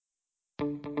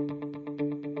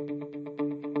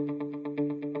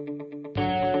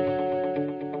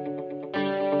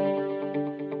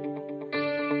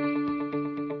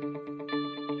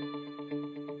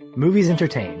Movies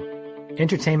entertain.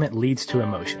 Entertainment leads to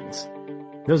emotions.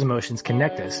 Those emotions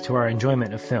connect us to our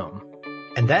enjoyment of film.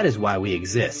 And that is why we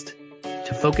exist,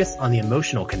 to focus on the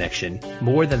emotional connection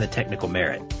more than the technical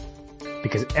merit.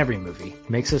 Because every movie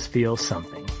makes us feel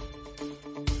something.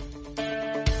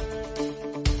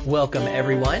 Welcome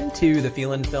everyone to the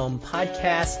Feelin' Film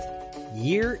Podcast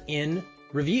Year in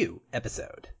Review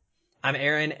episode. I'm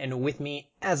Aaron, and with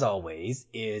me, as always,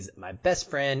 is my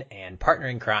best friend and partner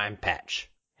in crime, Patch.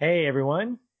 Hey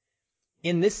everyone.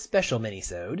 In this special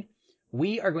minisode,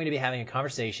 we are going to be having a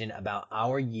conversation about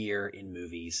our year in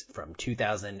movies from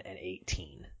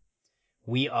 2018.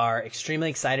 We are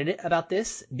extremely excited about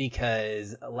this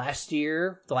because last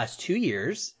year, the last 2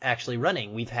 years actually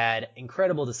running, we've had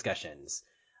incredible discussions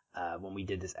when we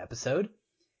did this episode.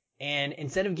 And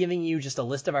instead of giving you just a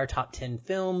list of our top 10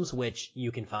 films, which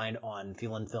you can find on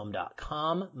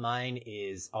feelinfilm.com, mine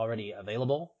is already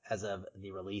available as of the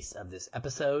release of this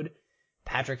episode.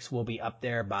 Patrick's will be up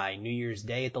there by New Year's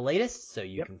Day at the latest, so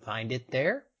you can find it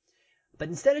there. But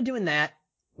instead of doing that,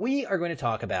 we are going to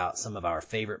talk about some of our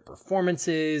favorite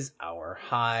performances, our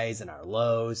highs and our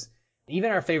lows, even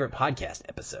our favorite podcast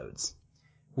episodes.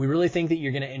 We really think that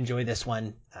you're going to enjoy this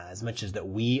one as much as that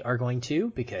we are going to,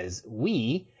 because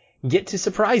we get to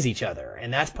surprise each other,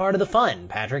 and that's part of the fun.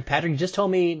 Patrick just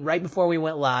told me right before we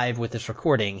went live with this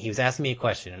recording, he was asking me a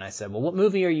question, and I said, well, what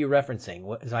movie are you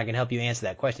referencing? So I can help you answer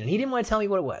that question. And he didn't want to tell me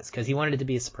what it was, because he wanted it to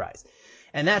be a surprise.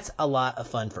 And that's a lot of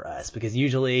fun for us, because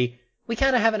usually we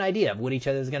kind of have an idea of what each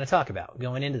other is going to talk about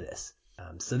going into this.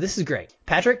 So this is great.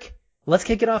 Patrick, let's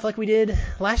kick it off like we did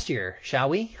last year, shall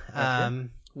we?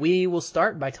 We will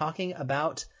start by talking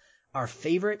about our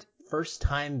favorite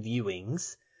first-time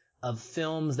viewings of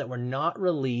films that were not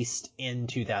released in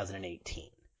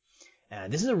 2018.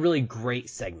 This is a really great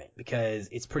segment because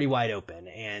it's pretty wide open,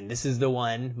 and this is the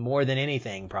one, more than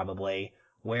anything probably,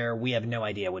 where we have no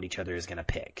idea what each other is going to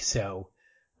pick. So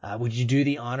would you do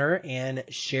the honor and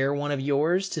share one of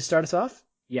yours to start us off?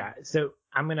 Yeah, so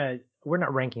we're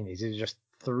not ranking these. These are just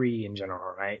three in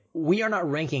general, right? We are not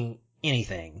ranking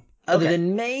anything. Other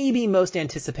than maybe most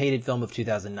anticipated film of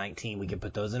 2019. We can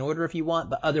put those in order if you want,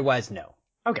 but otherwise, no.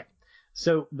 Okay.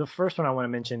 So the first one I want to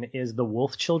mention is The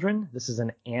Wolf Children. This is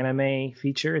an anime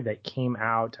feature that came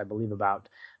out, I believe, about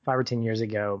 5 or 10 years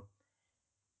ago.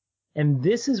 And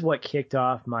this is what kicked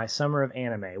off my summer of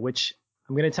anime, which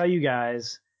I'm going to tell you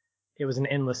guys, it was an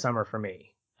endless summer for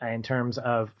me in terms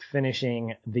of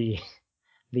finishing the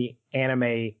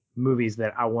anime movies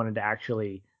that I wanted to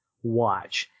actually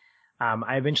watch.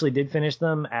 I eventually did finish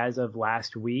them as of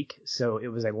last week, so it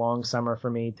was a long summer for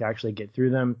me to actually get through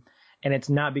them. And it's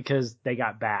not because they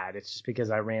got bad. It's just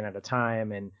because I ran out of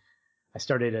time and I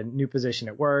started a new position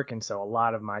at work. And so a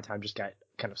lot of my time just got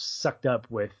kind of sucked up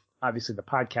with obviously the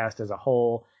podcast as a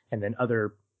whole and then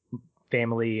other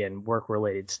family and work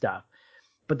related stuff.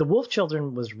 But The Wolf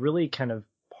Children was really kind of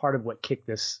part of what kicked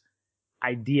this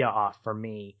idea off for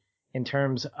me in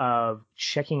terms of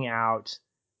checking out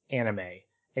anime,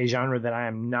 a genre that I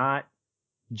am not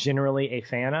generally a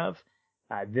fan of.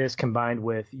 This combined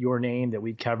with Your Name that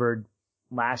we covered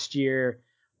last year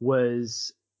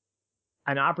was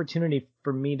an opportunity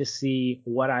for me to see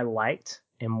what I liked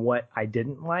and what I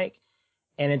didn't like.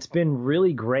 And it's been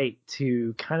really great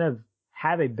to kind of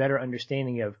have a better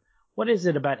understanding of what is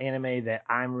it about anime that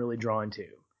I'm really drawn to.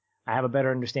 I have a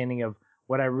better understanding of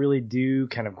what I really do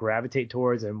kind of gravitate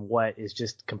towards and what is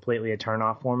just completely a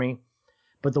turnoff for me.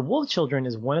 But The Wolf Children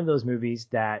is one of those movies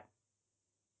that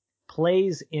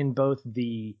plays in both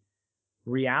the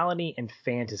reality and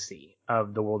fantasy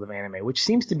of the world of anime, which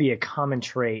seems to be a common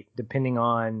trait depending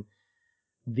on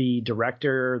the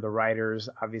director, the writers,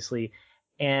 obviously.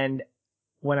 And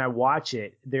when I watch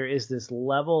it, there is this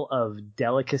level of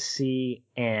delicacy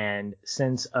and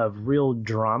sense of real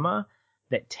drama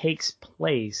that takes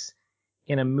place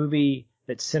in a movie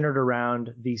that's centered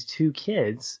around these two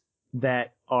kids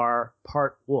that are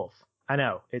part wolf. I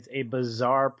know, it's a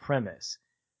bizarre premise.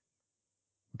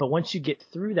 But once you get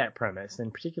through that premise,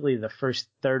 and particularly the first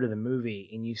third of the movie,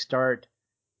 and you start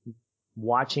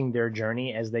watching their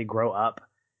journey as they grow up,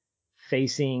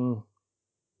 facing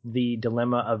the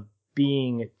dilemma of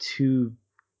being two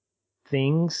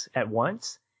things at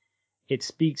once, it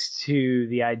speaks to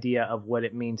the idea of what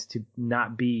it means to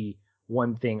not be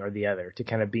one thing or the other, to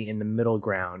kind of be in the middle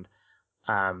ground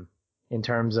in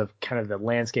terms of kind of the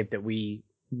landscape that we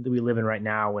live in right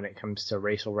now when it comes to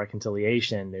racial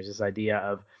reconciliation. There's this idea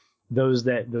of those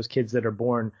kids that are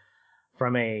born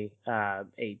from a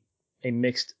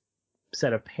mixed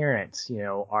set of parents, you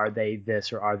know, are they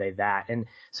this or are they that? And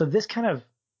so this kind of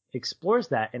explores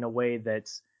that in a way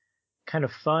that's kind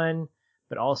of fun,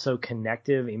 but also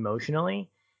connective emotionally.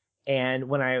 And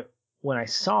when I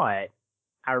saw it,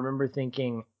 I remember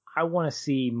thinking, I want to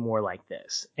see more like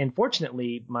this. And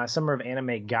fortunately, my summer of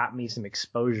anime got me some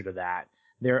exposure to that.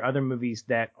 There are other movies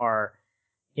that are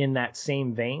in that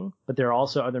same vein, but there are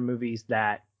also other movies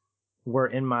that were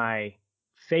in my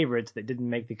favorites that didn't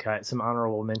make the cut. Some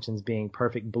honorable mentions being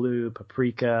Perfect Blue,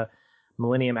 Paprika,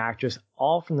 Millennium Actress,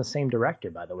 all from the same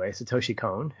director, by the way, Satoshi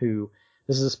Kon, who,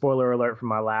 this is a spoiler alert from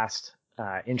my last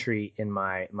entry in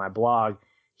my blog.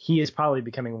 He is probably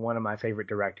becoming one of my favorite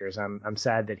directors. I'm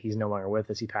sad that he's no longer with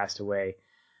us. He passed away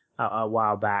a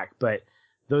while back, but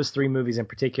those three movies in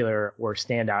particular were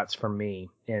standouts for me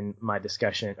in my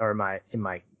discussion or in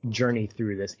my journey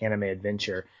through this anime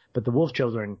adventure. But The Wolf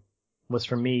Children was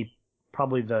for me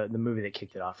probably the movie that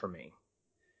kicked it off for me.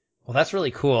 Well, that's really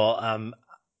cool.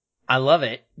 I love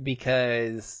it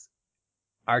because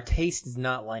our taste is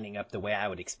not lining up the way I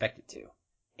would expect it to.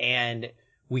 And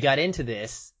we got into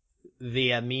this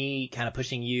via me kind of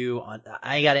pushing you on.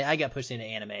 I got pushed into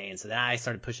anime, and so then I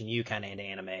started pushing you kind of into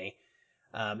anime.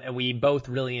 And we both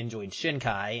really enjoyed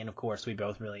Shinkai, and of course we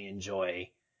both really enjoy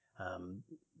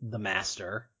The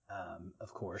Master,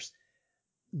 of course.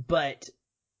 But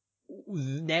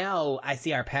now I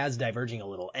see our paths diverging a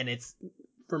little, and it's,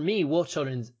 for me, Wolf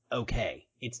Children's okay.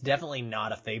 It's definitely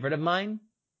not a favorite of mine.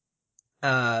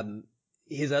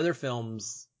 His other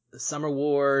films, Summer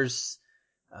Wars,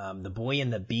 The Boy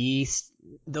and the Beast,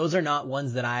 those are not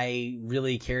ones that I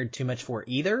really cared too much for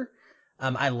either.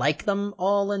 I like them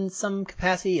all in some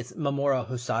capacity. It's Mamoru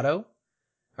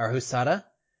Hosoda.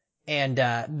 And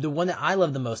the one that I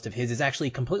love the most of his is actually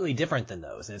completely different than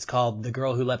those. And it's called The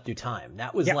Girl Who Leapt Through Time.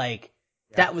 That was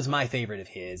that was my favorite of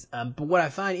his. But what I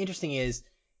find interesting is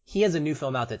he has a new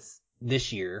film out that's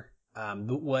this year, that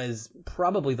was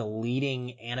probably the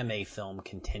leading anime film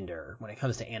contender when it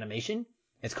comes to animation.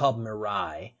 It's called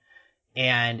Mirai.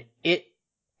 And it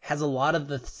has a lot of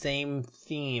the same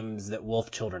themes that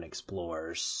Wolf Children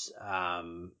explores,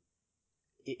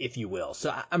 if you will.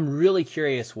 So I'm really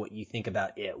curious what you think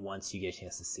about it once you get a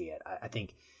chance to see it. I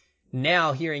think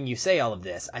now hearing you say all of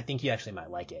this, I think you actually might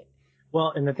like it.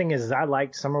 Well, and the thing is I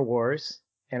liked Summer Wars,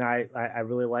 and I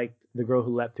really liked The Girl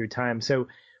Who Leapt Through Time. So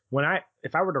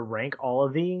if I were to rank all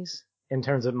of these in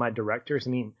terms of my directors, I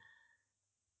mean,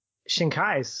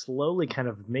 Shinkai is slowly kind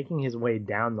of making his way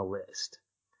down the list.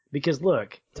 Because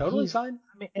look, totally fine.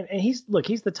 I mean, and he's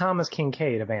the Thomas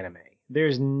Kincaid of anime.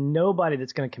 There's nobody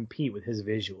that's going to compete with his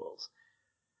visuals.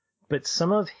 But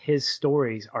some of his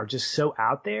stories are just so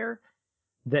out there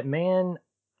that, man,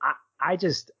 I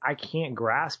can't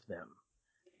grasp them.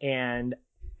 And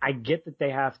I get that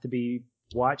they have to be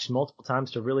watched multiple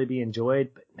times to really be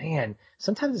enjoyed. But man,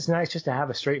 sometimes it's nice just to have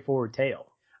a straightforward tale.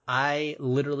 I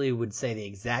literally would say the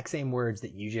exact same words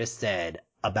that you just said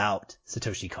about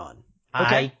Satoshi Kon.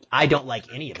 Okay. I don't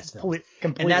like any of his films.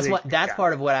 Completely. And that's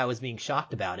part of what I was being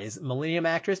shocked about is Millennium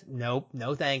Actress. Nope.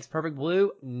 No thanks. Perfect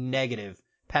Blue. Negative.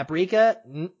 Paprika.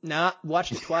 Nah.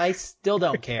 Watched it twice. Still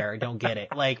don't care. Don't get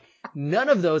it. Like, none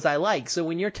of those I like. So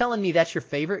when you're telling me that's your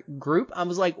favorite group, I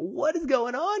was like, what is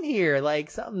going on here?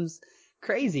 Like, something's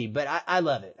crazy. But I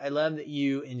love it. I love that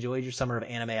you enjoyed your summer of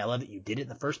anime. I love that you did it in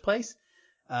the first place.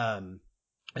 It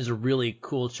was a really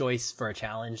cool choice for a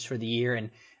challenge for the year.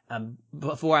 And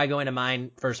before I go into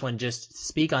mine, first one, just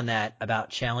speak on that about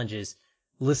challenges.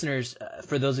 Listeners,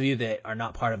 for those of you that are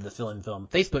not part of the Fill in Film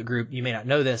Facebook group, you may not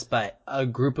know this, but a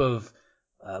group of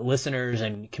listeners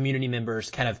and community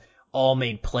members kind of all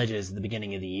made pledges at the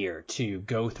beginning of the year to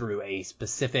go through a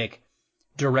specific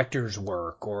director's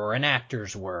work or an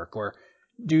actor's work, or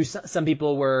some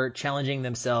people were challenging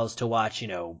themselves to watch,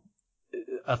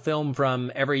 a film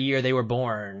from every year they were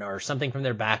born or something from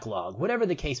their backlog, whatever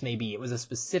the case may be. It was a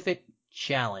specific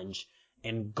challenge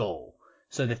and goal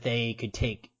so that they could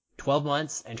take 12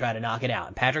 months and try to knock it out.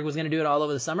 And Patrick was going to do it all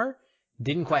over the summer.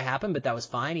 Didn't quite happen, but that was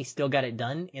fine. He still got it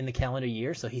done in the calendar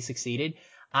year, so he succeeded.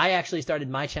 I actually started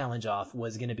my challenge off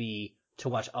was going to be to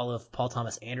watch all of Paul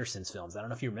Thomas Anderson's films. I don't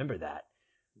know if you remember that.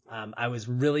 I was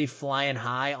really flying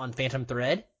high on Phantom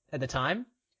Thread at the time.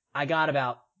 I got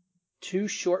about 2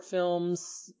 short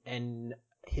films and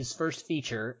his first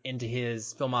feature into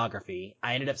his filmography.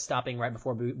 I ended up stopping right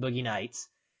before Boogie Nights,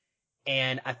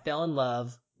 and I fell in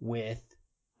love with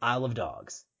Isle of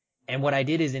Dogs. And what I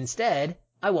did is instead,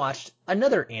 I watched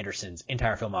another Anderson's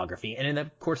entire filmography, and in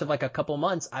the course of like a couple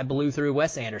months, I blew through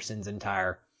Wes Anderson's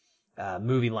entire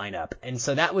movie lineup. And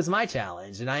so that was my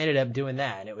challenge, and I ended up doing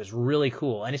that, and it was really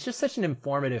cool. And it's just such an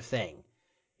informative thing.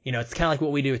 It's kind of like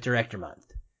what we do with Director Month.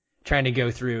 Trying to go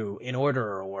through in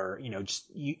order, or, just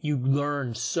you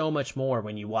learn so much more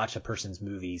when you watch a person's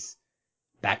movies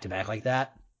back to back like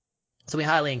that. So we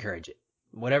highly encourage it.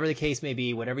 Whatever the case may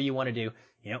be, whatever you want to do,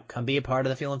 come be a part of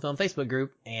the Feel and Film Facebook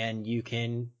group, and you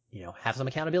can, have some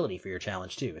accountability for your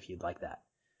challenge too, if you'd like that.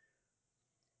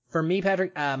 For me,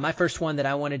 Patrick, my first one that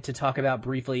I wanted to talk about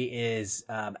briefly is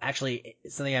actually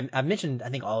something I've mentioned, I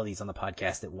think all of these on the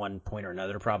podcast at one point or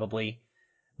another probably,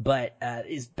 but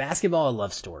is Basketball a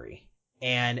Love Story.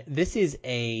 And this is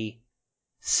a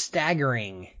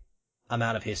staggering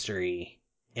amount of history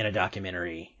in a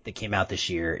documentary that came out this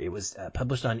year. It was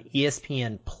published on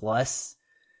ESPN Plus.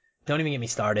 Don't even get me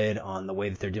started on the way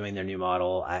that they're doing their new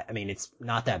model. I mean, it's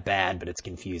not that bad, but it's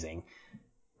confusing.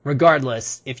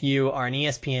 Regardless, if you are an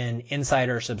ESPN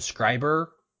Insider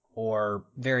subscriber or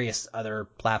various other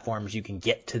platforms, you can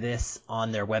get to this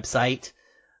on their website.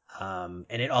 And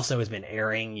it also has been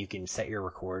airing. You can set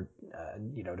your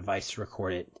device to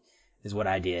record it, is what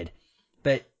I did.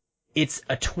 But it's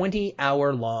a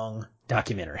 20-hour long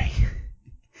documentary.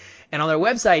 And on their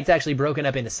website, it's actually broken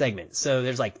up into segments. So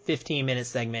there's like 15-minute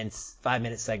segments,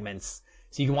 5-minute segments.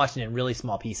 So you can watch it in really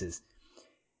small pieces.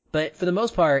 But for the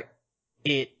most part,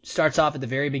 it starts off at the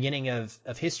very beginning of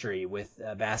history with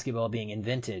basketball being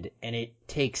invented, and it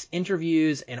takes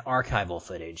interviews and archival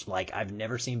footage like I've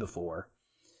never seen before,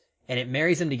 and it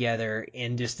marries them together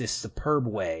in just this superb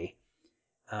way.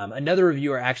 Another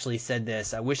reviewer actually said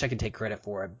this, I wish I could take credit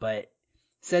for it, but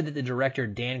said that the director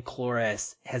Dan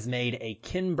Klores has made a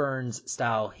Ken Burns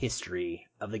style history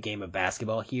of the game of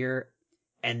basketball here,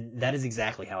 and that is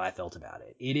exactly how I felt about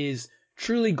it. It is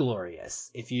truly glorious.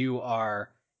 If you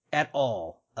are at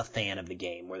all a fan of the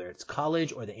game, whether it's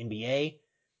college or the NBA.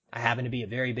 I happen to be a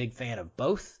very big fan of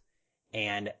both,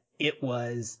 and it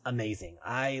was amazing.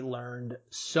 I learned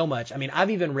so much. I mean,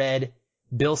 I've even read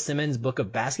Bill Simmons' book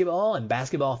of basketball, and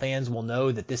basketball fans will know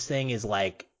that this thing is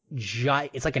like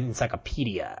it's like an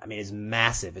encyclopedia. I mean, it's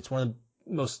massive. It's one of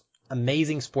the most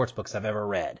amazing sports books I've ever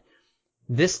read.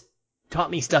 This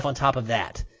taught me stuff on top of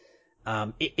that.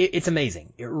 It's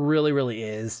amazing. It really, really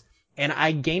is. And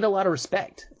I gained a lot of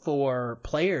respect for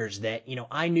players that,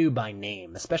 I knew by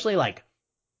name, especially like,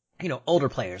 older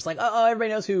players. Like, oh, everybody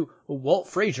knows who Walt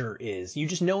Frazier is. You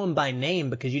just know him by name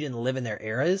because you didn't live in their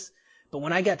eras. But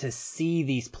when I got to see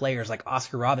these players like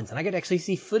Oscar Robertson, I got to actually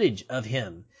see footage of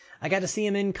him. I got to see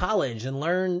him in college and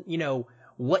learn,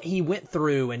 what he went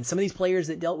through, and some of these players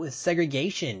that dealt with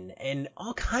segregation and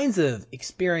all kinds of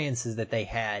experiences that they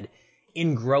had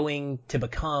in growing to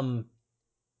become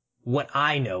what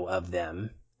I know of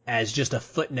them as just a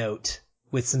footnote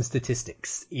with some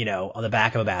statistics, on the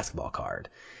back of a basketball card.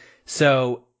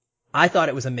 So I thought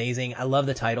it was amazing. I love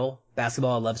the title,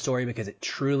 Basketball, a Love Story, because it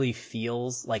truly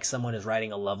feels like someone is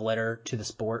writing a love letter to the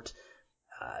sport.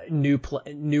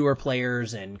 Newer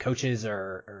players and coaches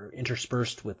are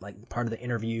interspersed with like part of the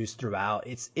interviews throughout.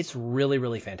 It's really,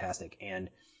 really fantastic. And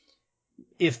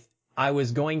if I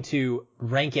was going to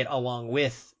rank it along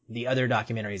with the other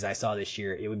documentaries I saw this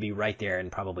year, it would be right there in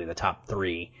probably the top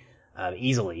 3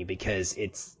 easily, because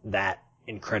it's that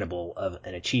incredible of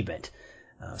an achievement.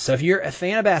 So if you're a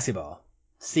fan of basketball,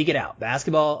 seek it out.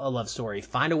 Basketball, a Love Story.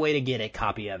 Find a way to get a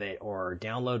copy of it or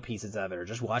download pieces of it or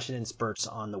just watch it in spurts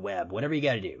on the web. Whatever you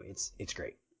got to do. It's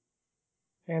great.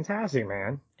 Fantastic,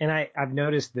 man. And I've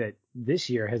noticed that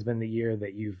this year has been the year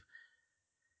that you've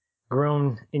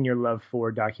grown in your love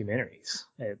for documentaries,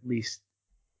 at least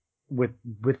with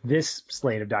this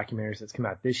slate of documentaries that's come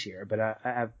out this year. But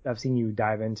I've seen you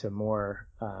dive into more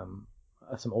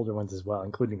some older ones as well,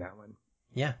 including that one.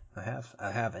 Yeah, I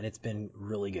have, and it's been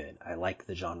really good. I like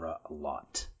the genre a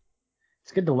lot.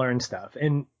 It's good to learn stuff.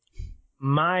 And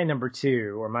my number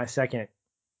 2, or my second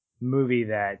movie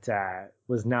that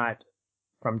was not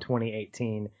from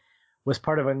 2018, was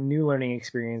part of a new learning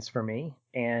experience for me.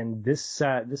 And this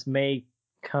may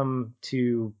come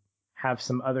to have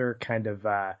some other kind of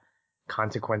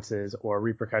consequences or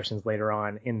repercussions later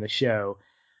on in the show.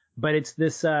 But it's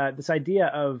this idea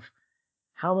of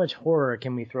how much horror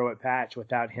can we throw at Patch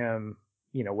without him,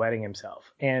 wetting himself?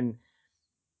 And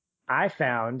I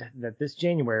found that this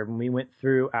January, when we went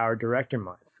through our director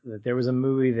month, that there was a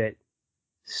movie that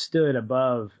stood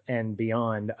above and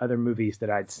beyond other movies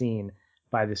that I'd seen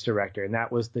by this director, and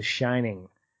that was The Shining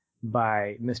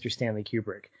by Mr. Stanley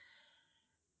Kubrick.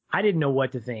 I didn't know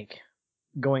what to think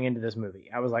going into this movie.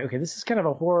 I was like, okay, this is kind of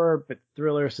a horror, but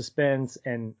thriller, suspense,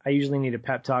 and I usually need a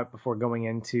pep talk before going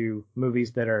into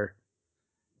movies that are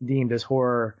deemed as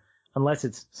horror, unless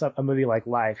it's a movie like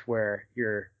Life, where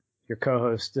your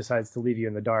co-host decides to leave you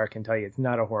in the dark and tell you it's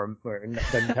not a horror, or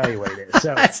doesn't tell you what it is.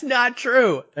 So that's not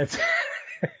true. That's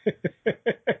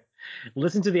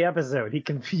Listen to the episode.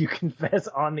 You confess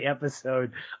on the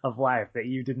episode of Life that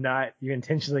you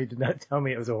intentionally did not tell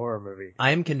me it was a horror movie.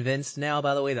 I am convinced now,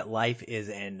 by the way, that Life is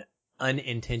an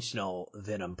unintentional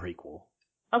Venom prequel.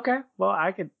 Okay, well,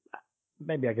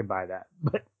 maybe I could buy that,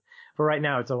 but for right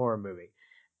now, it's a horror movie,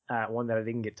 one that I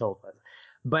didn't get told was.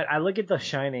 But I look at The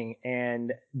Shining,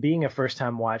 and being a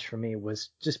first-time watch for me was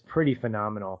just pretty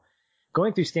phenomenal.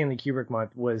 Going through Stanley Kubrick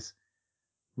month was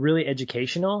really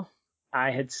educational.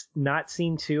 I had not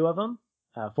seen two of them,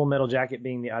 Full Metal Jacket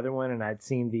being the other one, and I'd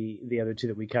seen the other two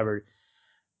that we covered.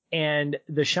 And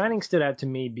The Shining stood out to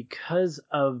me because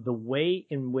of the way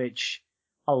in which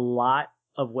a lot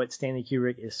of what Stanley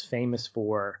Kubrick is famous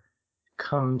for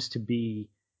comes to be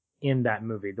in that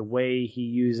movie. The way he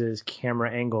uses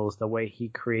camera angles, the way he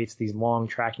creates these long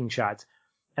tracking shots,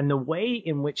 and the way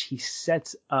in which he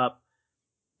sets up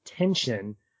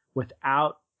tension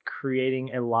without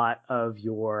creating a lot of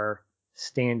your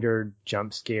standard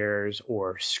jump scares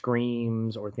or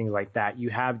screams or things like that. You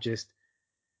have just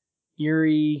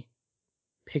eerie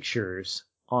pictures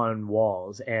on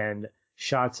walls and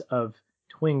shots of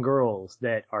twin girls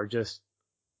that are just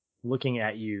looking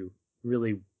at you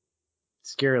really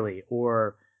scarily,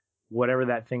 or whatever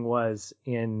that thing was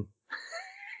in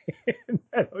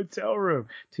that hotel room.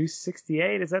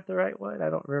 268, is that the right one? I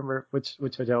don't remember which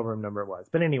hotel room number it was.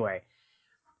 But anyway,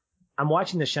 I'm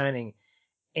watching The Shining,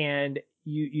 and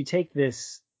you take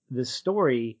this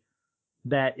story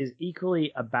that is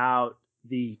equally about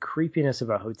the creepiness of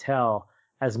a hotel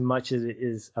as much as it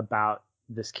is about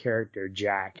this character,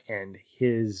 Jack, and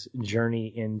his journey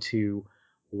into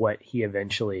what he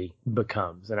eventually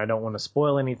becomes. And I don't want to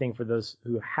spoil anything for those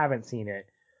who haven't seen it,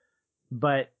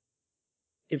 but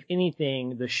if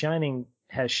anything, The Shining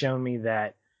has shown me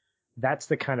that that's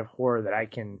the kind of horror that I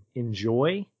can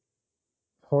enjoy.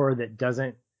 Horror that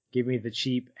doesn't give me the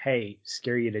cheap, hey,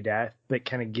 scare you to death, but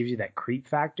kind of gives you that creep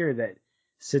factor that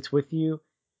sits with you,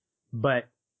 but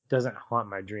doesn't haunt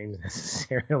my dreams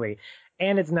necessarily.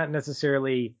 And it's not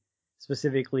necessarily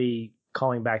specifically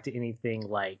calling back to anything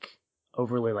like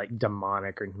overly like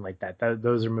demonic or anything like that.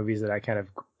 Those are movies that I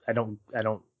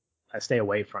stay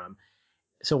away from.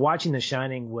 So watching The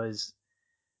Shining was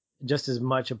just as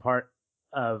much a part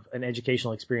of an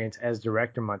educational experience as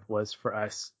Director Month was for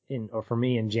us for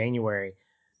me in January.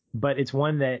 But it's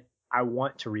one that I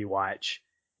want to rewatch,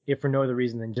 if for no other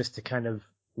reason than just to kind of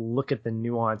look at the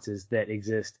nuances that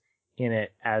exist in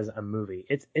it as a movie.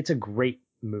 It's a great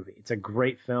movie. It's a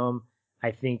great film.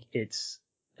 I think it's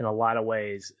in a lot of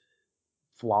ways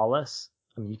flawless.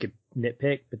 I mean, you could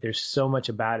nitpick, but there's so much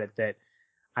about it that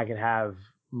I could have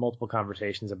multiple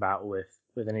conversations about with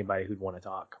anybody who'd want to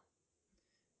talk.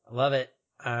 I love it.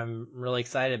 I'm really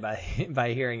excited by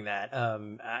hearing that.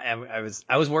 I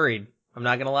was worried. I'm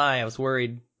not gonna lie. I was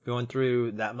worried going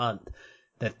through that month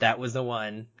that was the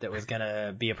one that was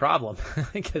gonna be a problem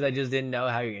because I just didn't know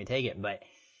how you're gonna take it. But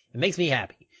it makes me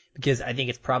happy because I think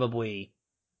it's probably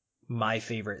my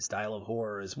favorite style of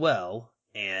horror as well,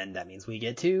 and that means we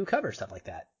get to cover stuff like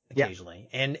that occasionally.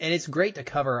 Yeah. And it's great to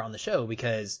cover on the show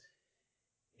because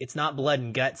it's not blood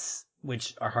and guts,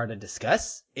 which are hard to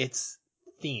discuss. It's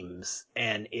themes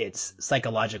and it's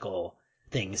psychological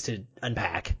things to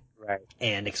unpack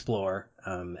and explore.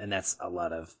 And that's a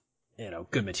lot of,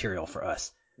 good material for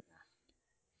us.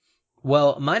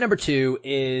 Well, my number 2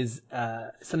 is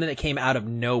something that came out of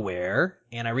nowhere,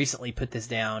 and I recently put this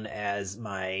down as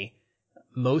my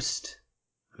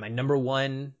number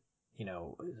 1,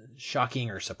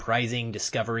 shocking or surprising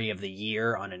discovery of the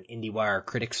year on an IndieWire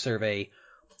Critics Survey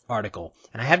article.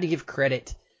 And I have to give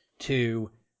credit to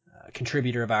a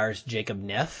contributor of ours, Jacob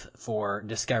Neff, for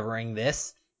discovering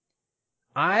this.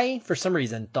 I, for some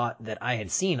reason, thought that I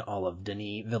had seen all of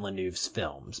Denis Villeneuve's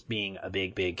films, being a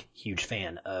big, huge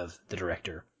fan of the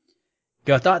director.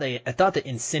 I thought that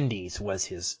Incendies was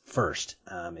his first.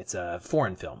 It's a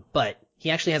foreign film, but he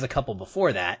actually has a couple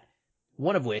before that,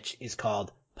 one of which is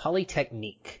called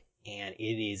Polytechnique, and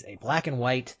it is a black and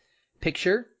white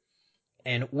picture.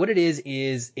 And what it is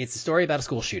it's a story about a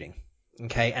school shooting.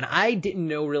 Okay. And I didn't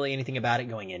know really anything about it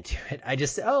going into it. I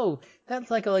just said, oh, that's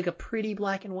like a pretty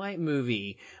black and white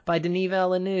movie by Denis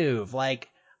Villeneuve. Like,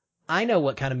 I know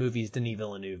what kind of movies Denis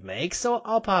Villeneuve makes, so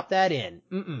I'll pop that in.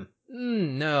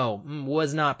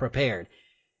 Was not prepared.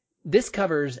 This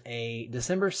covers a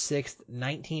December 6th,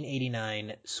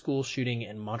 1989 school shooting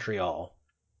in Montreal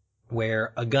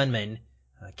where a gunman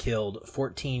killed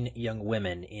 14 young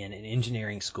women in an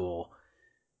engineering school,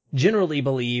 generally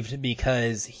believed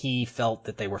because he felt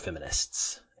that they were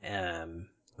feminists.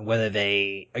 Whether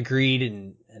they agreed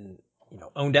and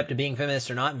owned up to being feminists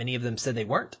or not, many of them said they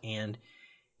weren't, and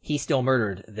he still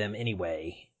murdered them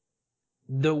anyway.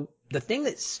 the thing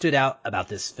that stood out about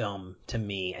this film to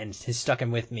me and has stuck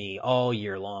with me all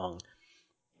year long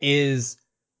is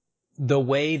the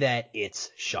way that it's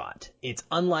shot. It's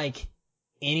unlike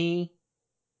any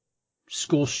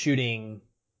school shooting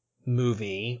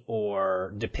movie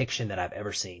or depiction that I've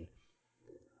ever seen.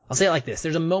 I'll say it like this.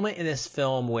 There's a moment in this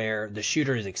film where the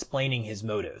shooter is explaining his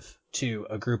motive to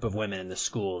a group of women in the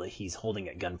school that he's holding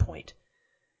at gunpoint.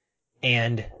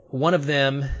 And one of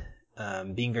them,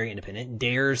 being very independent,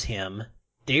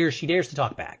 she dares to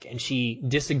talk back, and she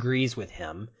disagrees with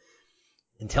him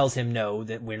and tells him, no,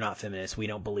 that we're not feminists, we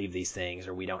don't believe these things,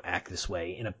 or we don't act this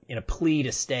way, in a plea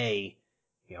to stay,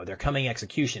 their coming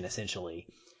execution, essentially.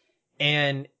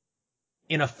 And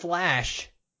in a flash,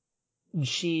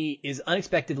 she is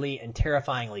unexpectedly and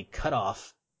terrifyingly cut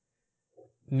off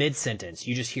mid-sentence.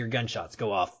 You just hear gunshots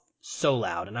go off so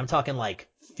loud, and I'm talking like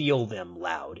feel them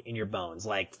loud in your bones,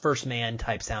 like First Man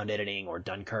type sound editing or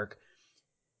Dunkirk.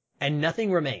 And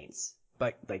nothing remains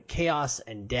but like chaos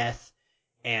and death,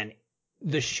 and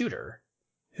the shooter,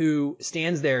 who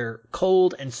stands there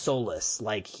cold and soulless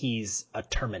like he's a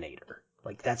Terminator.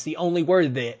 Like, that's the only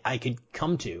word that I could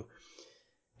come to.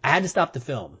 I had to stop the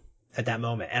film at that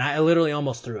moment, and I literally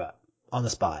almost threw up on the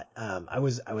spot. I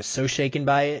was so shaken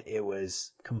by it. It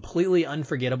was completely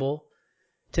unforgettable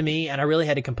to me, and I really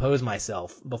had to compose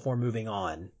myself before moving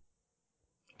on.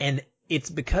 And it's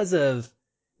because of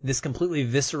this completely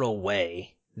visceral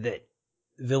way that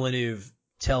Villeneuve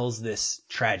tells this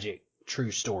tragic, true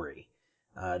story,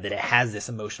 that it has this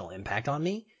emotional impact on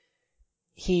me.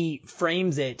 He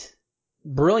frames it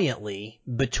brilliantly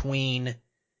between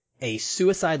a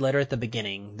suicide letter at the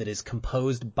beginning that is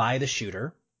composed by the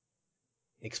shooter,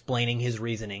 explaining his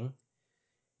reasoning,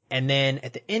 and then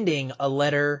at the ending, a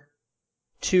letter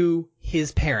to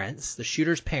his parents, the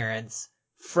shooter's parents,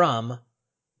 from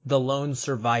the lone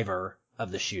survivor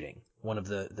of the shooting, one of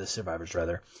the survivors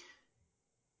rather.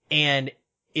 And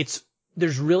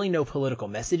there's really no political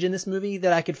message in this movie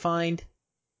that I could find.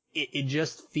 It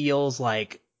just feels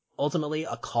like ultimately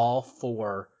a call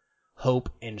for hope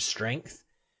and strength.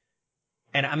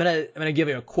 And I'm gonna give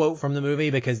you a quote from the movie,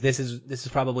 because this is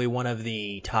probably one of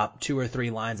the top 2 or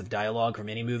 3 lines of dialogue from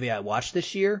any movie I watched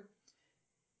this year.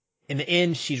 In the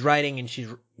end, she's writing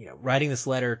this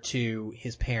letter to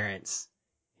his parents,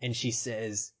 and she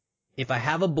says, "If I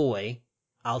have a boy,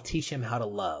 I'll teach him how to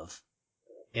love.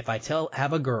 If I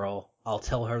have a girl, I'll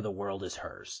tell her the world is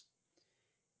hers."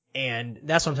 And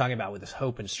that's what I'm talking about with this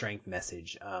hope and strength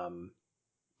message,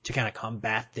 to kind of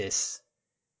combat this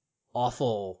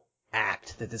awful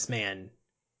act that this man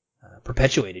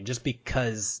perpetuated, just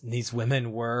because these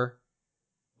women were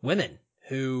women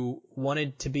who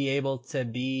wanted to be able to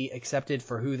be accepted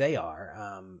for who they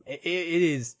are. It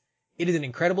is an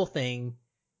incredible thing,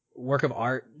 work of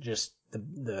art, just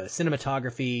the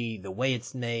cinematography, the way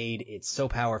it's made, it's so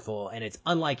powerful, and it's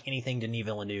unlike anything Denis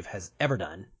Villeneuve has ever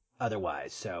done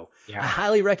otherwise. So yeah. I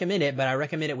highly recommend it, but I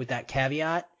recommend it with that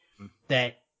caveat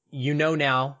that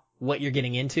now what you're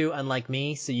getting into, unlike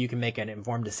me, so you can make an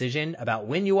informed decision about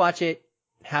when you watch it,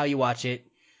 how you watch it,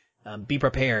 be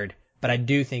prepared. But I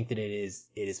do think that it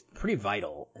is pretty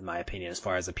vital, in my opinion, as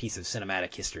far as a piece of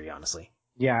cinematic history, honestly.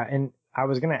 Yeah, and I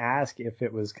was going to ask if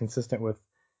it was consistent with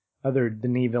other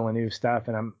Denis Villeneuve stuff,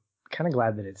 and I'm kind of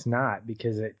glad that it's not,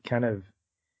 because it kind of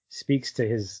speaks to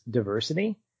his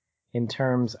diversity in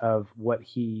terms of what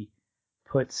he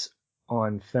puts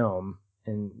on film,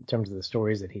 in terms of the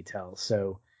stories that he tells.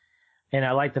 So, and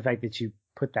I like the fact that you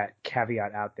put that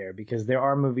caveat out there, because there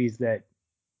are movies that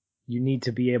you need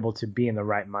to be able to be in the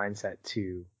right mindset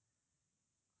to,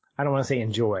 I don't want to say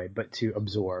enjoy, but to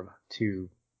absorb, to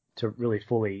really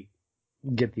fully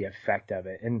get the effect of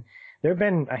it. And there have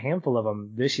been a handful of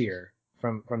them this year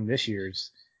from this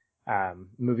year's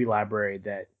movie library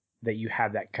that you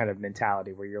have that kind of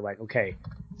mentality where you're like, okay,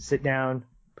 sit down,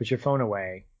 put your phone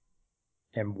away,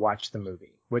 and watch the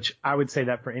movie. Which I would say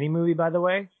that for any movie, by the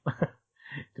way,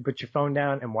 to put your phone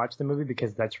down and watch the movie,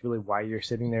 because that's really why you're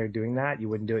sitting there doing that. You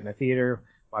wouldn't do it in a theater.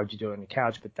 Why would you do it on the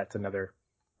couch? But that's another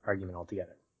argument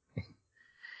altogether.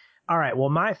 All right. Well,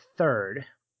 my third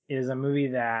is a movie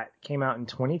that came out in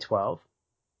 2012,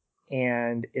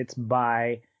 and it's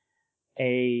by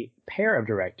a pair of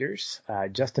directors,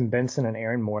 Justin Benson and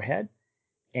Aaron Moorhead,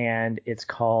 and it's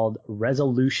called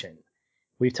Resolution.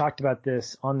 We've talked about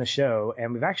this on the show,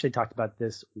 and we've actually talked about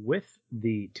this with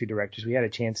the two directors. We had a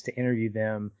chance to interview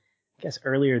them, I guess,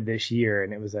 earlier this year,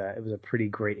 and it was a pretty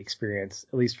great experience,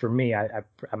 at least for me.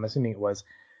 I'm assuming it was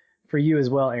for you as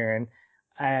well, Aaron.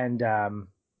 And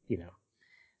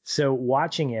so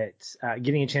watching it,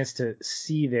 getting a chance to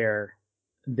see their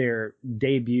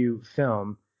debut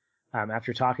film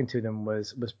after talking to them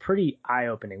was pretty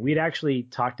eye-opening. We'd actually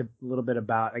talked a little bit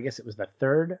about, I guess it was the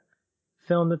third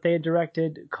film that they had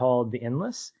directed called The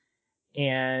Endless.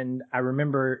 And I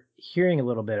remember hearing a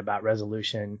little bit about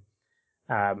Resolution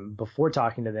before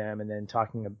talking to them, and then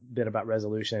talking a bit about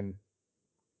Resolution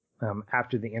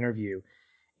after the interview.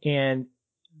 And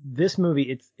this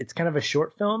movie, it's kind of a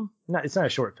short film. It's not a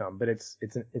short film, but it's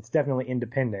definitely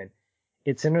independent.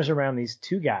 It centers around these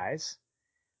two guys.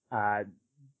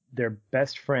 They're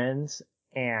best friends,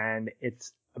 and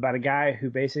it's about a guy who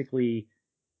basically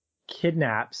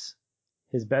kidnaps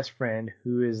his best friend,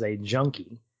 who is a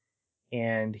junkie,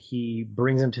 and he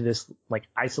brings him to this like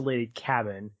isolated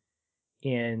cabin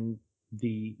in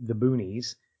the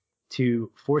boonies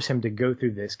to force him to go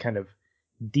through this kind of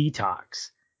detox.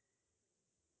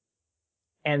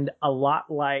 And a lot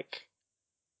like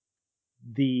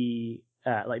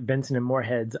like Benson and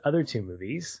Moorhead's other two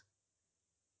movies,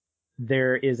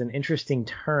 there is an interesting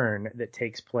turn that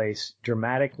takes place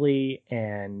dramatically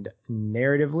and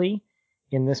narratively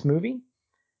in this movie.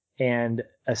 And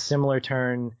a similar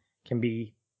turn can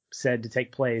be said to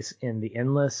take place in The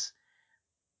Endless.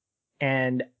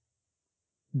 And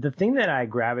the thing that I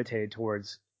gravitated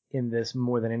towards in this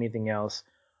more than anything else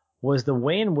was the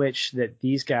way in which that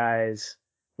these guys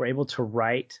were able to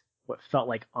write what felt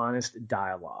like honest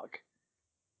dialogue.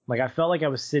 Like, I felt like I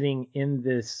was sitting in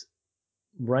this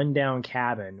rundown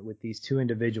cabin with these two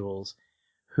individuals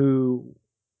who,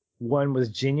 one was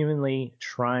genuinely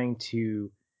trying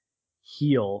to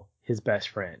heal his best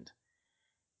friend,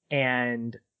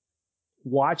 and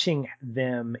watching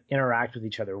them interact with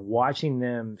each other, watching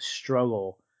them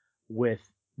struggle with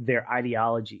their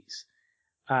ideologies.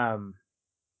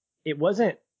 It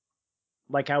wasn't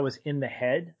like I was in the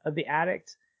head of the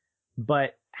addict,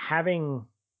 but having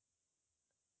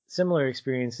similar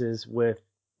experiences with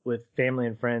family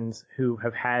and friends who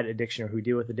have had addiction or who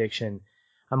deal with addiction,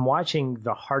 I'm watching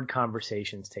the hard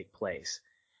conversations take place.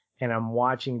 And I'm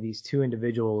watching these two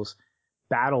individuals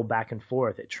battle back and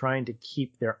forth at trying to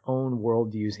keep their own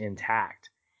worldviews intact.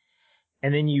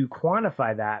 And then you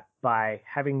quantify that by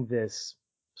having this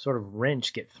sort of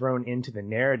wrench get thrown into the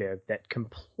narrative that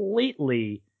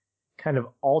completely kind of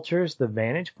alters the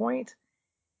vantage point.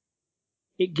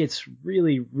 It gets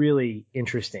really, really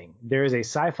interesting. There is a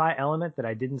sci-fi element that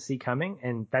I didn't see coming,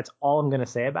 and that's all I'm going to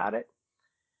say about it,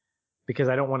 because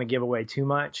I don't want to give away too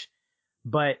much.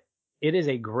 But it is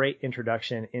a great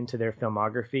introduction into their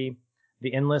filmography.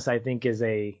 The Endless, I think, is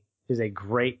a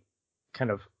great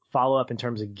kind of follow-up in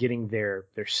terms of getting their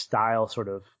style sort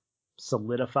of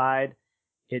solidified.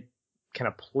 It kind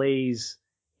of plays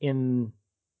in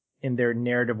their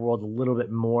narrative world a little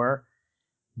bit more,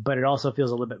 but it also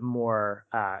feels a little bit more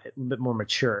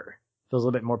mature. Feels a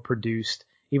little bit more produced,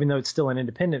 even though it's still an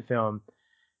independent film.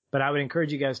 But I would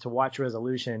encourage you guys to watch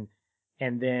Resolution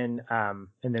and then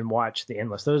watch The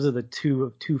Endless. Those are the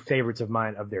two favorites of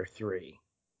mine of their three.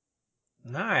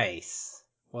 Nice.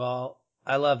 Well,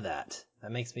 I love that.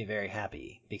 That makes me very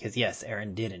happy because, yes,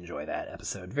 Aaron did enjoy that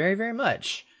episode very, very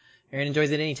much. Aaron enjoys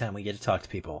it anytime we get to talk to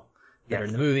people that are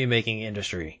in the movie making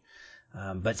industry.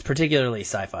 But it's particularly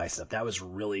sci-fi stuff. That was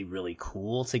really, really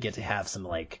cool to get to have some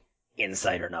like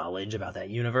insider knowledge about that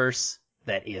universe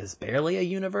that is barely a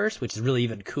universe, which is really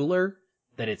even cooler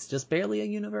that it's just barely a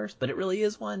universe, but it really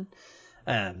is one.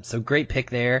 So great pick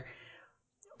there.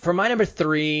 For my number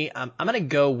 3, I'm going to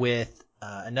go with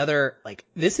another, like,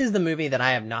 this is the movie that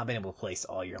I have not been able to place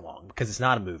all year long because it's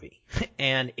not a movie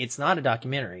and it's not a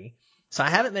documentary. So I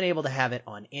haven't been able to have it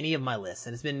on any of my lists,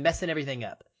 and it's been messing everything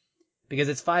up because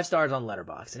it's 5 stars on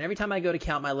Letterboxd. And every time I go to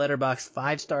count my Letterboxd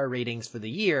 5-star ratings for the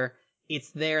year, it's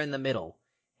there in the middle.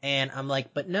 And I'm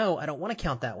like, but no, I don't want to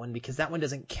count that one because that one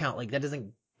doesn't count. Like, that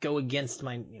doesn't go against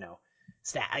my,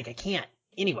 stat. Like, I can't.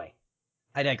 Anyway,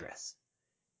 I digress.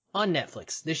 On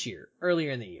Netflix this year,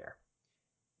 earlier in the year,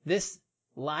 this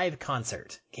live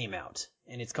concert came out,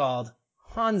 and it's called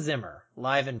Hans Zimmer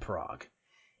Live in Prague.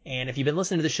 And if you've been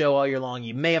listening to the show all year long,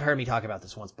 you may have heard me talk about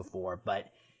this once before, but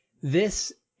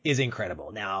this is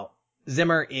incredible. Now,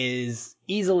 Zimmer is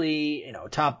easily,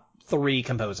 top 3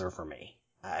 composer for me.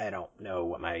 I don't know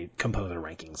what my composer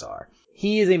rankings are.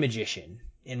 He is a magician,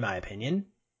 in my opinion,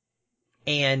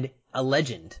 and a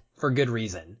legend for good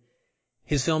reason.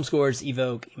 His film scores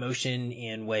evoke emotion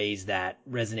in ways that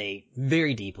resonate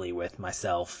very deeply with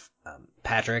myself,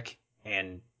 Patrick,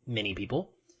 and many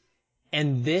people.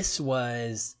 And this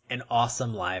was an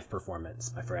awesome live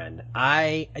performance, my friend.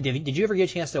 Did you ever get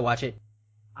a chance to watch it?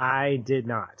 I did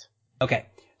not. Okay.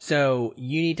 So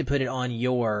you need to put it on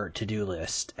your to-do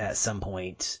list at some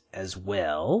point as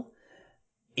well.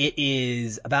 It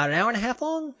is about an hour and a half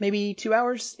long, maybe 2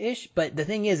 hours ish. But the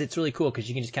thing is, it's really cool because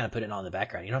you can just kind of put it on in the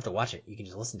background. You don't have to watch it. You can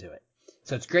just listen to it.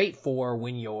 So it's great for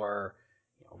when you're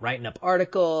writing up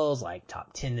articles like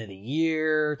top 10 of the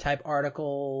year type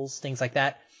articles, things like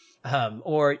that.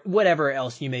 Or whatever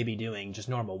else you may be doing, just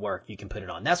normal work, you can put it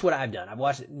on. That's what I've done. I've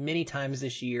watched it many times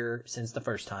this year since the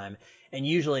first time. And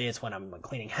usually it's when I'm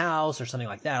cleaning house or something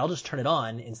like that. I'll just turn it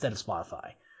on instead of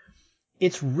Spotify.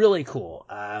 It's really cool.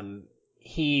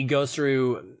 He goes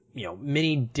through,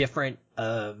 many different,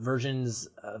 versions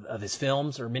of his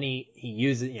films, or he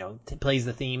uses, plays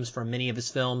the themes from many of his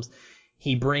films.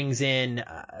 He brings in,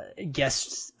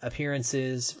 guest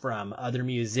appearances from other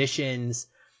musicians.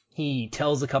 He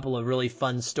tells a couple of really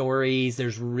fun stories.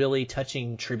 There's really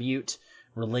touching tribute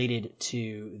related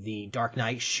to the Dark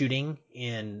Knight shooting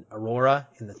in Aurora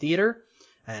in the theater,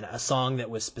 and a song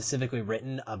that was specifically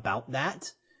written about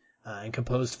that. And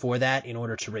composed for that in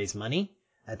order to raise money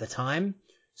at the time.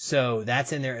 So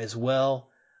that's in there as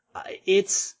well.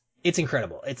 It's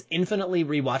incredible. It's infinitely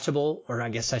rewatchable, or I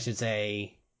guess I should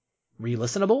say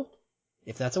re-listenable,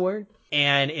 if that's a word.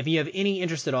 And if you have any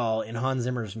interest at all in Hans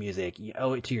Zimmer's music, you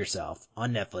owe it to yourself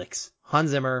on Netflix. Hans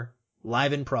Zimmer,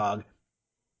 live in Prague.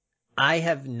 I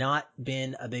have not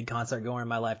been a big concert goer in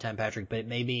my lifetime, Patrick, but it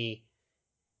made me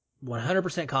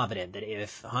 100% confident that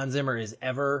if Hans Zimmer is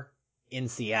ever in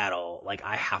Seattle,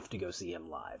 I have to go see him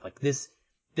live.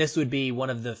 This would be one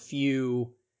of the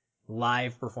few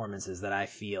live performances that I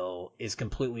feel is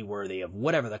completely worthy of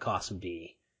whatever the cost would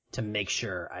be to make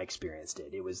sure I experienced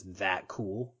it. It was that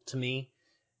cool to me,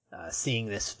 seeing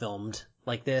this filmed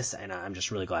like this, and I'm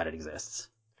just really glad it exists.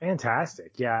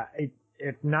 Fantastic. Yeah.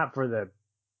 If not for the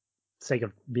sake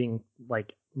of being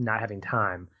not having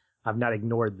time, I've not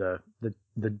ignored the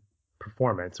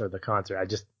performance or the concert.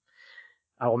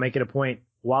 I will make it a point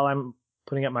while I'm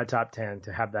putting up my top 10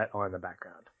 to have that on in the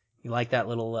background. You like that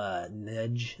little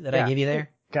nudge that I gave you there?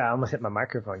 God, I almost hit my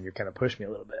microphone. You kind of pushed me a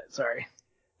little bit. Sorry.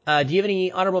 Do you have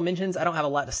any honorable mentions? I don't have a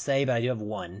lot to say, but I do have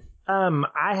one.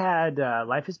 I had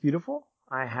Life is Beautiful.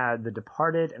 I had The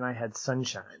Departed, and I had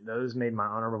Sunshine. Those made my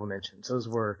honorable mentions. Those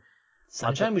were...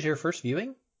 Sunshine was your first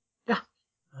viewing? Yeah.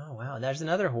 Oh, wow. There's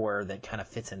another horror that kind of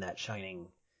fits in that Shining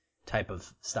type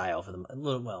of style for them.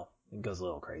 It goes a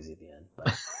little crazy at the end,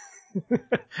 but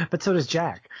but so does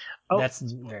Jack. Oh, that's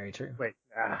very true. Wait,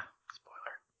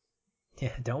 spoiler.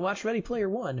 Yeah, don't watch Ready Player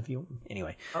One if you.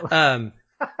 Anyway, Oh.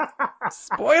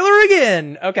 Spoiler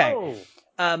again. Okay.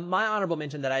 Oh. My honorable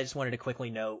mention that I just wanted to quickly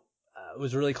note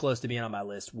was really close to being on my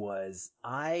list was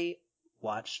I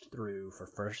watched through for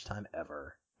first time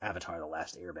ever Avatar: The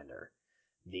Last Airbender,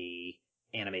 the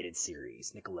animated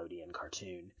series, Nickelodeon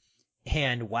cartoon,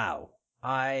 and wow.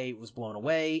 I was blown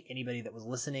away. Anybody that was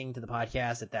listening to the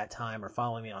podcast at that time or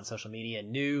following me on social media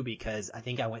knew, because I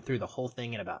think I went through the whole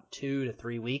thing in about 2 to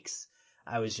 3 weeks.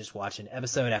 I was just watching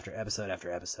episode after episode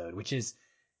after episode, which is,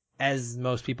 as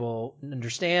most people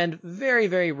understand, very,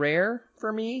 very rare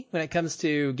for me when it comes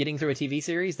to getting through a TV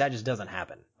series. That just doesn't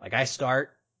happen. I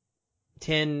start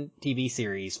 10 TV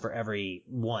series for every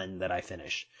one that I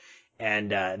finish.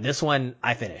 And this one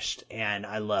I finished and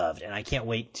I loved, and I can't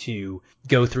wait to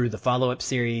go through the follow-up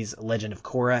series, Legend of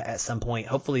Korra, at some point,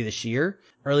 hopefully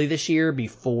early this year,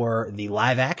 before the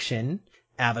live action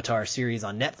Avatar series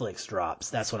on Netflix drops.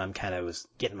 That's what I'm kind of was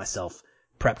getting myself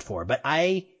prepped for. But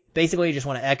I basically just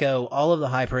want to echo all of the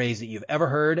high praise that you've ever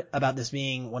heard about this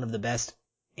being one of the best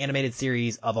animated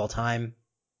series of all time.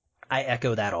 I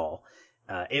echo that all.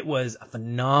 It was a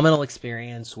phenomenal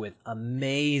experience with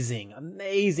amazing,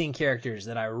 amazing characters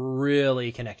that I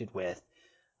really connected with.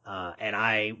 And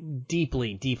I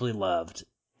deeply, deeply loved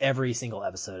every single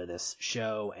episode of this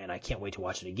show, and I can't wait to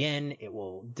watch it again. It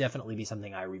will definitely be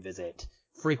something I revisit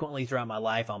frequently throughout my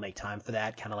life. I'll make time for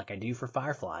that, kind of like I do for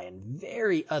Firefly and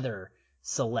very other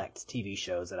select TV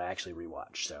shows that I actually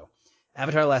rewatch. So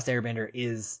Avatar: The Last Airbender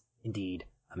is indeed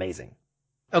amazing.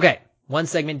 Okay, one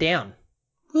segment down.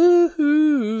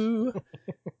 Woohoo!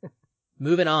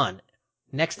 Moving on.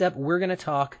 Next up, we're going to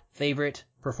talk favorite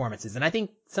performances. And I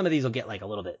think some of these will get a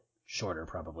little bit shorter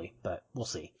probably, but we'll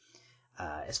see.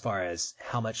 As far as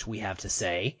how much we have to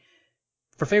say.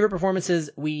 For favorite performances,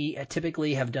 we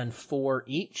typically have done 4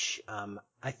 each.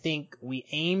 I think we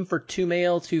aim for 2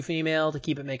 male, 2 female to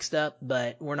keep it mixed up,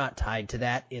 but we're not tied to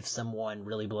that if someone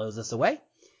really blows us away.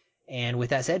 And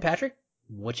with that said, Patrick,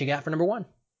 what you got for number 1?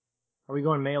 Are we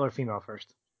going male or female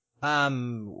first?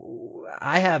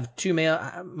 I have 2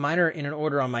 male. Mine are in an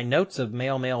order on my notes of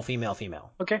male, male, female,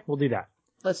 female. Okay, we'll do that.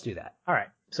 Let's do that. All right.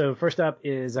 So first up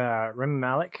is Rami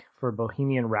Malek for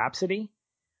Bohemian Rhapsody.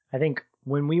 I think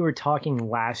when we were talking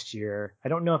last year, I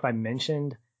don't know if I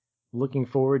mentioned looking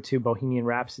forward to Bohemian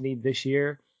Rhapsody this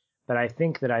year, but I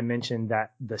think that I mentioned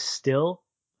that the still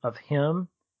of him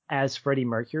as Freddie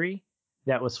Mercury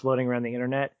that was floating around the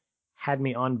internet had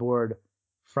me on board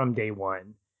from day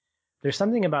one. There's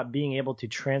something about being able to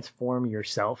transform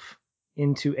yourself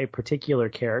into a particular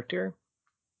character,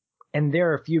 and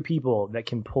there are a few people that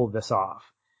can pull this off.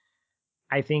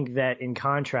 I think that in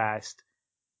contrast,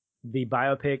 the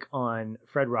biopic on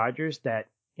Fred Rogers that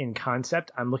in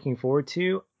concept I'm looking forward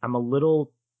to, I'm a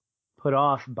little put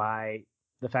off by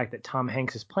the fact that Tom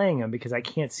Hanks is playing him because I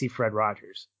can't see Fred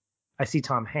Rogers. I see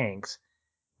Tom Hanks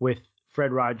with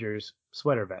Fred Rogers'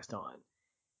 sweater vest on.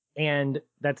 And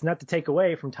that's not to take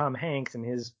away from Tom Hanks and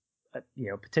his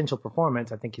potential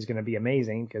performance. I think he's going to be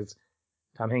amazing because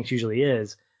Tom Hanks usually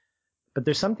is. But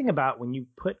there's something about when you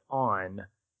put on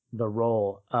the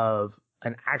role of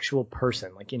an actual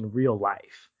person, like in real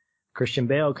life. Christian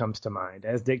Bale comes to mind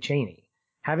as Dick Cheney.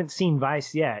 Haven't seen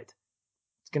Vice yet.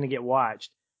 It's going to get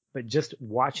watched. But just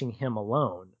watching him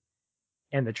alone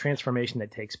and the transformation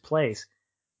that takes place,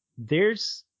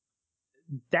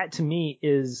 that to me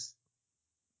is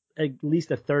at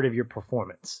least a third of your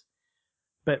performance.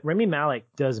 But Rami Malek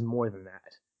does more than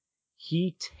that.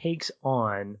 He takes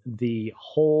on the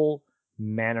whole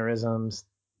mannerisms,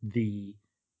 the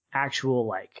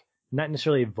actual, not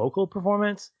necessarily vocal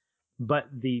performance, but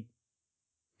the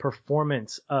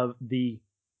performance of the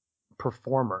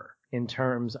performer in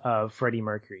terms of Freddie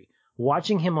Mercury.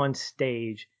 Watching him on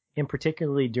stage, and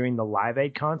particularly during the Live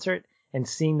Aid concert, and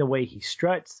seeing the way he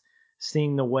struts,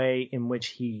 seeing the way in which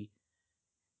he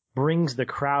brings the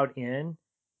crowd in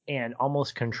and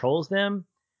almost controls them,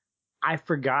 I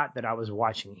forgot that I was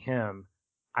watching him.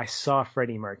 I saw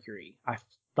Freddie Mercury. I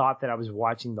thought that I was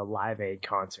watching the Live Aid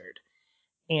concert.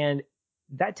 And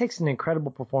that takes an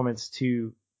incredible performance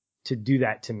to do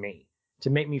that to me, to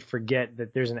make me forget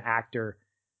that there's an actor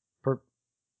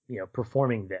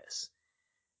performing this.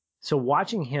 So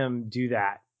watching him do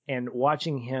that and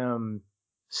watching him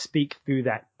speak through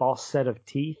that false set of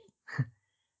teeth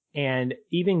and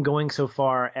even going so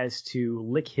far as to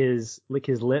lick his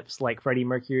lips like Freddie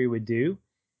Mercury would do,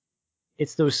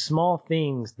 it's those small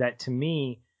things that to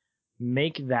me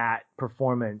make that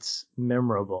performance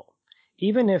memorable.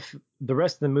 Even if the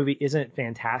rest of the movie isn't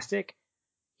fantastic,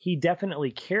 he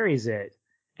definitely carries it,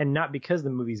 and not because the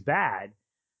movie's bad,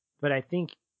 but I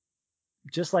think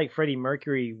just like Freddie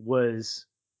Mercury was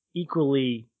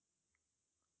equally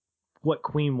what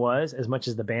Queen was as much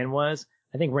as the band was,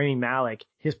 I think Rami Malek,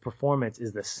 his performance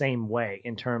is the same way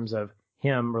in terms of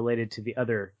him related to the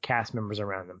other cast members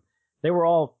around him. They were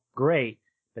all great,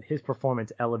 but his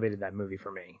performance elevated that movie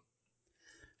for me.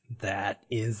 That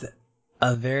is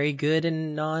a very good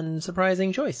and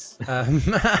non-surprising choice.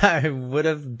 I would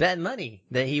have bet money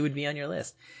that he would be on your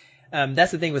list.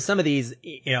 That's the thing with some of these,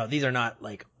 these are not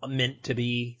meant to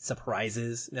be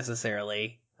surprises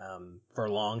necessarily. For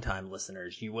long-time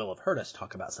listeners, you will have heard us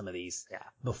talk about some of these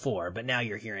before, but now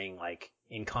you're hearing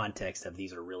in context of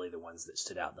these are really the ones that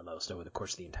stood out the most over the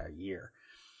course of the entire year.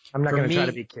 I'm not going to try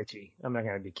to be kitschy. I'm not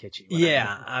going to be kitschy.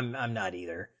 I'm not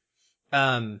either.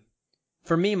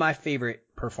 For me, my favorite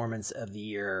performance of the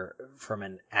year from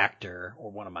an actor,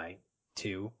 or one of my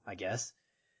two, I guess,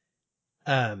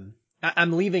 I'm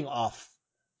leaving off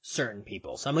certain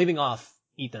people. So I'm leaving off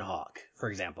Ethan Hawke, for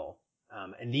example.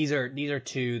 And these are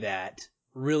two that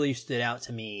really stood out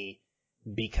to me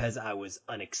because I was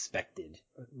unexpected.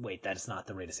 Wait, that's not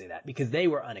the way to say that. Because they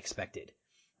were unexpected.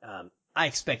 I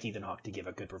expect Ethan Hawke to give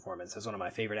a good performance as one of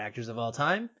my favorite actors of all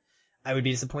time. I would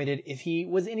be disappointed if he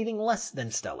was anything less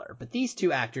than stellar. But these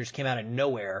two actors came out of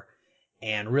nowhere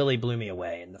and really blew me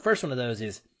away. And the first one of those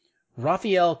is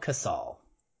Rafael Casal.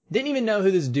 Didn't even know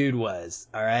who this dude was,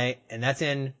 all right? And that's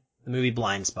in the movie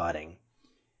Blindspotting.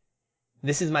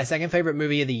 This is my second favorite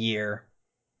movie of the year.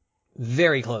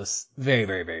 Very close, very,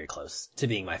 very, very close to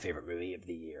being my favorite movie of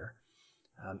the year.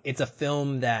 It's a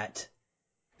film that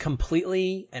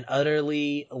completely and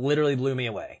utterly, literally blew me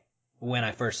away when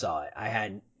I first saw it. I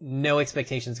had no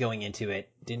expectations going into it,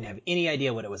 didn't have any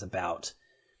idea what it was about.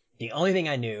 The only thing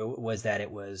I knew was that it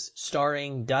was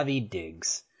starring Daveed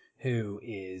Diggs, who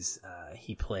is,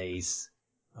 he plays,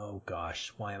 oh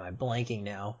gosh, why am I blanking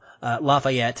now?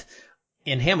 Lafayette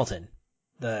in Hamilton,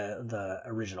 the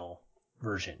original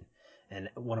version, and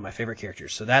one of my favorite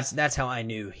characters. So that's how I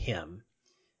knew him.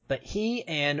 But he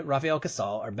and Rafael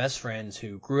Casal are best friends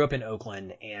who grew up in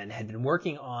Oakland and had been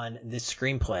working on this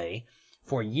screenplay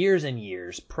for years and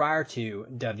years prior to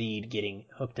Daveed getting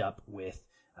hooked up with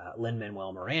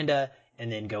Lin-Manuel Miranda and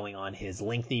then going on his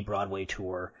lengthy Broadway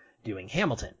tour doing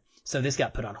Hamilton. So this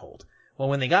got put on hold. Well,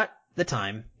 when they got the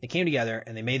time, they came together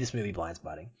and they made this movie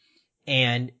Blindspotting.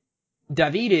 And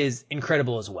David is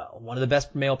incredible as well. One of the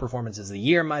best male performances of the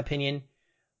year, in my opinion.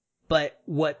 But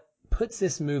what puts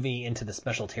this movie into the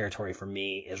special territory for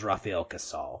me is Rafael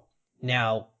Casal.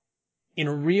 Now,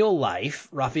 in real life,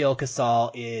 Rafael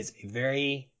Casal is a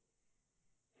very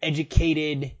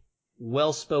educated,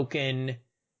 well-spoken,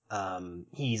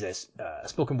 he's a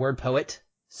spoken word poet.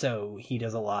 So he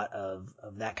does a lot of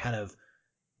that kind of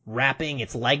rapping.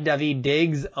 It's like David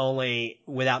Diggs, only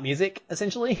without music,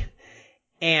 essentially.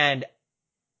 And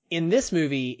in this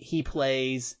movie, he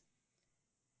plays,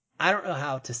 I don't know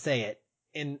how to say it,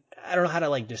 and I don't know how to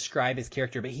like describe his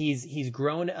character, but he's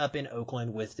grown up in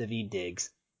Oakland with David Diggs,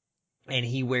 and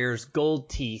he wears gold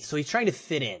teeth, so he's trying to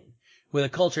fit in with a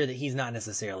culture that he's not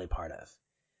necessarily part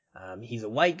of. He's a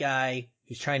white guy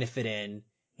who's trying to fit in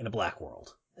a black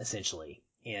world, essentially,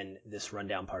 in this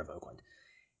rundown part of Oakland.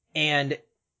 And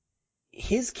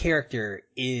his character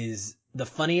is the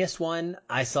funniest one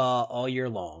I saw all year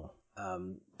long.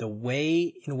 The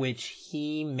way in which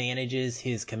he manages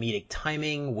his comedic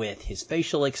timing with his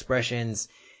facial expressions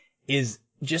is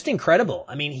just incredible.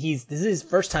 I mean, this is his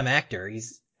first time actor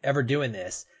he's ever doing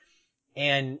this.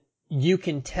 And you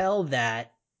can tell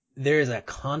that there's a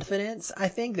confidence, I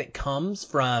think, that comes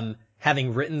from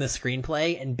having written the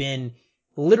screenplay and been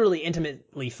literally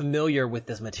intimately familiar with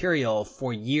this material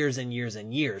for years and years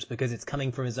and years, because it's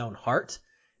coming from his own heart.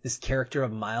 This character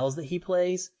of Miles that he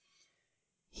plays,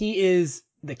 he is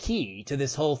the key to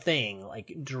this whole thing,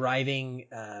 like driving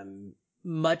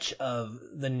much of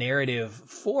the narrative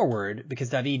forward, because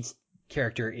David's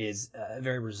character is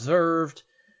very reserved.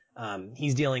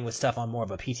 He's dealing with stuff on more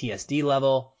of a PTSD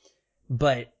level,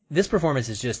 but this performance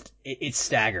is just, it's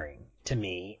staggering to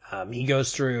me. He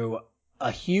goes through a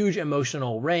huge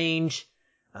emotional range,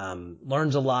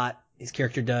 learns a lot. His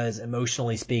character does,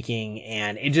 emotionally speaking,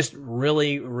 and it just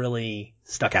really, really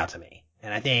stuck out to me.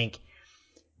 And I think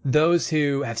those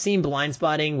who have seen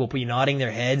Blindspotting will be nodding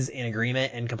their heads in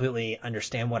agreement and completely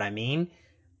understand what I mean.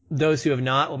 Those who have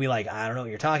not will be like, I don't know what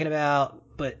you're talking about.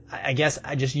 But I guess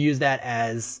I just use that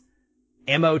as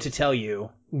ammo to tell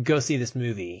you, go see this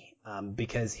movie.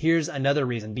 Because here's another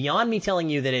reason. Beyond me telling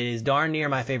you that it is darn near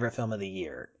my favorite film of the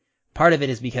year, part of it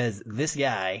is because this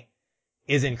guy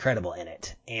is incredible in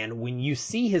it. And when you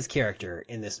see his character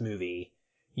in this movie,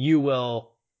 you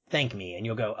will thank me and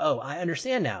you'll go, oh, I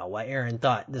understand now why Aaron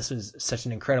thought this was such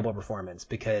an incredible performance,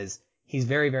 because he's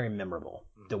very, very memorable,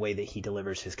 the way that he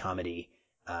delivers his comedy,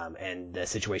 and the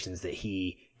situations that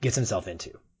he gets himself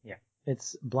into. Yeah.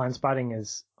 Blindspotting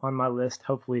is on my list,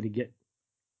 hopefully to get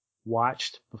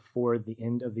watched before the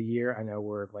end of the year. I know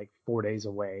we're like 4 days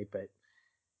away, but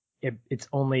it's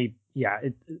only,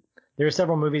 there are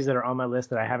several movies that are on my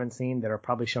list that I haven't seen that are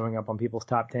probably showing up on people's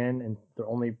top 10, and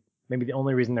maybe the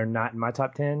only reason they're not in my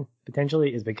top 10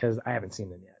 potentially is because I haven't seen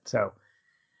them yet. So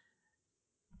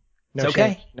no, it's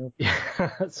okay.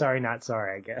 No, sorry, not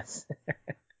sorry, I guess.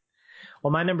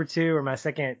 Well, my number 2, or my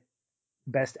second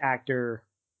best actor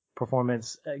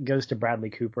performance, goes to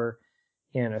Bradley Cooper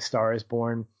in A Star is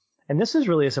Born. And this is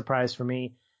really a surprise for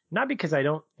me, not because I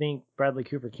don't think Bradley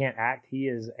Cooper can't act. He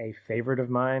is a favorite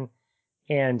of mine.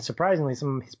 And surprisingly,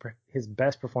 some of his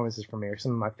best performances for me, or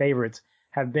some of my favorites,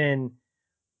 have been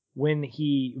when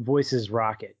he voices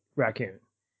Raccoon,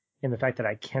 and the fact that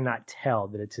I cannot tell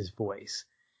that it's his voice.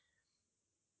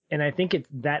 And I think it's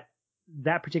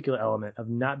that particular element of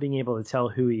not being able to tell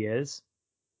who he is,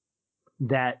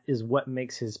 that is what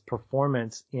makes his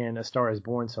performance in A Star is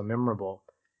Born so memorable,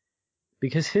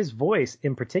 because his voice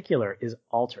in particular is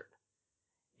altered.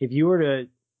 If you were to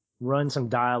run some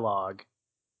dialogue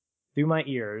through my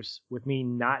ears with me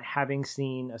not having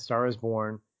seen A Star is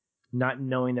Born, not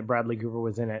knowing that Bradley Cooper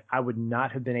was in it, I would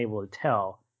not have been able to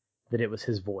tell that it was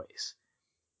his voice.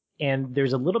 And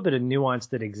there's a little bit of nuance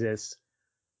that exists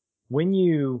when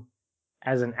you,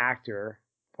 as an actor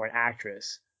or an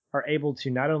actress, are able to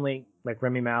not only, like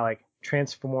Rami Malek,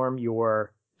 transform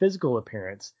your physical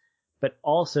appearance, but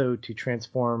also to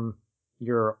transform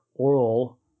your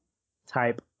oral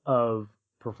type of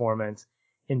performance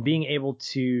in being able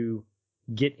to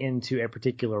get into a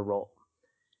particular role.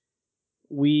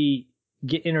 We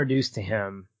get introduced to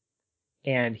him,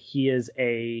 and he is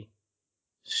a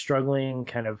struggling,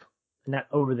 kind of not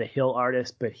over the hill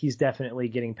artist, but he's definitely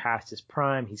getting past his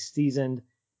prime. He's seasoned,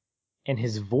 and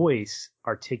his voice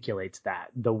articulates that.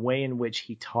 The way in which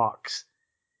he talks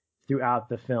throughout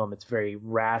the film, it's very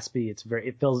raspy.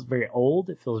 It feels very old.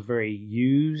 It feels very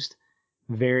used,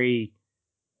 very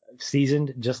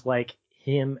seasoned, just like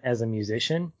him as a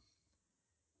musician.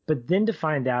 But then to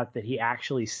find out that he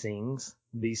actually sings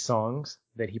these songs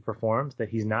that he performs, that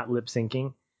he's not lip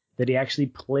syncing, that he actually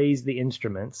plays the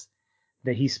instruments,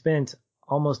 that he spent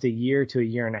almost a year to a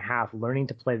year and a half learning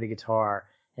to play the guitar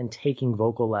and taking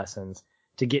vocal lessons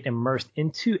to get immersed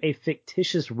into a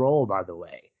fictitious role, by the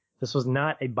way. This was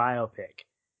not a biopic.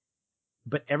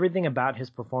 But everything about his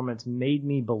performance made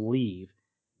me believe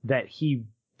that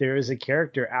there is a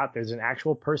character out there, there's an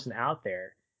actual person out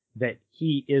there that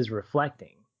he is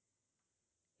reflecting.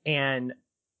 And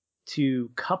to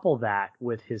couple that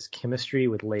with his chemistry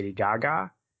with Lady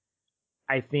Gaga,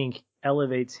 I think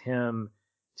elevates him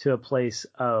to a place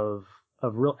of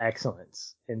real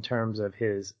excellence in terms of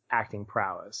his acting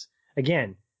prowess.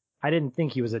 Again, I didn't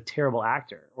think he was a terrible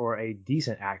actor or a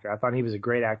decent actor. I thought he was a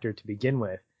great actor to begin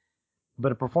with.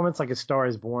 But a performance like A Star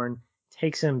is Born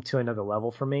takes him to another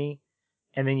level for me.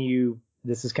 And then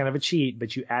this is kind of a cheat,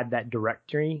 but you add that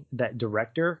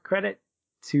director credit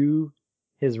to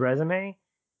his resume.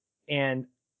 And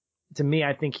to me,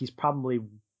 I think he's probably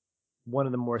one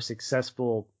of the more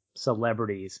successful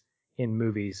celebrities in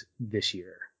movies this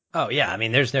year. Oh yeah, I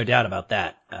mean, there's no doubt about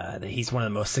that. That he's one of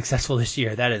the most successful this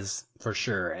year. That is for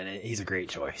sure, and he's a great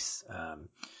choice.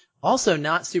 Also,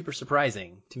 not super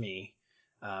surprising to me.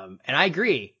 And I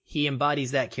agree, he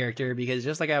embodies that character because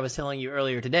just like I was telling you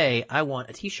earlier today, I want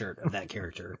a T-shirt of that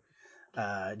character.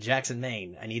 Jackson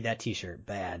Maine, I need that T-shirt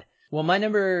bad. Well, my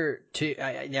number two,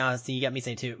 now see, you got me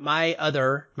saying two. My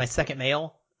second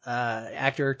male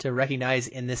actor to recognize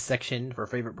in this section for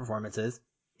favorite performances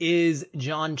is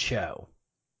John Cho.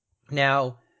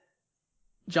 Now,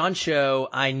 John Cho,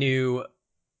 I knew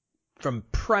from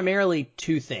primarily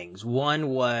two things. One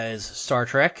was Star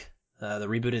Trek, the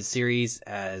rebooted series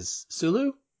as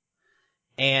Sulu,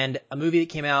 and a movie that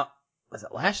came out, was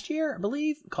it last year, I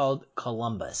believe, called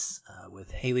Columbus,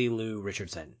 with Haley Lu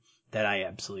Richardson, that I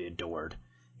absolutely adored.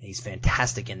 And he's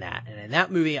fantastic in that. And in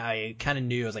that movie, I kind of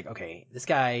knew, I was like, okay, this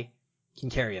guy can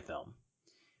carry a film.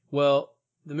 Well,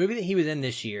 the movie that he was in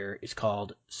this year is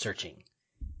called Searching.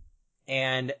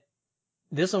 And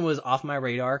this one was off my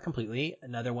radar completely.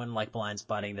 Another one like Blind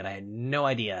Spotting that I had no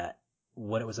idea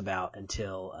what it was about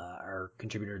until our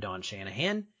contributor Don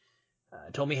Shanahan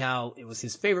told me how it was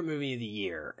his favorite movie of the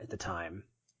year at the time,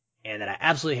 and that I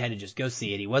absolutely had to just go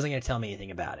see it. He wasn't going to tell me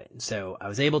anything about it. And so I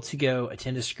was able to go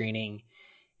attend a screening.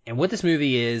 And what this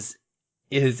movie is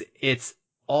it's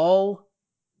all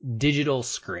digital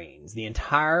screens. The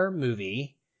entire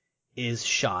movie is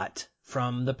shot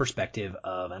from the perspective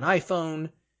of an iPhone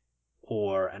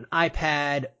or an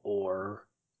iPad or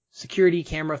security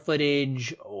camera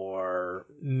footage or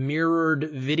mirrored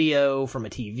video from a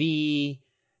TV,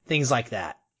 things like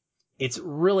that. It's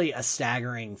really a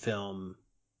staggering film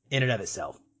in and of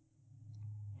itself.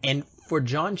 And for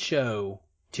John Cho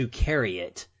to carry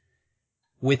it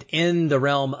within the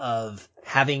realm of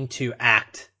having to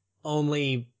act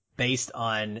only based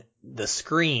on the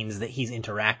screens that he's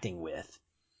interacting with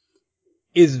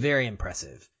is very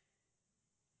impressive.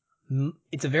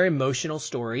 It's a very emotional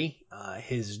story.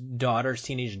 His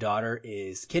teenage daughter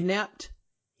is kidnapped.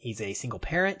 He's a single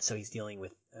parent, so he's dealing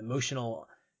with emotional,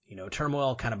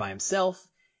 turmoil kind of by himself.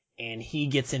 And he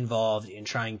gets involved in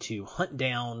trying to hunt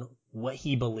down what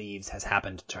he believes has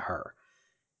happened to her.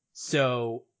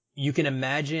 So you can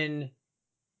imagine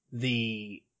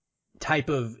the type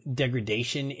of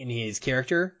degradation in his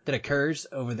character that occurs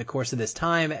over the course of this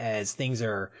time as things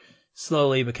are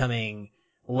slowly becoming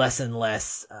less and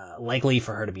less likely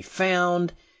for her to be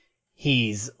found.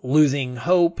 He's losing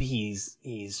hope. He's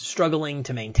struggling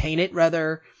to maintain it,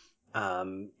 rather.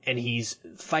 And he's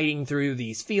fighting through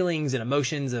these feelings and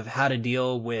emotions of how to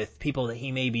deal with people that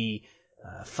he may be,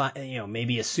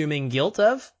 maybe assuming guilt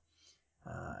of,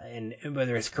 and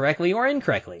whether it's correctly or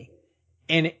incorrectly.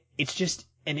 And it's just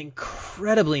an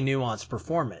incredibly nuanced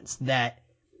performance that,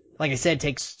 like I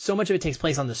said, so much of it takes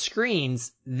place on the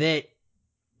screens that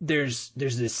there's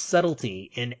this subtlety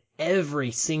in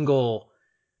every single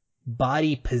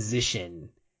body position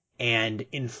and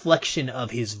inflection of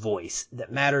his voice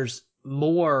that matters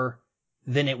more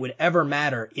than it would ever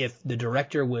matter if the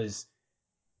director was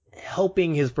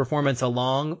helping his performance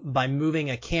along by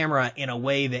moving a camera in a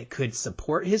way that could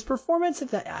support his performance.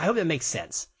 I hope that makes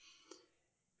sense.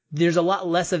 There's a lot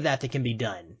less of that can be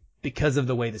done because of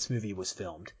the way this movie was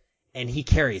filmed, and he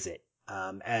carries it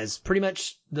as pretty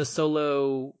much the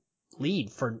solo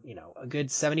lead for a good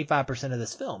 75% of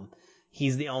this film.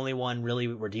 He's the only one really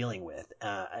we're dealing with.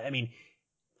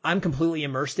 I'm completely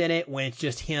immersed in it when it's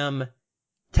just him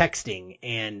texting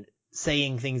and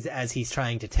saying things as he's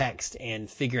trying to text and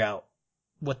figure out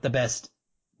what the best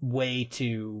way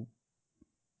to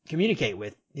communicate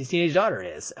with his teenage daughter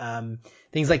is.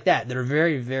 Things like that are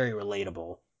very, very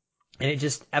relatable. And it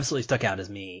just absolutely stuck out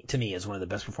to me as one of the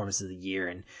best performances of the year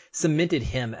and cemented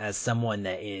him as someone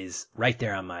that is right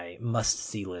there on my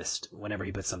must-see list whenever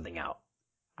he puts something out.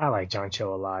 I like John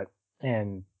Cho a lot,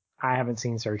 and I haven't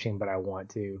seen Searching, but I want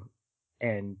to.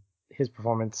 And his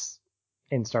performance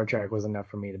in Star Trek was enough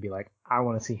for me to be like, I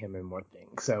want to see him in more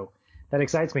things. So that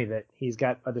excites me that he's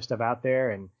got other stuff out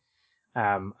there, and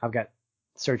I've got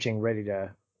Searching ready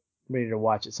to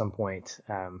watch at some point.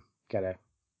 Gotta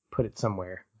put it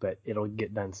somewhere, but it'll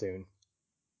get done soon.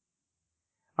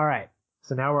 All right,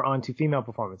 so now we're on to female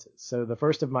performances. So the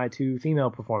first of my two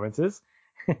female performances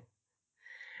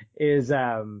is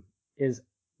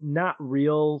not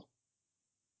real.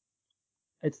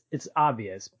 It's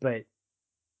obvious, but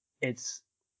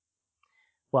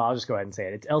I'll just go ahead and say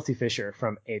it. It's Elsie Fisher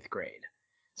from 8th Grade.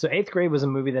 So 8th Grade was a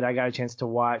movie that I got a chance to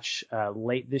watch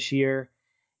late this year.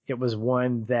 It was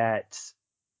one that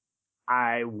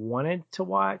I wanted to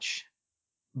watch,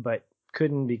 but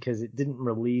couldn't because it didn't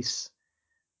release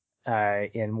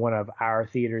in one of our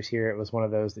theaters here. It was one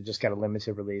of those that just got a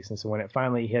limited release. And so when it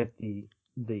finally hit the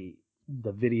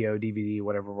video, DVD,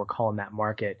 whatever we're calling that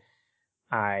market,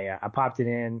 I popped it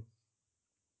in.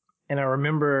 And I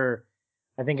remember,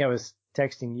 I think I was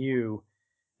texting you,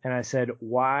 and I said,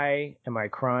 why am I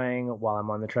crying while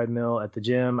I'm on the treadmill at the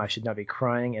gym? I should not be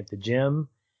crying at the gym.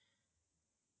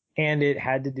 And it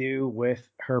had to do with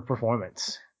her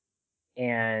performance.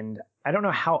 And I don't know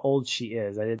how old she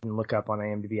is. I didn't look up on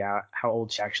IMDb how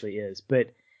old she actually is.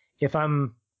 But if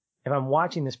I'm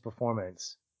watching this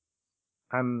performance,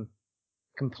 I'm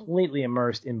completely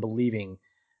immersed in believing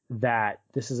that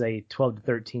this is a 12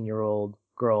 to 13-year-old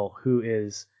girl who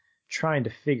is trying to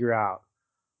figure out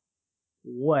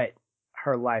what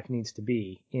her life needs to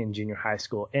be in junior high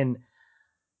school. And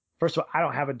first of all, I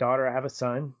don't have a daughter. I have a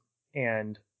son.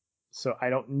 And so I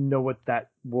don't know what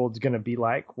that world's going to be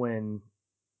like when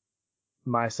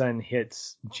my son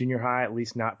hits junior high, at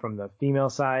least not from the female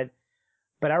side.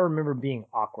 But I remember being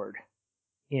awkward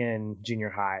in junior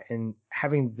high and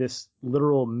having this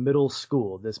literal middle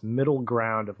school, this middle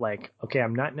ground of like, okay,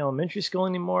 I'm not in elementary school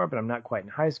anymore, but I'm not quite in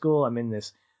high school. I'm in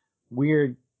this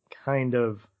weird kind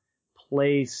of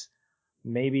place.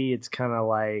 Maybe it's kind of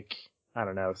like, I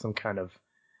don't know, some kind of,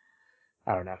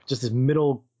 I don't know, just this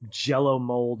middle jello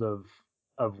mold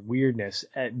of weirdness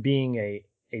at being a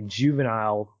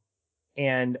juvenile.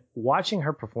 And watching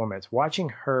her performance, watching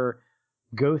her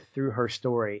go through her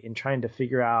story and trying to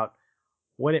figure out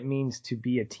what it means to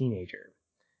be a teenager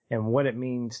and what it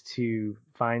means to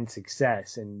find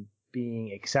success and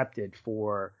being accepted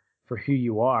for who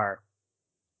you are,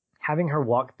 having her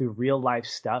walk through real life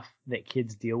stuff that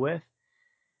kids deal with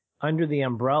under the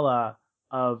umbrella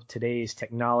of today's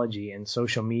technology and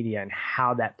social media and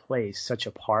how that plays such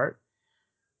a part.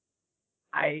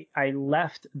 I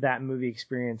left that movie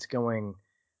experience going,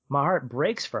 my heart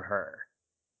breaks for her.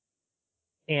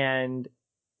 And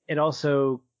it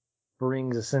also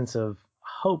brings a sense of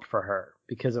hope for her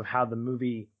because of how the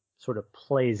movie sort of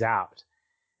plays out.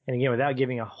 And again, without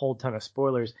giving a whole ton of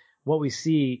spoilers, what we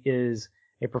see is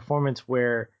a performance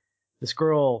where this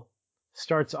girl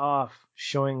starts off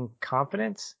showing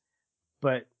confidence,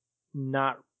 but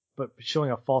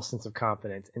showing a false sense of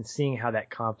confidence, and seeing how that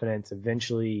confidence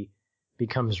eventually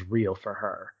becomes real for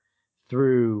her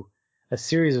through a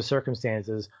series of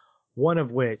circumstances, one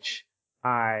of which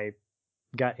I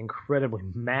got incredibly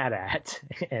mad at,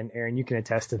 and Aaron, you can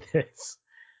attest to this.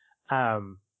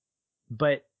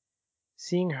 But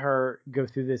seeing her go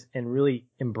through this and really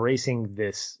embracing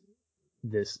this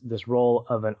role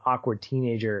of an awkward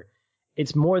teenager,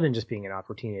 it's more than just being an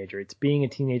awkward teenager. It's being a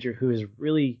teenager who is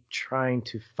really trying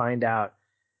to find out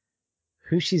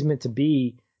who she's meant to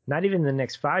be, not even in the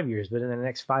next 5 years, but in the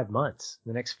next 5 months,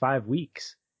 the next 5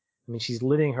 weeks. I mean, she's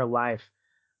living her life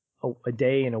a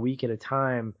day and a week at a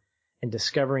time and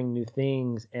discovering new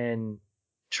things and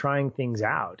trying things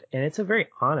out. And it's a very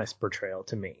honest portrayal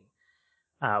to me.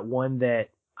 One that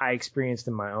I experienced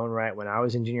in my own right when I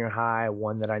was in junior high,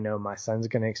 one that I know my son's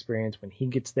going to experience when he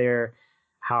gets there,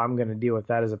 how I'm going to deal with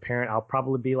that as a parent. I'll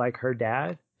probably be like her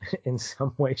dad in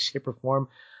some way, shape, or form,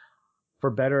 for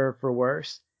better or for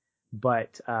worse.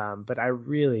 But I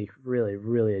really, really,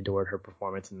 really adored her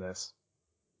performance in this.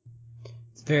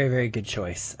 It's a very, very good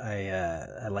choice.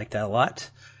 I like that a lot.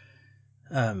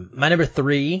 My number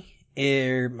three.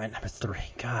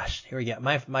 Gosh, here we go.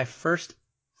 My first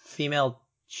female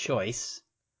choice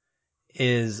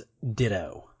is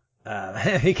Ditto,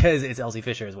 because it's Elsie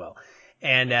Fisher as well.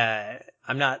 And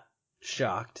I'm not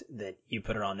shocked that you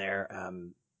put her on there.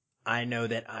 I know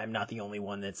that I'm not the only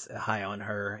one that's high on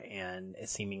her, and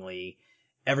seemingly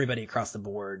everybody across the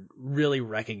board really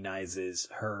recognizes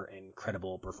her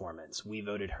incredible performance. We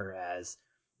voted her as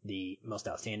the most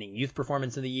outstanding youth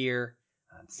performance of the year,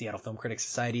 Seattle Film Critics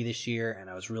Society this year, and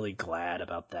I was really glad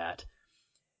about that.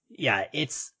 Yeah,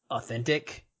 it's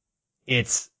authentic,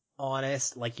 it's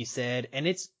honest, like you said, and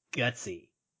it's gutsy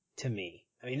to me.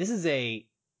 I mean, this is a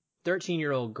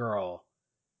 13-year-old girl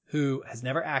who has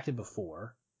never acted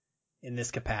before in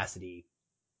this capacity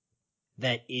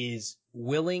that is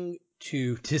willing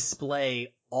to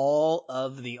display all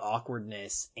of the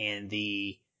awkwardness and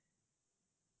the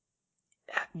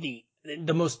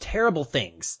most terrible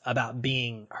things about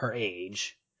being her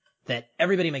age that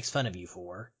everybody makes fun of you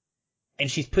for. And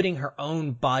she's putting her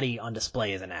own body on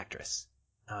display as an actress,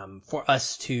 for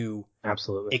us to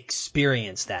absolutely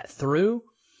experience that through.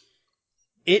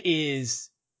 It is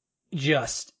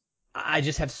just, I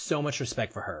just have so much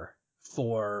respect for her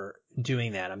for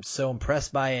doing that. I'm so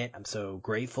impressed by it. I'm so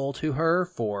grateful to her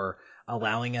for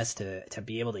allowing us to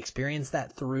be able to experience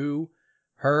that through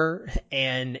her.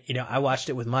 And, you know, I watched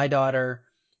it with my daughter.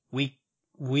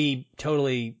 We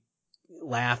totally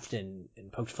laughed and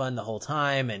poked fun the whole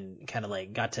time and kind of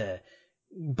like got to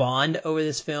bond over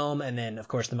this film. And then, of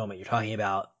course, the moment you're talking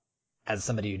about, as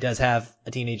somebody who does have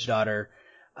a teenage daughter,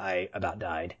 I about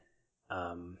died.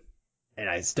 And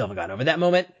I still haven't gotten over that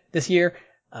moment this year.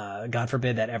 God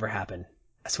forbid that ever happen.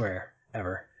 I swear,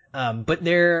 ever. But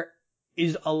there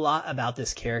is a lot about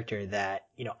this character that,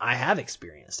 you know, I have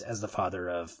experienced as the father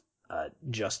of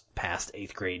just past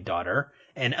 8th grade daughter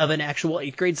and of an actual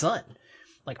 8th grade son.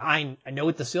 Like, I know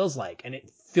what this feels like, and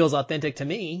it feels authentic to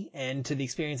me and to the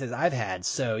experiences I've had.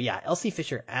 So yeah, Elsie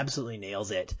Fisher absolutely nails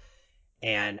it.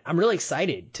 And I'm really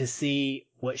excited to see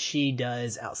what she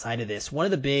does outside of this. One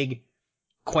of the big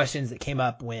questions that came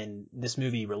up when this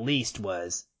movie released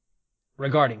was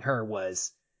regarding her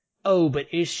was, oh, but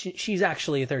she's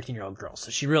actually a 13-year-old girl. So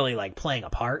she really like playing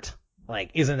a part. Like,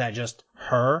 isn't that just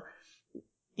her?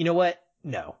 You know what?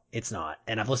 No, it's not.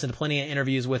 And I've listened to plenty of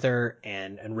interviews with her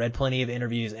and read plenty of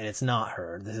interviews, and it's not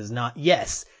her. This is not,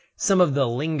 yes, some of the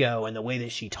lingo and the way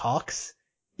that she talks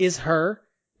is her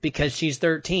because she's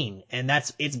 13, and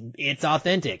it's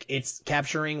authentic. It's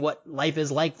capturing what life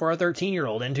is like for a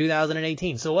 13-year-old in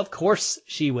 2018. So of course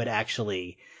she would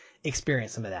actually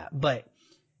experience some of that, but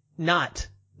not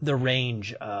the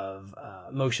range of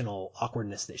emotional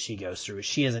awkwardness that she goes through.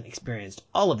 She hasn't experienced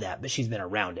all of that, but she's been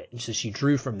around it. And so she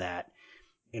drew from that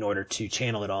in order to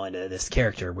channel it all into this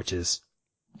character, which is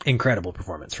incredible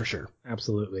performance for sure.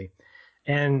 Absolutely.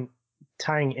 And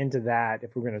tying into that,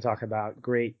 if we're going to talk about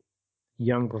great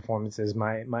young performances,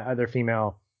 my other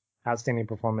female outstanding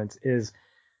performance is,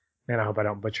 man, I hope I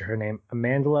don't butcher her name,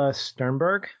 Amandla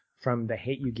Sternberg from The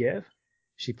Hate U Give.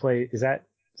 She played, is that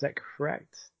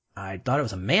correct? I thought it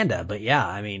was Amanda, but yeah,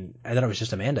 I mean, I thought it was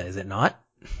just Amanda. Is it not?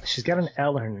 She's got an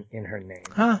L in her name.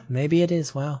 Huh, maybe it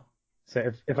is. Wow.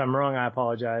 So if I'm wrong, I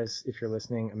apologize if you're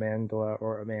listening, Amandla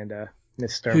or Amanda,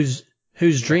 Miss Sternberg.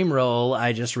 Whose dream role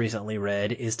I just recently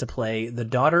read is to play the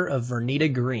daughter of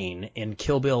Vernita Green in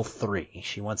Kill Bill 3.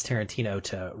 She wants Tarantino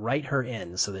to write her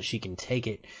in so that she can take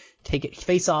it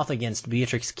face off against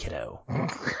Beatrix Kiddo,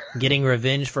 getting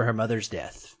revenge for her mother's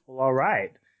death. Well, all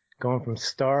right. Going from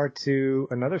star to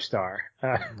another star.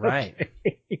 Right.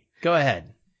 Okay. Go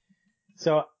ahead.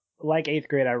 So, like 8th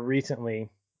grade, I recently,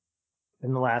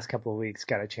 in the last couple of weeks,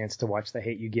 got a chance to watch The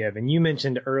Hate U Give. And you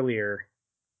mentioned earlier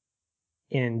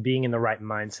in being in the right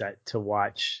mindset to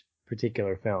watch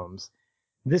particular films.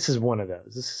 This is one of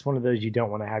those. This is one of those you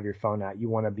don't want to have your phone out. You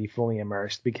want to be fully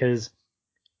immersed because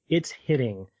it's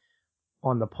hitting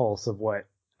on the pulse of what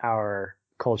our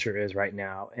culture is right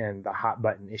now and the hot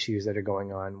button issues that are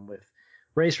going on with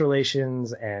race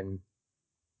relations and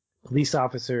police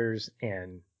officers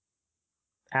and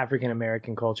African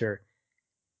American culture.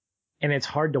 And it's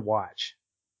hard to watch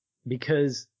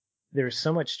because there's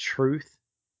so much truth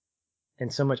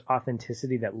and so much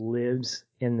authenticity that lives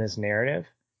in this narrative.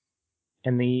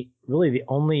 And the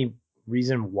only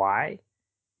reason why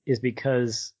is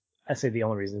because, I say the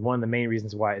only reason, one of the main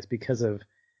reasons why is because of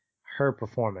her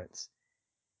performance.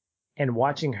 And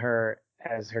watching her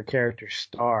as her character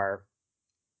Star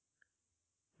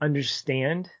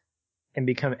understand and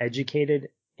become educated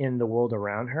in the world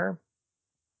around her,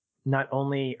 not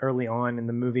only early on in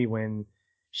the movie when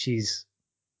she's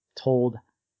told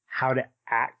how to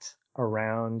act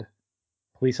around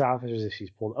police officers if she's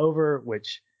pulled over,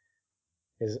 which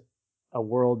is a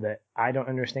world that I don't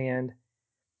understand,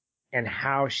 and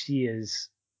how she is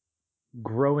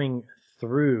growing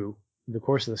through the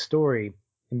course of the story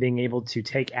and being able to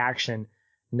take action,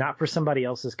 not for somebody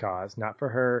else's cause, not for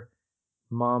her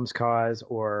mom's cause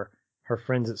or her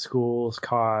friends at school's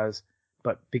cause,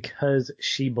 but because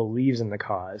she believes in the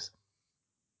cause.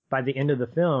 By the end of the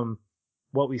film,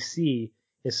 what we see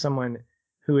is someone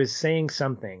who is saying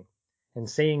something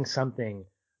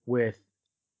with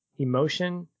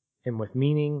emotion and with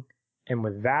meaning and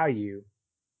with value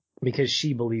because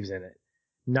she believes in it,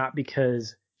 not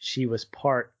because she was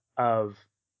part of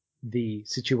the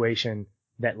situation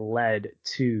that led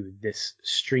to this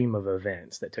stream of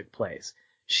events that took place.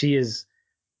 She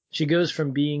goes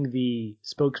from being the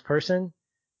spokesperson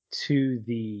to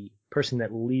the person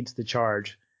that leads the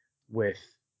charge with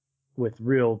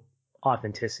real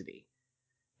authenticity.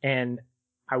 And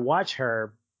I watch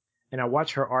her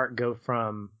art go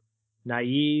from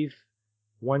naive,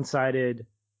 one-sided,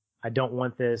 I don't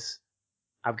want this,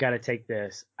 I've got to take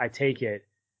this, I take it,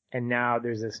 and now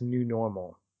there's this new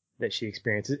normal that she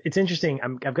experiences. It's interesting.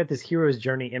 I've got this hero's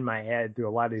journey in my head through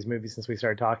a lot of these movies since we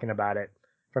started talking about it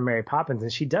from Mary Poppins,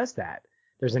 and she does that.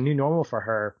 There's a new normal for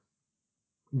her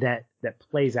that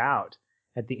plays out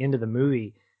at the end of the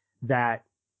movie that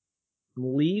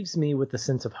leaves me with a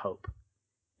sense of hope.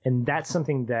 And that's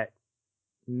something that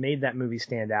made that movie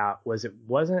stand out. Was it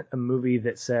wasn't a movie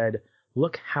that said,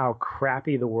 look how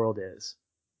crappy the world is,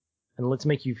 and let's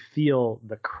make you feel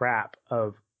the crap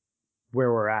of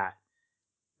where we're at.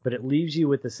 But it leaves you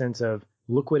with the sense of,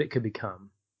 look what it could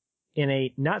become, in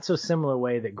a not so similar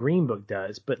way that Green Book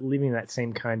does, but leaving that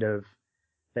same kind of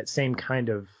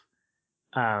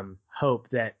hope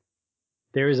that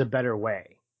there is a better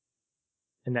way,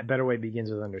 and that better way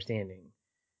begins with understanding.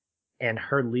 And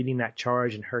her leading that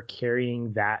charge and her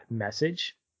carrying that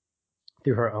message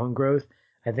through her own growth,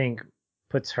 I think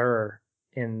puts her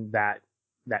in that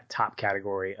top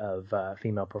category of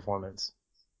female performance.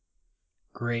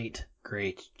 Great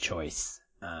choice.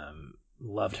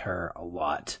 Loved her a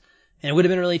lot. And it would have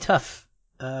been a really tough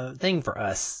thing for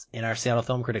us in our Seattle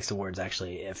Film Critics Awards,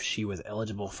 actually, if she was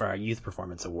eligible for our Youth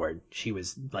Performance Award. She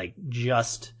was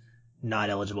just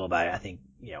not eligible by, I think,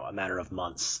 a matter of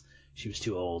months. She was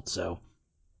too old, so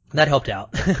that helped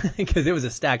out because it was a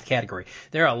stacked category.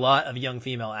 There are a lot of young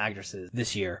female actresses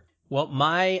this year. Well,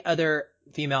 my other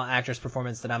female actress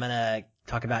performance that I'm going to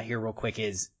talk about here real quick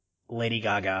is Lady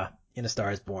Gaga in A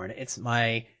Star is Born. It's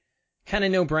my kind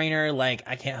of no-brainer,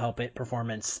 I can't help it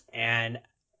performance. And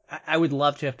I would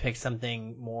love to have picked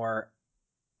something more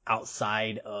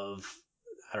outside of,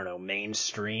 I don't know,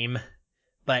 mainstream.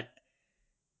 But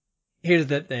here's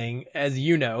the thing, as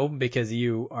you know, because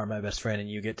you are my best friend and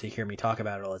you get to hear me talk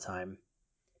about it all the time,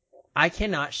 I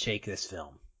cannot shake this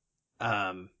film.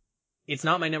 It's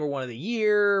not my number one of the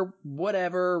year,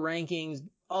 whatever, rankings,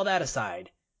 all that aside.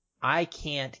 I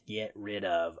can't get rid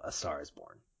of A Star is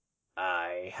Born.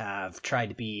 I have tried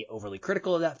to be overly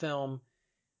critical of that film,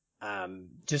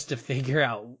 just to figure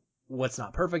out what's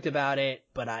not perfect about it,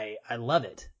 but I love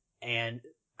it. And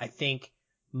I think,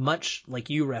 much like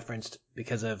you referenced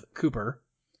because of Cooper,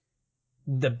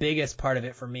 the biggest part of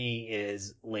it for me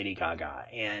is Lady Gaga.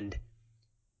 And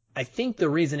I think the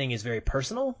reasoning is very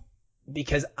personal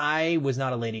because I was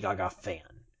not a Lady Gaga fan.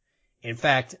 In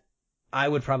fact, I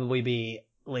would probably be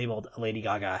labeled a Lady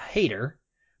Gaga hater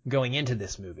going into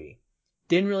this movie.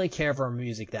 Didn't really care for her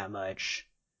music that much.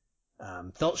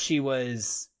 Felt she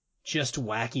was just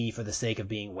wacky for the sake of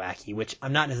being wacky, which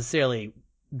I'm not necessarily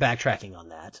backtracking on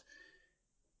that.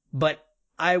 But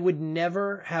I would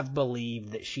never have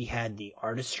believed that she had the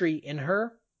artistry in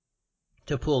her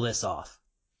to pull this off.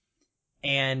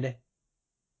 And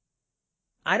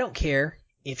I don't care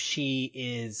if she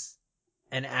is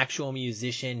an actual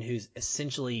musician who's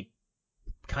essentially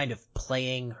kind of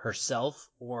playing herself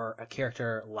or a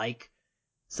character like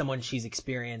someone she's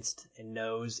experienced and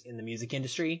knows in the music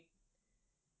industry.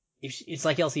 It's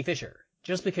like Elsie Fisher.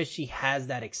 Just because she has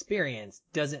that experience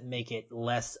doesn't make it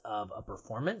less of a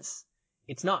performance.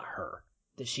 It's not her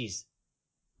that she's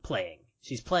playing.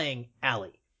 She's playing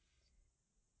Allie.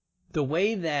 The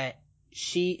way that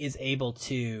she is able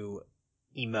to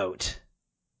emote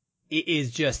is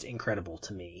just incredible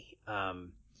to me.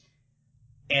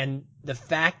 And the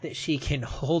fact that she can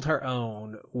hold her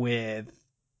own with,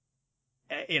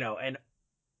 an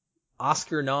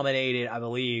Oscar nominated, I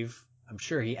believe, I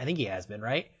think he has been,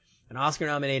 right? An Oscar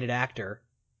nominated actor,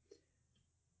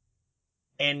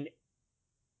 and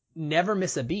never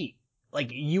miss a beat.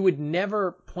 You would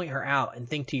never point her out and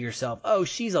think to yourself, oh,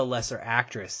 she's a lesser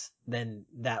actress than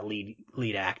that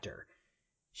lead actor.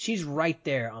 She's right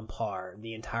there on par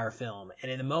the entire film.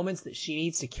 And in the moments that she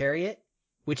needs to carry it,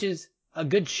 which is a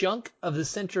good chunk of the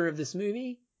center of this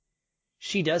movie,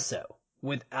 she does so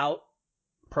without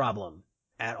problem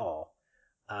at all.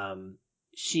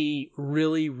 She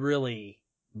really, really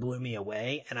blew me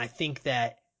away. And I think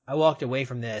that I walked away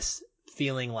from this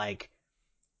feeling like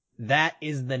that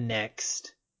is the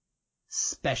next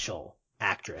special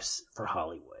actress for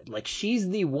Hollywood. Like, she's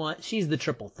the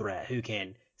triple threat who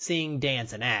can sing,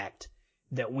 dance, and act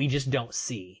that we just don't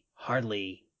see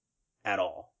hardly at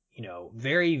all. You know,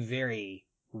 very, very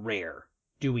rare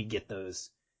do we get those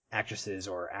actresses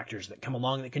or actors that come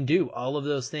along that can do all of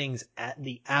those things at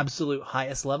the absolute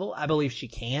highest level. I believe she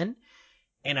can,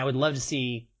 and I would love to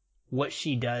see what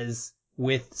she does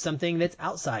with something that's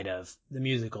outside of the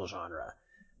musical genre.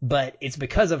 But it's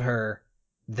because of her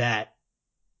that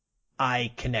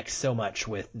I connect so much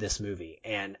with this movie,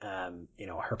 and you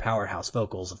know, her powerhouse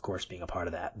vocals, of course, being a part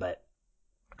of that. But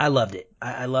I loved it.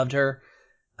 I loved her.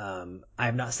 I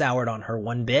have not soured on her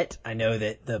one bit. I know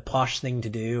that the posh thing to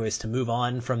do is to move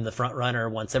on from the front runner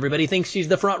once everybody thinks she's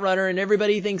the front runner and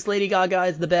everybody thinks Lady Gaga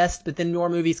is the best, but then more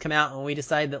movies come out and we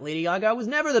decide that Lady Gaga was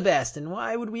never the best, and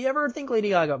why would we ever think Lady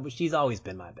Gaga? But she's always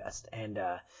been my best, and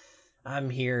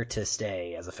I'm here to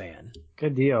stay as a fan.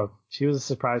 Good deal. She was a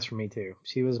surprise for me too.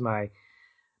 She was my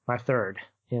third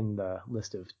in the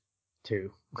list of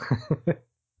two.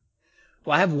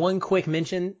 Well, I have one quick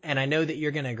mention, and I know that you're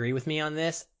going to agree with me on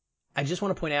this. I just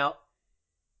want to point out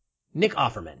Nick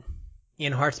Offerman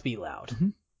in Hearts Beat Loud. Mm-hmm.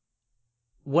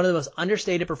 One of the most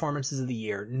understated performances of the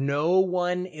year. No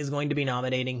one is going to be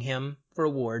nominating him for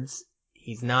awards.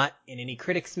 He's not in any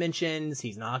critics' mentions.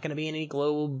 He's not going to be in any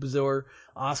Globes or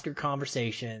Oscar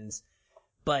conversations.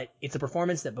 But it's a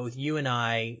performance that both you and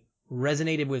I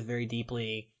resonated with very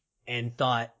deeply and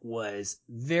thought was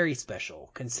very special,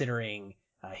 considering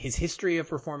his history of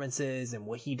performances and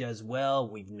what he does well.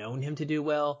 We've known him to do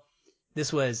well.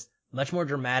 This was much more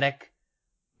dramatic,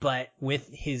 but with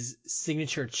his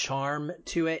signature charm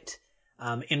to it,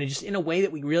 and just in a way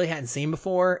that we really hadn't seen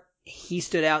before. He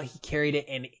stood out, he carried it,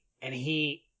 and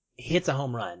he hits a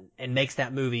home run and makes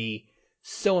that movie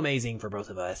so amazing for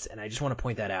both of us. And I just want to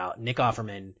point that out. Nick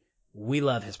Offerman, we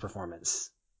love his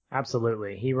performance.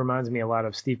 Absolutely. He reminds me a lot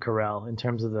of Steve Carell in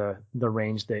terms of the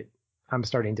range that I'm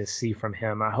starting to see from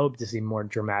him. I hope to see more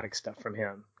dramatic stuff from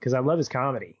him because I love his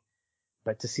comedy.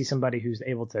 But to see somebody who's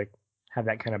able to have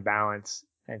that kind of balance,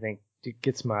 I think it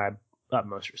gets my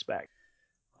utmost respect.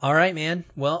 All right, man.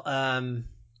 Well,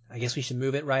 I guess we should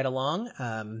move it right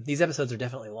along. These episodes are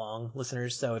definitely long,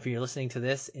 listeners. So if you're listening to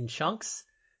this in chunks,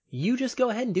 you just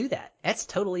go ahead and do that. That's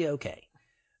totally okay.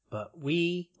 But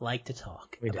we like to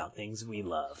talk about things we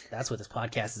love. That's what this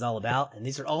podcast is all about. And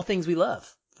these are all things we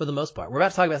love for the most part. We're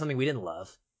about to talk about something we didn't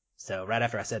love. So right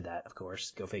after I said that, of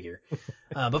course, go figure.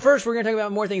 But first, we're going to talk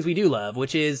about more things we do love,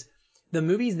 which is the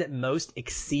movies that most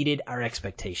exceeded our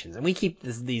expectations. And we keep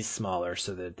these smaller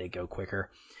so that they go quicker.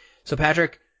 So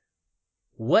Patrick,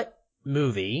 what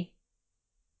movie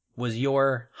was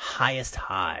your highest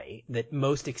high that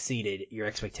most exceeded your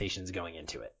expectations going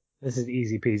into it? This is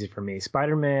easy peasy for me.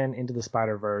 Spider-Man Into the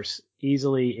Spider-Verse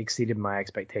easily exceeded my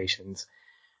expectations.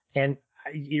 And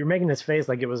you're making this face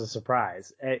like it was a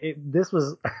surprise. This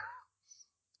was,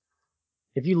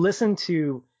 if you listen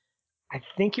to, I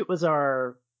think it was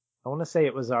I want to say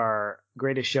it was our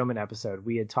Greatest Showman episode.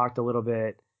 We had talked a little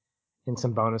bit in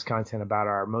some bonus content about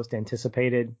our most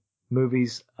anticipated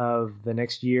movies of the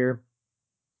next year.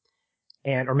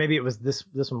 Or maybe it was this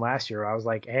one last year. I was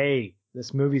like, hey,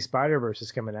 this movie Spider-Verse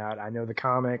is coming out. I know the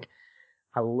comic.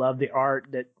 I love the art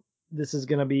that this is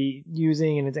going to be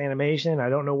using in its animation. I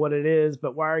don't know what it is,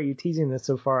 but why are you teasing this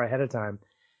so far ahead of time?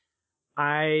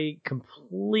 I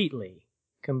completely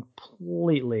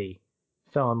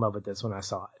fell in love with this when I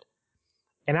saw it.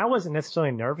 And I wasn't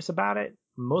necessarily nervous about it,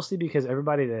 mostly because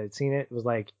everybody that had seen it was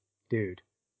like, dude.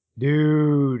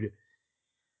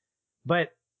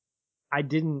 But I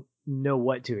didn't know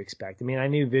what to expect. I mean, I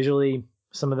knew visually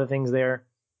some of the things there,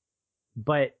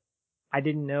 but I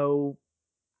didn't know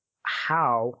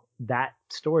how that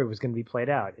story was going to be played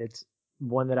out. It's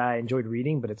one that I enjoyed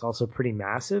reading, but it's also pretty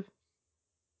massive.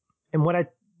 And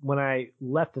when I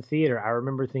left the theater, I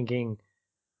remember thinking,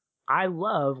 I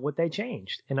love what they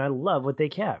changed and I love what they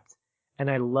kept and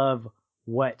I love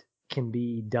what can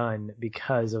be done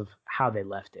because of how they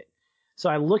left it. So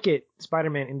I look at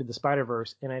Spider-Man Into the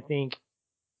Spider-Verse and I think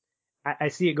I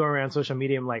see it going around social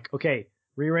media. I'm like, okay,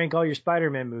 re-rank all your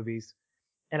Spider-Man movies.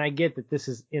 And I get that this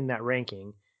is in that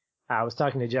ranking. I was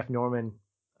talking to Jeff Norman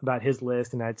about his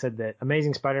list, and I'd said that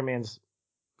Amazing Spider-Man's,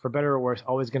 for better or worse,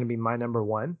 always going to be my number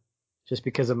one, just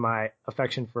because of my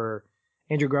affection for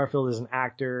Andrew Garfield as an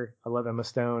actor. I love Emma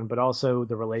Stone, but also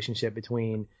the relationship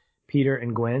between Peter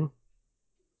and Gwen.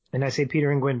 And I say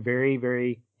Peter and Gwen very,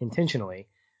 very intentionally.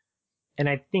 And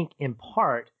I think in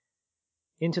part,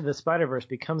 Into the Spider-Verse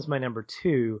becomes my number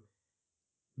two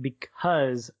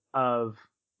because of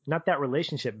not that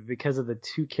relationship, but because of the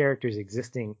two characters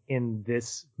existing in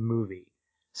this movie,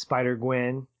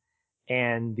 Spider-Gwen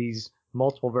and these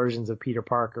multiple versions of Peter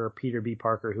Parker, Peter B.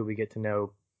 Parker, who we get to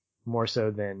know more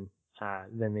so than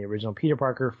the original Peter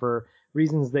Parker for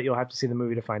reasons that you'll have to see the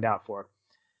movie to find out for.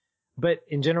 But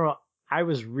in general, I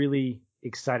was really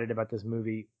excited about this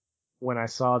movie when I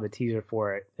saw the teaser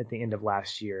for it at the end of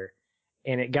last year.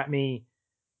 And it got me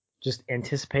just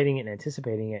anticipating it,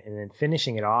 and then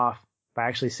finishing it off by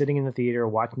actually sitting in the theater,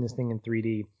 watching this thing in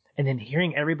 3D, and then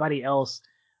hearing everybody else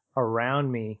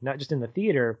around me, not just in the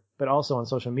theater, but also on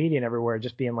social media and everywhere,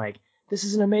 just being like, this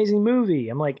is an amazing movie.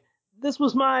 I'm like, this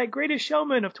was my Greatest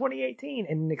Showman of 2018,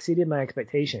 and it exceeded my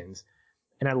expectations.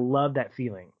 And I love that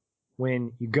feeling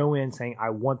when you go in saying,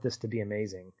 I want this to be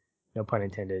amazing, no pun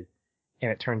intended,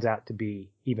 and it turns out to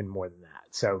be even more than that.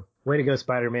 So, way to go,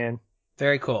 Spider-Man.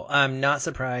 Very cool. I'm not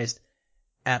surprised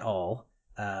at all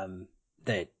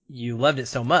that you loved it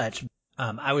so much.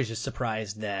 I was just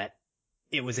surprised that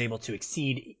it was able to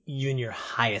exceed even your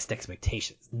highest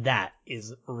expectations. That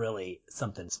is really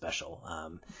something special.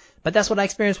 But that's what I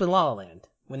experienced with La La Land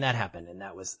when that happened, and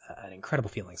that was an incredible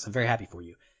feeling. So I'm very happy for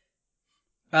you.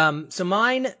 So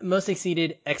mine most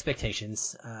exceeded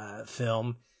expectations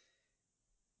film.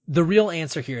 The real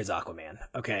answer here is Aquaman,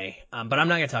 okay? But I'm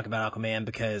not going to talk about Aquaman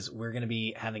because we're going to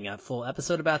be having a full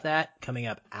episode about that coming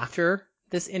up after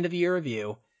this end of year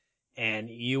review, and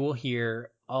you will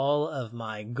hear all of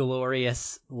my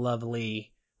glorious,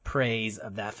 lovely praise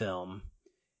of that film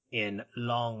in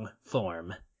long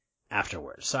form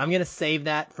afterwards. So I'm going to save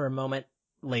that for a moment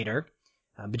later,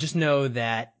 but just know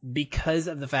that because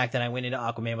of the fact that I went into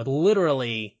Aquaman with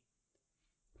literally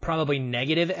probably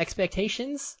negative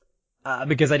expectations,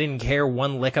 because I didn't care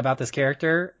one lick about this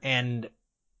character and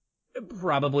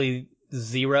probably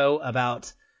zero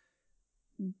about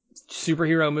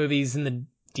superhero movies in the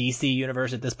DC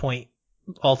universe at this point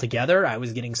altogether. I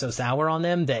was getting so sour on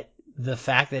them that the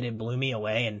fact that it blew me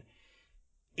away, and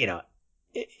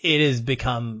it has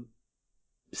become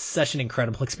such an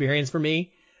incredible experience for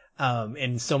me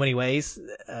in so many ways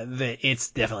that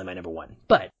it's definitely my number one.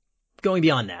 But going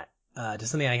beyond that, to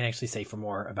something I can actually say for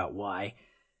more about why.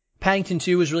 Paddington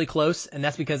 2 was really close, and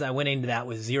that's because I went into that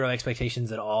with zero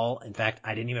expectations at all. In fact,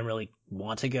 I didn't even really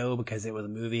want to go because it was a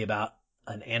movie about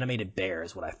an animated bear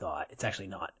is what I thought. It's actually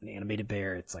not an animated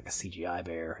bear. It's like a CGI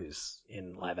bear who's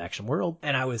in live action world.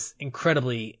 And I was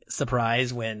incredibly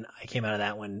surprised when I came out of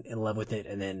that one in love with it,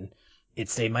 and then it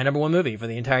stayed my number one movie for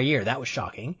the entire year. That was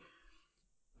shocking.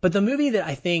 But the movie that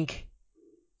I think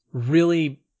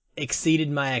really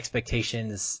exceeded my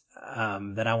expectations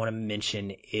that I want to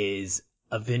mention is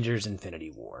Avengers Infinity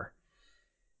War.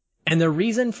 And the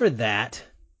reason for that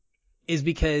is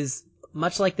because,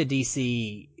 much like the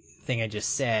DC thing I just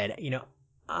said,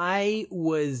 I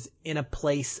was in a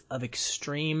place of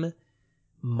extreme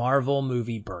Marvel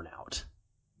movie burnout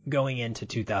going into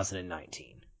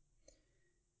 2019.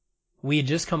 We had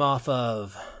just come off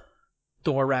of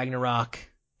Thor Ragnarok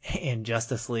and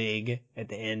Justice League at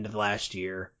the end of last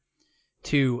year.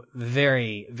 Two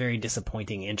very, very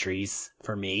disappointing entries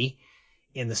for me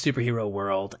in the superhero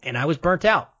world, and I was burnt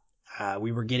out.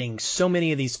 We were getting so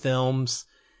many of these films,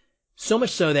 so much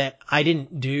so that I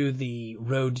didn't do the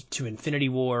Road to Infinity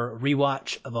War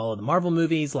rewatch of all of the Marvel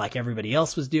movies like everybody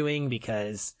else was doing,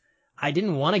 because I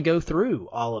didn't want to go through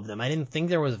all of them. I didn't think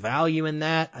there was value in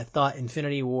that. I thought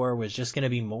Infinity War was just going to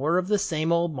be more of the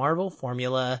same old Marvel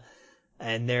formula,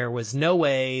 and there was no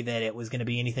way that it was going to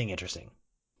be anything interesting.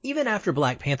 Even after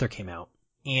Black Panther came out,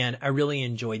 and I really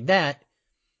enjoyed that,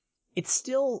 it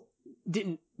still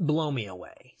didn't blow me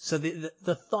away. So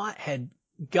the thought had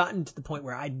gotten to the point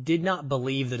where I did not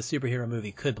believe that a superhero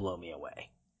movie could blow me away.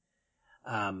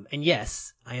 And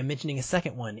yes, I am mentioning a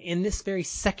second one in this very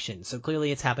section, so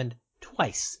clearly it's happened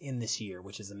twice in this year,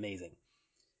 which is amazing.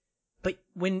 But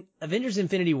when Avengers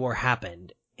Infinity War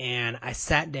happened, and I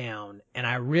sat down and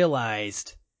I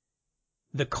realized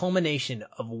the culmination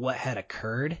of what had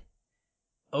occurred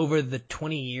over the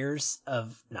 10 years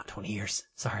and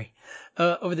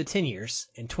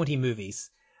 20 movies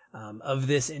of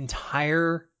this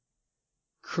entire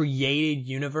created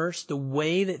universe, the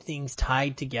way that things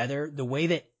tied together, the way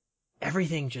that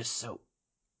everything just so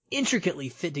intricately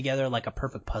fit together like a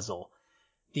perfect puzzle,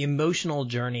 the emotional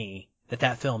journey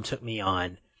that film took me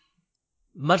on,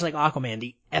 much like Aquaman,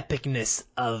 the epicness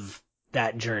of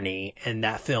that journey and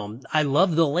that film. I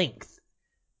love the length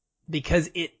because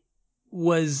it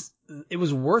was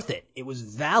worth it. It was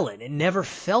valid. It never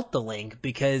felt the length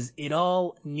because it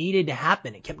all needed to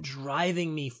happen. It kept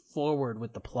driving me forward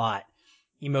with the plot,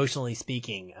 emotionally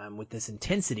speaking, with this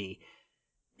intensity.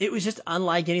 It was just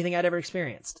unlike anything I'd ever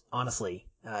experienced, honestly.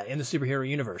 in the superhero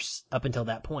universe up until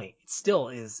that point. It still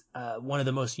is one of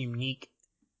the most unique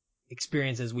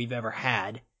experiences we've ever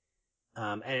had.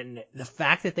 And the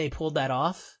fact that they pulled that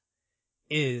off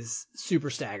is super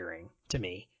staggering to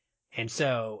me. And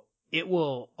so it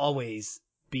will always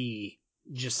be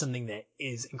just something that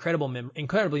is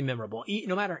incredibly memorable.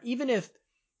 No matter, even if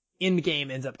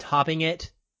Endgame ends up topping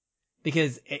it,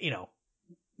 because,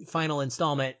 final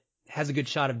installment has a good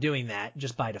shot of doing that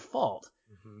just by default.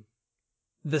 Mm-hmm.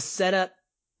 The setup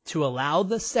to allow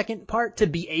the second part to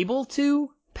be able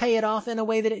to pay it off in a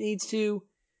way that it needs to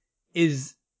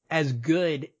is as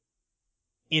good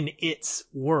in its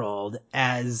world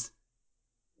as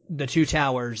the Two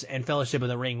Towers and Fellowship of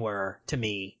the Ring were to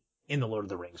me in the Lord of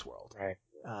the Rings world. Right.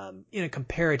 In a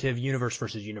comparative universe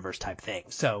versus universe type thing.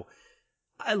 So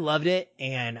I loved it,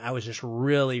 and I was just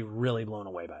really, really blown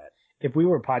away by it. If we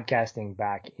were podcasting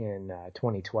back in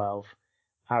 2012,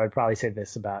 I would probably say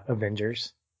this about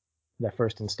Avengers, the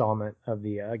first installment of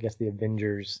the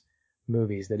Avengers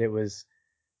movies, that it was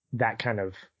that kind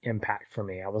of impact for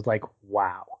me. I was like,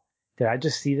 wow, did I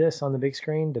just see this on the big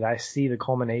screen? Did I see the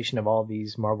culmination of all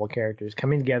these Marvel characters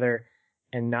coming together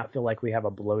and not feel like we have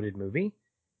a bloated movie?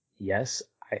 Yes,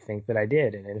 I think that I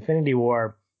did. And Infinity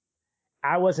War,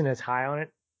 I wasn't as high on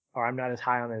it, or I'm not as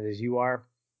high on it as you are,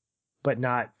 but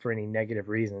not for any negative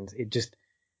reasons.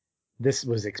 This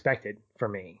was expected for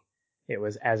me. It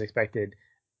was as expected.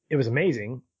 It was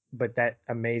amazing, but that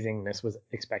amazingness was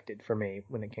expected for me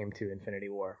when it came to Infinity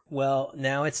War. Well,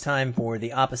 now it's time for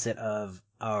the opposite of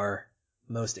our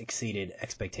most exceeded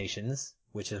expectations,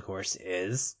 which of course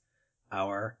is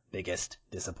our biggest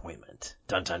disappointment.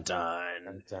 Dun dun dun.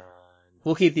 Dun, dun.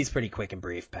 We'll keep these pretty quick and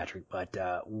brief, Patrick, but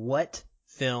what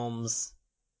films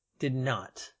did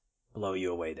not blow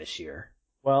you away this year?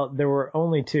 Well, there were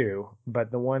only two,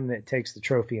 but the one that takes the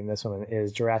trophy in this one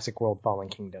is Jurassic World Fallen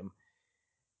Kingdom.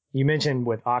 You mentioned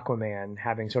with Aquaman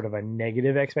having sort of a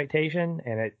negative expectation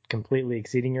and it completely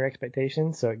exceeding your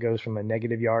expectations. So it goes from a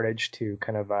negative yardage to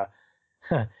kind of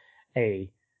a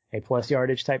plus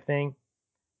yardage type thing.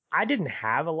 I didn't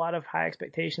have a lot of high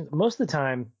expectations. Most of the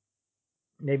time,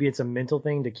 maybe it's a mental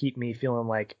thing to keep me feeling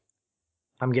like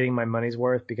I'm getting my money's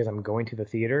worth because I'm going to the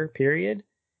theater, period.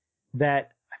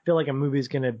 That I feel like a movie's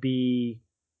going to be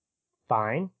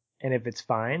fine. And if it's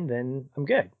fine, then I'm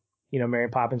good. Mary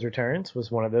Poppins Returns was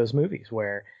one of those movies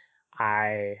where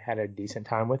I had a decent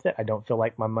time with it. I don't feel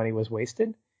like my money was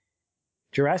wasted.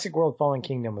 Jurassic World Fallen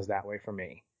Kingdom was that way for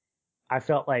me. I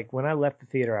felt like when I left the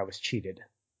theater, I was cheated.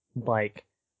 Like,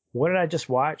 what did I just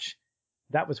watch?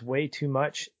 That was way too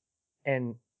much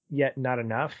and yet not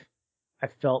enough. I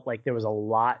felt like there was a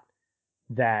lot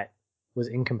that was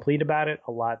incomplete about it,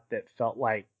 a lot that felt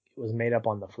like it was made up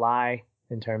on the fly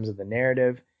in terms of the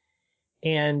narrative.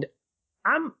 And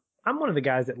I'm one of the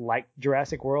guys that liked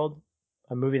Jurassic World,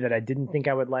 a movie that I didn't think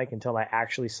I would like until I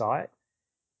actually saw it.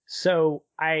 So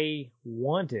I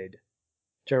wanted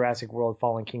Jurassic World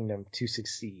Fallen Kingdom to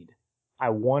succeed. I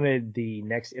wanted the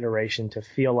next iteration to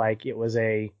feel like it was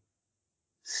a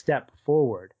step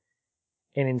forward.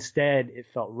 And instead, it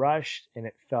felt rushed and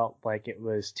it felt like it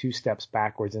was two steps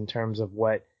backwards in terms of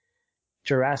what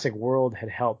Jurassic World had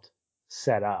helped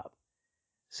set up.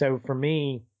 So for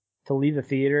me, to leave the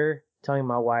theater telling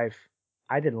my wife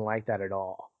I didn't like that at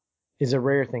all is a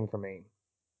rare thing for me.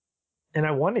 And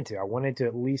I wanted to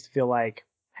at least feel like,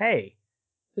 hey,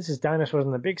 this is dinosaurs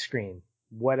on the big screen.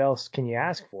 What else can you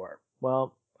ask for?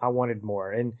 Well, I wanted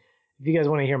more. And if you guys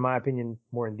want to hear my opinion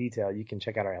more in detail, you can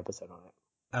check out our episode on it.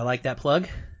 I like that plug.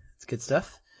 It's good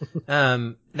stuff.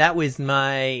 That was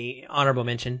my honorable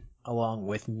mention, along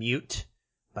with Mute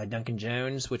by Duncan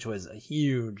Jones, which was a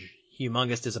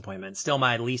humongous disappointment. Still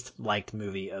my least liked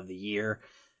movie of the year.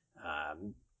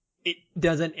 It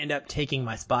doesn't end up taking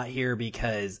my spot here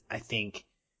because I think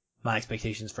my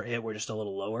expectations for it were just a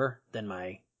little lower than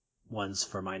my ones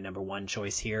for my number one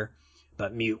choice here.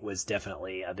 But Mute was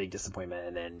definitely a big disappointment,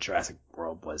 and then Jurassic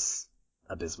World was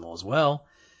abysmal as well.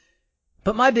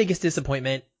 But my biggest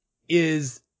disappointment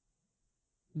is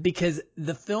because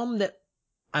the film that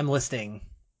I'm listing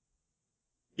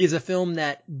is a film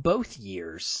that both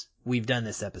years we've done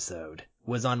this episode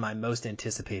was on my most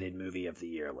anticipated movie of the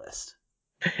year list.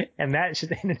 And that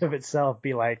should in and of itself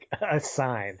be like a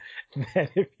sign that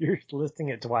if you're listing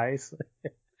it twice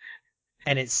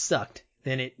and it sucked,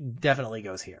 then it definitely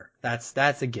goes here. That's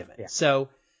a given. Yeah. So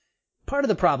part of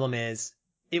the problem is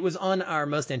it was on our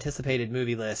most anticipated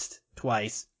movie list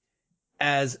twice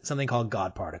as something called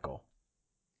God Particle.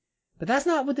 But that's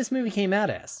not what this movie came out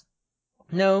as.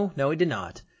 No, it did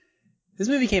not. This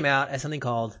movie came out as something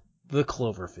called The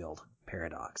Cloverfield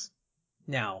Paradox.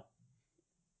 Now,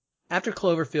 after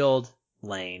Cloverfield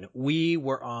Lane, we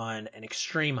were on an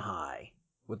extreme high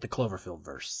with the Cloverfield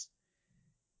verse.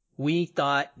 We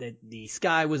thought that the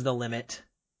sky was the limit,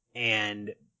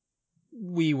 and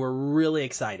we were really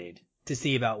excited to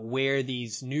see about where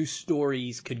these new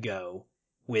stories could go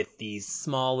with these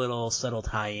small little subtle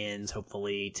tie-ins,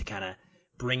 hopefully, to kind of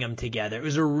bring them together. It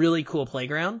was a really cool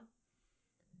playground.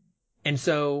 And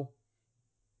so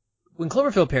when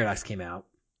Cloverfield Paradox came out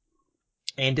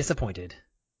and disappointed,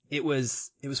 it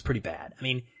was pretty bad. I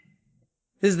mean,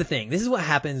 this is the thing. This is what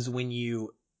happens when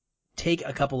you take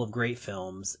a couple of great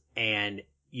films and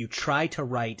you try to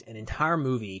write an entire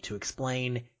movie to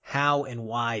explain how and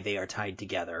why they are tied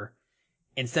together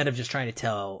instead of just trying to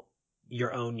tell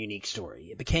your own unique story.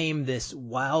 It became this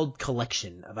wild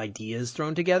collection of ideas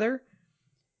thrown together.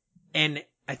 And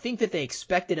I think that they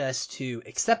expected us to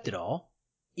accept it all,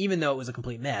 even though it was a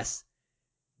complete mess,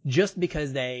 just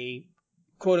because they,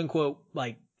 quote unquote,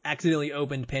 like accidentally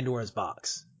opened Pandora's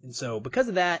box. And so because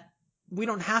of that, we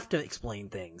don't have to explain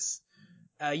things.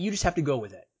 You just have to go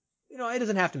with it. You know, it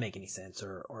doesn't have to make any sense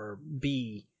or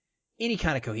be any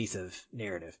kind of cohesive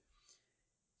narrative.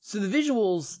 So the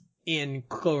visuals in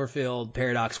Cloverfield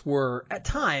Paradox were at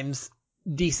times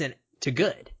decent to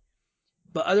good,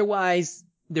 but otherwise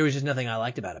there was just nothing I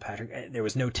liked about it, Patrick. There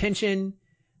was no tension.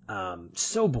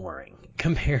 So boring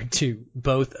compared to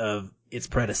both of its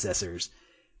predecessors.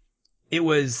 It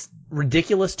was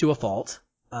ridiculous to a fault.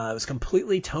 It was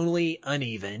completely tonally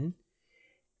uneven,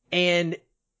 and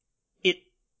it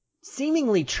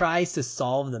seemingly tries to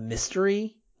solve the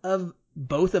mystery of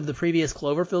both of the previous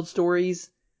Cloverfield stories,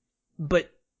 but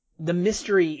the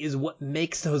mystery is what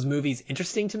makes those movies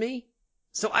interesting to me.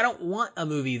 So I don't want a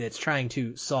movie that's trying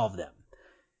to solve them.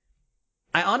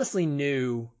 I honestly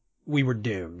knew we were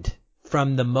doomed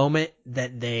from the moment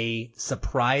that they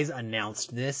surprise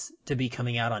announced this to be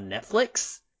coming out on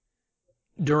Netflix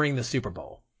during the Super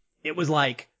Bowl. It was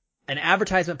like an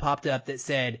advertisement popped up that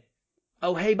said,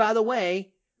 oh, hey, by the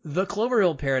way, the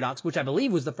Cloverfield Paradox, which I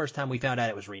believe was the first time we found out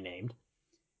it was renamed,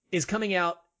 is coming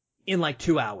out in like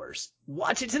 2 hours.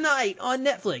 Watch it tonight on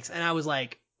Netflix. And I was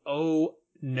like, oh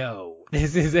no,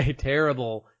 this is a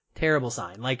terrible, terrible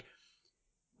sign. Like,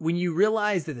 when you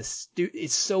realize that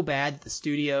it's so bad that the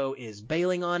studio is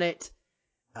bailing on it,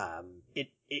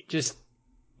 it just,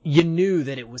 you knew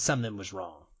that something was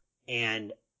wrong.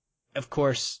 And of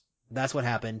course, that's what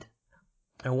happened.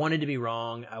 I wanted to be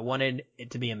wrong. I wanted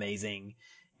it to be amazing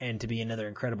and to be another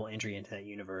incredible entry into that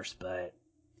universe, but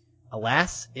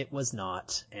alas, it was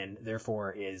not, and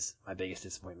therefore is my biggest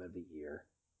disappointment of the year.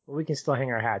 Well, we can still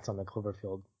hang our hats on the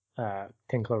Cloverfield,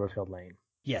 10 Cloverfield Lane.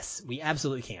 Yes, we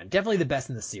absolutely can. Definitely the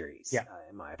best in the series, yeah,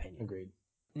 in my opinion. Agreed.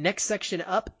 Next section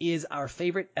up is our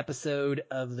favorite episode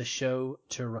of the show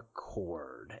to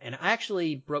record. And I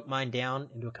actually broke mine down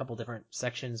into a couple different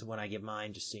sections when I give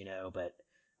mine, just so you know, but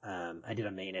I did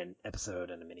a main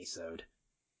episode and a mini-sode.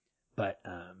 But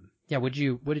yeah, what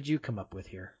did you come up with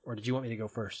here? Or did you want me to go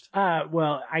first?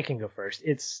 Well, I can go first.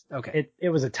 Okay. It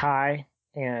was a tie,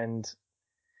 and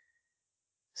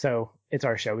so it's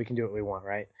our show. We can do what we want,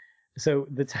 right? So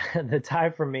the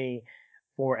tie for me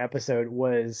for episode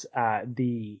was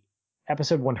the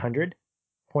episode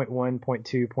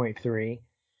 100.1.2.3.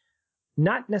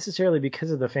 Not necessarily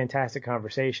because of the fantastic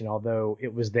conversation, although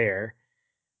it was there,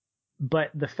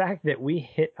 but the fact that we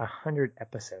hit 100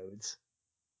 episodes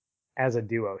as a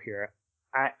duo here.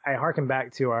 I harken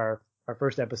back to our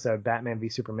first episode, Batman v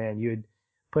Superman. You had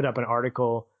put up an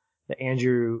article that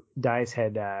Andrew Dice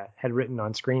had written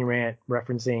on Screen Rant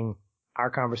referencing our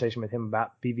conversation with him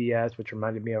about BVS, which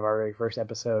reminded me of our very first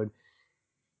episode.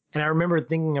 And I remember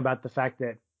thinking about the fact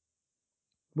that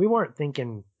we weren't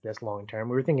thinking this long term.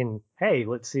 We were thinking, hey,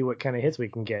 let's see what kind of hits we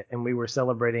can get. And we were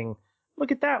celebrating,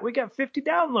 look at that, we got 50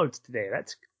 downloads today.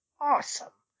 That's awesome.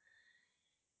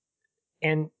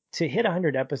 And to hit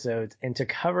 100 episodes and to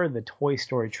cover the Toy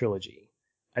Story trilogy,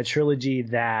 a trilogy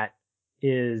that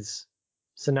is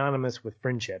synonymous with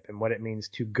friendship and what it means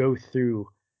to go through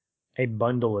a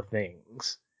bundle of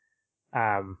things,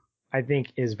 I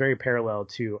think is very parallel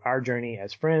to our journey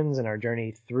as friends and our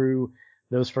journey through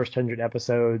those first 100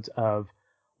 episodes of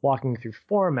walking through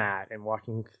format and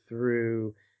walking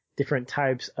through different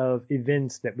types of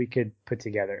events that we could put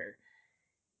together.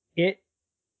 It,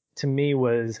 to me,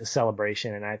 was a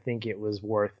celebration, and I think it was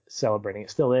worth celebrating.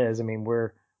 It still is. I mean,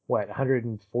 we're,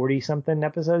 140 something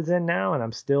episodes in now, and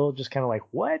I'm still just kind of like,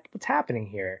 what's happening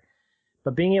here?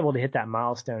 But being able to hit that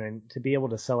milestone and to be able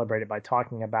to celebrate it by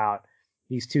talking about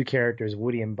these two characters,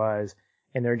 Woody and Buzz,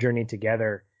 and their journey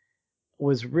together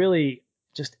was really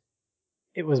just,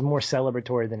 it was more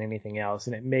celebratory than anything else,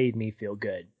 and it made me feel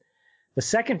good. The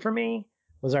second for me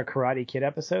was our Karate Kid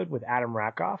episode with Adam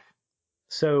Rakoff.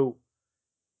 So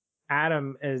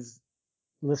Adam, as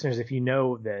listeners, if you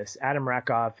know this, Adam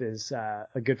Rakoff is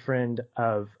a good friend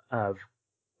of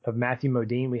Matthew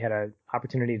Modine. We had an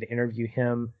opportunity to interview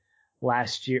him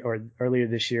last year or earlier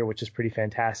this year, which is pretty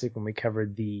fantastic. When we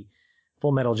covered the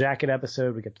Full Metal Jacket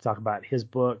episode, we got to talk about his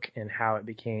book and how it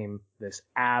became this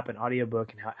app and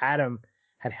audiobook and how Adam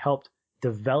had helped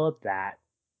develop that.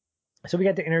 So we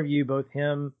got to interview both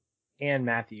him and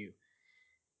Matthew.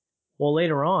 Well,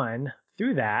 later on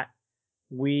through that,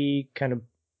 we kind of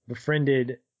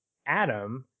befriended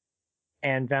Adam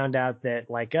and found out that,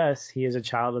 like us, he is a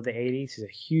child of the 80s. He's a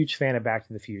huge fan of Back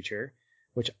to the Future,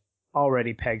 which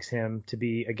already pegs him to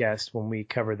be a guest when we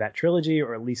covered that trilogy,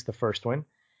 or at least the first one.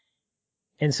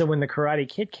 And so when the Karate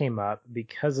Kid came up,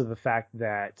 because of the fact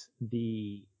that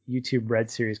the YouTube Red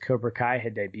series Cobra Kai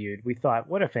had debuted, we thought,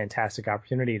 what a fantastic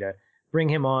opportunity to bring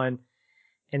him on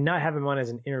and not have him on as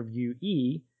an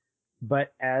interviewee,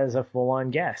 but as a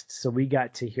full-on guest. So we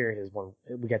got to hear his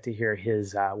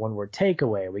one-word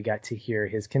takeaway. We got to hear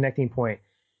his connecting point.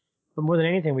 But more than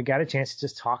anything, we got a chance to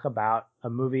just talk about a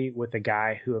movie with a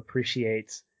guy who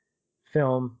appreciates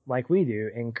film like we do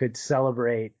and could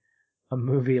celebrate a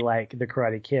movie like The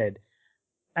Karate Kid.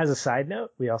 As a side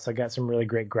note, we also got some really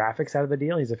great graphics out of the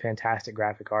deal. He's a fantastic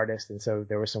graphic artist, and so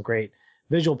there were some great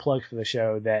visual plugs for the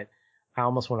show that I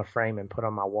almost want to frame and put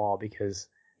on my wall because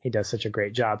he does such a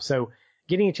great job. So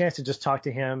getting a chance to just talk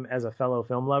to him as a fellow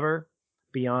film lover,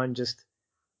 beyond just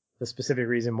the specific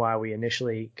reason why we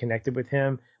initially connected with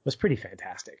him, was pretty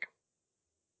fantastic.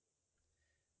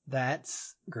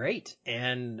 That's great.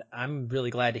 And I'm really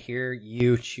glad to hear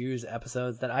you choose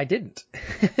episodes that I didn't.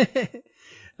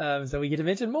 So we get to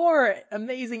mention more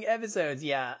amazing episodes.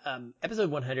 Yeah. Episode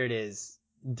 100 is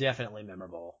definitely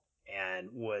memorable and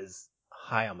was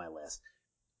high on my list,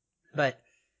 but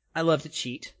I love to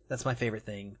cheat. That's my favorite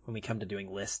thing when we come to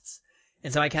doing lists.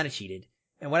 And so I kind of cheated.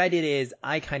 And what I did is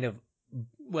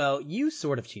you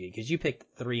sort of cheated because you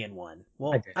picked 3 and 1.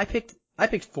 Well, I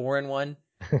picked 4 and 1.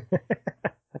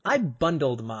 I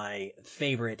bundled my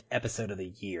favorite main episode of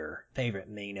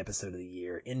the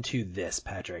year into this,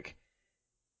 Patrick.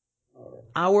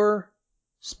 Our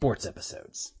sports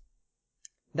episodes.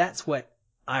 That's what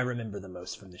I remember the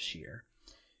most from this year.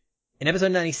 In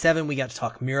episode 97, we got to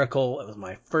talk Miracle. It was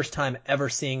my first time ever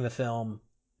seeing the film.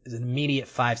 It was an immediate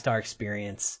 5-star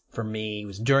experience for me. It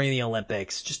was during the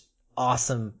Olympics. Just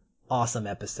awesome, awesome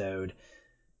episode.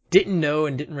 Didn't know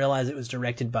and didn't realize it was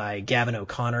directed by Gavin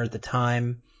O'Connor at the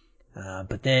time.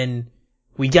 But then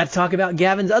we got to talk about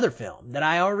Gavin's other film that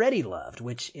I already loved,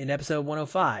 which in episode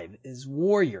 105 is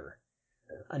Warrior.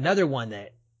 Another one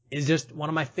that is just one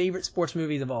of my favorite sports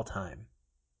movies of all time.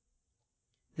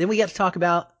 Then we got to talk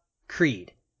about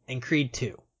Creed and Creed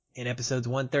 2 in episodes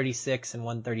 136 and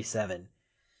 137.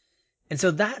 And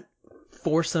so that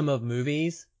foursome of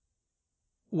movies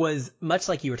was much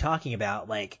like you were talking about,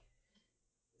 like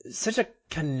such a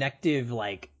connective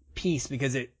piece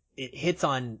because it hits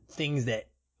on things that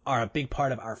are a big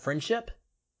part of our friendship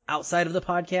outside of the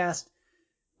podcast,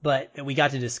 but that we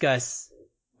got to discuss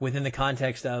within the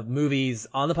context of movies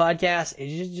on the podcast.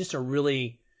 It's just a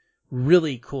really,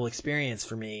 really cool experience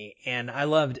for me. And I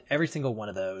loved every single one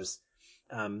of those.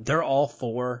 They're all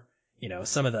 4,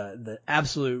 some of the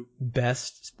absolute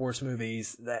best sports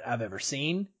movies that I've ever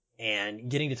seen, and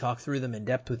getting to talk through them in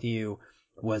depth with you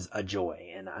was a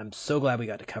joy. And I'm so glad we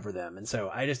got to cover them. And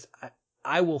so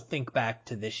I will think back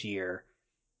to this year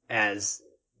as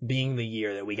being the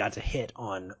year that we got to hit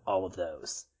on all of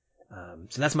those.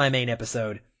 So that's my main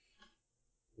episode.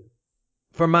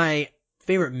 For my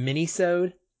favorite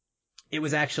mini-sode, it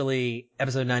was actually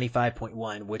episode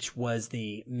 95.1, which was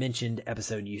the mentioned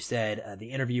episode you said,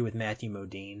 the interview with Matthew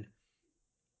Modine.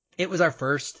 It was our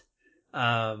first.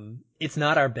 It's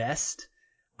not our best.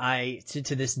 I,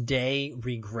 to this day,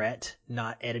 regret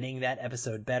not editing that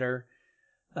episode better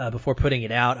before putting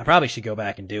it out. I probably should go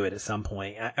back and do it at some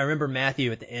point. I remember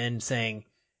Matthew at the end saying,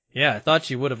 yeah, I thought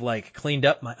you would have cleaned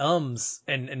up my ums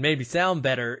and made me sound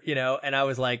better, and I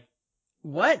was like,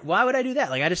 what? Why would I do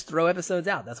that? I just throw episodes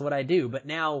out. That's what I do. But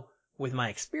now with my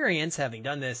experience, having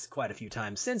done this quite a few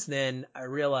times since then, I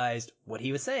realized what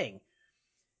he was saying.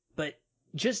 But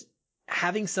just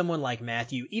having someone like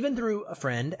Matthew, even through a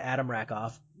friend, Adam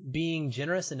Rakoff, being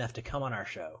generous enough to come on our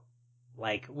show,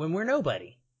 when we're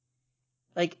nobody.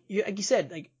 Like you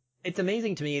said, it's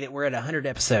amazing to me that we're at 100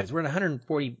 episodes. We're at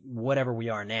 140, whatever we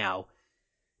are now.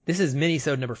 This is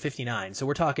minisode number 59. So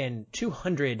we're talking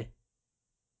 200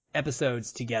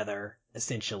 episodes together,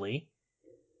 essentially.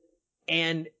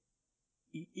 And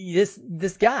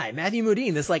this guy, Matthew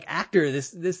Modine, this like actor,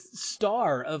 this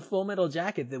star of Full Metal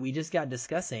Jacket that we just got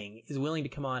discussing is willing to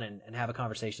come on and have a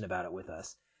conversation about it with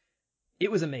us.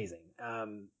 It was amazing.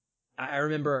 I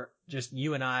remember just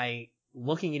you and I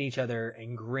looking at each other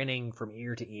and grinning from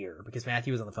ear to ear because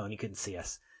Matthew was on the phone. He couldn't see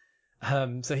us.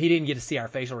 So he didn't get to see our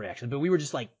facial reaction, but we were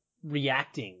just like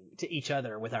reacting to each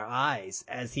other with our eyes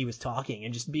as he was talking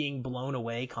and just being blown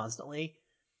away constantly.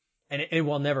 And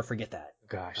we'll never forget that.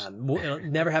 Gosh. We'll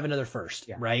never have another first,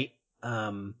 Yeah. right?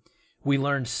 We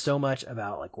learned so much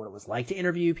about like what it was like to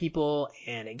interview people,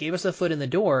 and it gave us a foot in the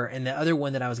door. And the other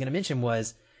one that I was going to mention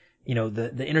was,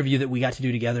 the interview that we got to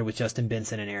do together with Justin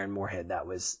Benson and Aaron Moorhead. That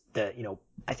was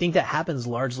I think that happens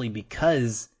largely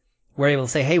because we're able to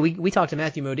say, hey, we talked to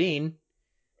Matthew Modine,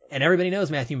 and everybody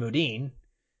knows Matthew Modine.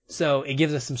 So it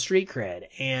gives us some street cred.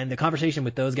 And the conversation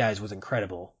with those guys was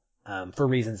incredible. For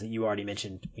reasons that you already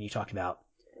mentioned when you talked about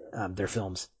their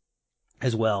films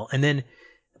as well. And then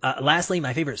lastly,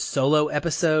 my favorite solo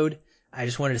episode, I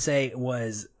just wanted to say,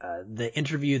 was the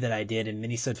interview that I did in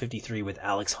Minisode 53 with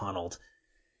Alex Honnold.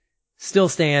 Still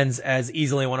stands as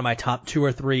easily one of my top 2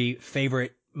 or 3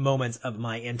 favorite moments of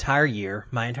my entire year,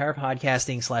 my entire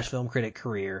podcasting / film critic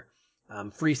career.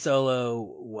 Free Solo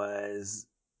was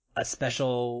a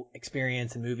special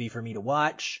experience and movie for me to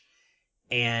watch.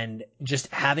 And just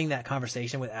having that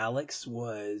conversation with Alex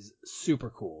was super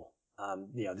cool.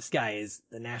 This guy is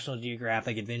the National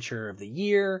Geographic Adventurer of the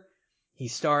Year.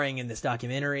 He's starring in this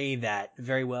documentary that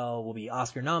very well will be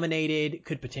Oscar nominated,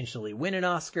 could potentially win an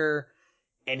Oscar.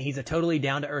 And he's a totally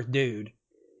down to earth dude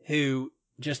who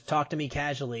just talked to me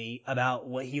casually about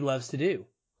what he loves to do,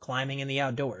 climbing in the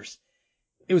outdoors.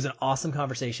 It was an awesome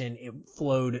conversation. It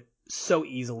flowed so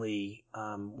easily,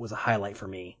 was a highlight for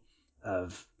me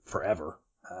of forever.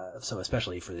 So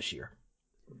especially for this year.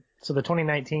 So the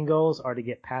 2019 goals are to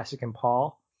get Pasek and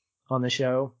Paul on the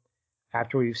show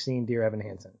after we've seen Dear Evan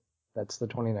Hansen. That's the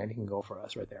 2019 goal for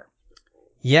us right there.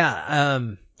 Yeah.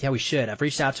 We should. I've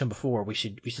reached out to him before. We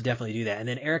should definitely do that. And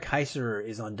then Eric Heiser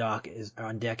is on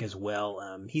deck as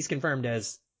well. He's confirmed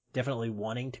as definitely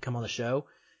wanting to come on the show.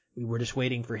 We were just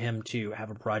waiting for him to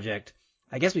have a project.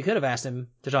 I guess we could have asked him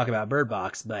to talk about Bird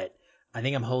Box, but I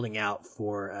think I'm holding out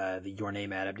for the Your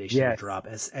Name adaptation to drop.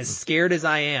 As scared as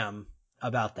I am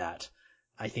about that,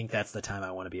 I think that's the time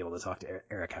I want to be able to talk to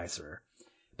Eric Heiser.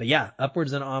 But yeah,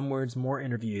 upwards and onwards, more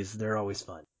interviews. They're always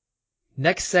fun.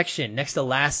 Next to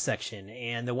last section,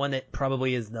 and the one that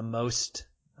probably is the most,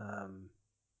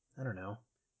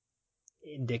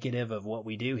 indicative of what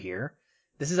we do here.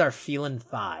 This is our Feelin'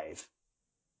 5.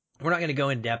 We're not going to go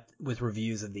in depth with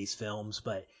reviews of these films,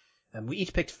 but we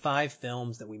each picked 5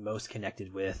 films that we most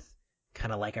connected with,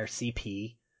 kind of like our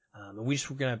CP. And we're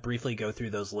going to briefly go through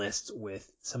those lists with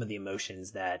some of the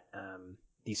emotions that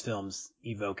these films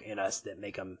evoke in us that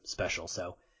make them special.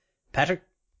 So, Patrick,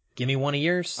 give me one of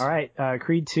yours. All right.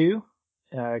 Creed 2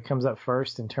 comes up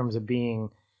first in terms of being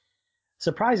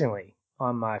surprisingly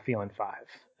on my Feelin' 5.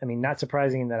 I mean, not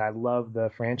surprising that I love the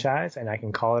franchise, and I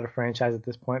can call it a franchise at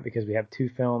this point because we have 2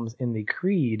 films in the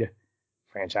Creed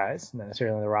franchise, not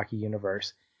necessarily in the Rocky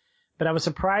universe. But I was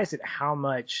surprised at how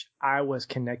much I was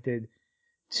connected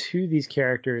to these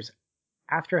characters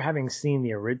after having seen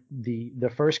the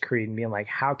first Creed and being like,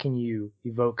 how can you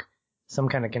evoke some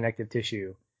kind of connective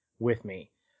tissue with me?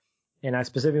 And I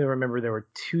specifically remember there were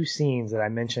 2 scenes that I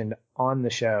mentioned on the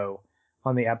show,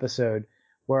 on the episode,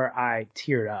 where I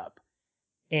teared up.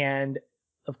 And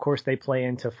of course, they play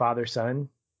into father-son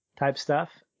type stuff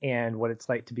and what it's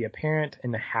like to be a parent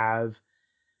and to have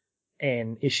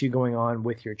an issue going on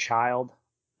with your child,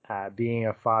 being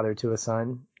a father to a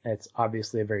son. It's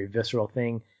obviously a very visceral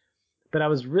thing. But I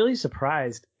was really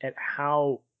surprised at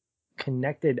how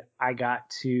connected I got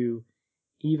to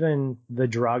even the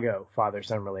Drago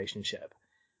father-son relationship.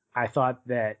 I thought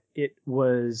that it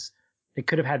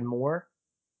could have had more.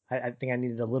 I think I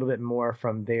needed a little bit more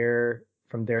from their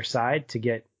side to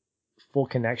get full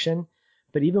connection.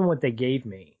 But even what they gave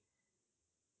me,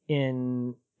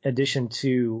 in addition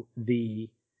to the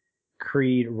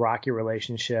Creed Rocky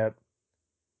relationship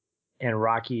and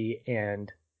Rocky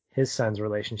and his son's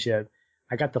relationship,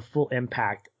 I got the full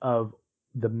impact of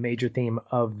the major theme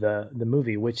of the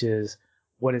movie, which is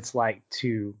what it's like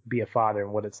to be a father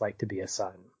and what it's like to be a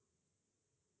son.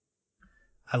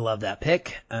 I love that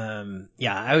pick.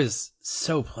 I was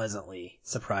so pleasantly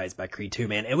surprised by Creed 2,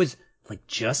 man. It was like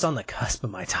just on the cusp of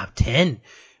my top 10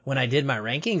 when I did my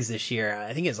rankings this year.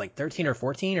 I think it was like 13 or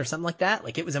 14 or something like that.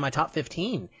 Like it was in my top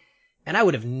 15. And I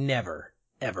would have never,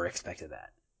 ever expected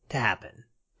that to happen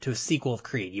to a sequel of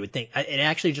Creed. You would think, it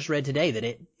actually just read today that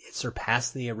it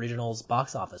surpassed the original's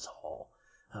box office haul,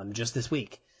 just this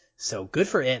week. So good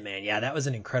for it, man. Yeah, that was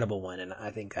an incredible one, and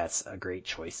I think that's a great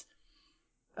choice.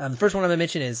 The first one I'm going to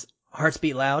mention is Hearts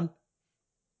Beat Loud.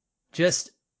 Just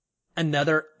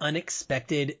another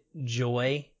unexpected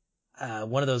joy.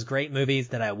 One of those great movies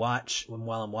that I watch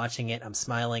while I'm watching it, I'm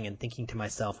smiling and thinking to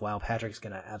myself, wow, Patrick's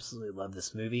going to absolutely love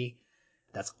this movie.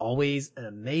 That's always an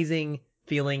amazing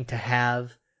feeling to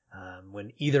have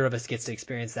when either of us gets to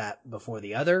experience that before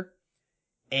the other.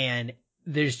 And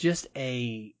there's just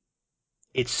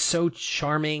it's so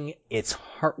charming. It's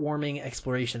heartwarming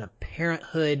exploration of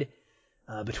parenthood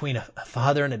between a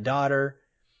father and a daughter.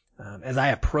 As I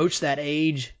approach that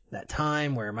age, that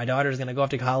time where my daughter is going to go off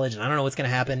to college and I don't know what's going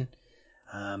to happen,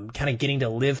 kind of getting to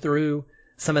live through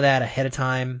some of that ahead of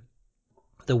time,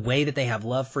 the way that they have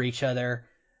love for each other,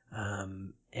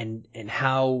 and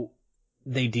how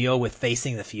they deal with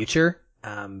facing the future,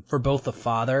 for both the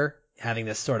father having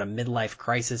this sort of midlife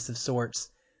crisis of sorts,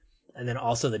 and then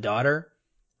also the daughter.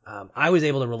 I was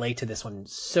able to relate to this one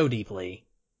so deeply,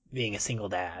 being a single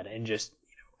dad, and just,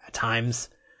 at times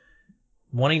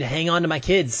wanting to hang on to my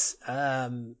kids,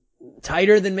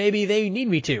 tighter than maybe they need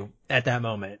me to at that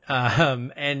moment.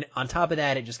 And on top of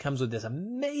that, it just comes with this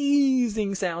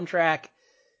amazing soundtrack,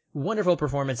 wonderful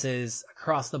performances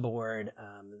across the board,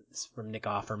 from Nick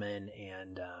Offerman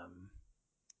and,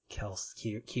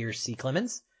 Kiersey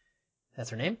Clemens. That's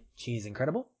her name. She's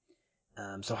incredible.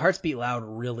 So Hearts Beat Loud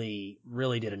really,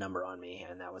 really did a number on me,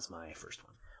 and that was my first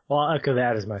one. Well, I'll echo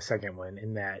that as my second one,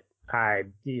 in that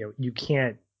you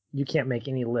can't make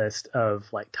any list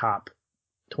of like top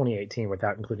 2018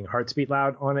 without including Hearts Beat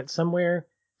Loud on it somewhere.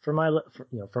 From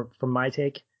my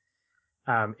take,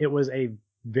 it was a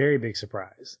very big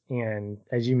surprise, and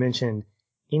as you mentioned,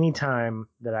 anytime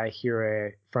that I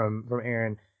hear from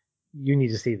Aaron, you need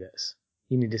to see this,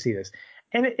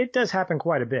 and it does happen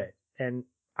quite a bit, and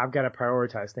I've got to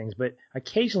prioritize things, but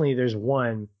occasionally there's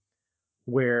one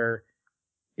where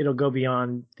it'll go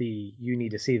beyond the you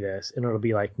need to see this, and it'll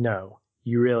be like, no,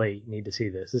 you really need to see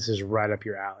this. This is right up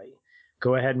your alley.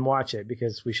 Go ahead and watch it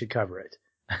because we should cover it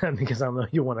because I know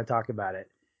you want to talk about it.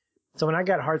 So when I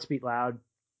got Hearts Beat Loud,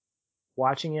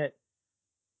 watching it,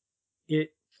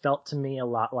 it felt to me a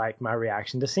lot like my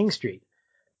reaction to Sing Street.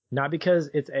 Not because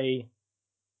it's a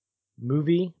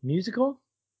movie musical,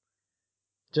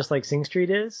 just like Sing Street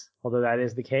is, although that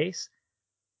is the case,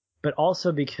 but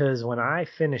also because when I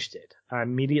finished it, I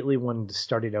immediately wanted to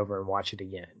start it over and watch it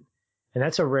again. And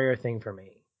that's a rare thing for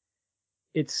me.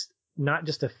 It's not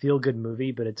just a feel-good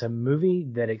movie, but it's a movie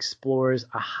that explores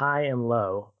a high and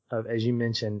low of, as you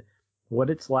mentioned, what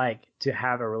it's like to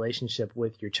have a relationship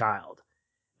with your child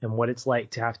and what it's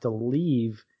like to have to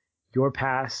leave your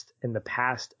past and the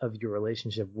past of your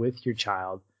relationship with your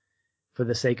child for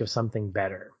the sake of something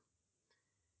better.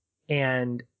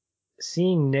 And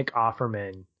seeing Nick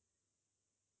Offerman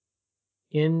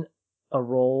in a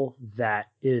role that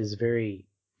is very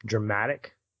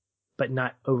dramatic, but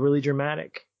not overly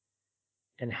dramatic,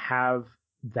 and have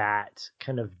that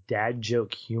kind of dad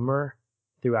joke humor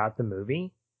throughout the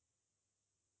movie,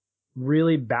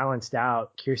 really balanced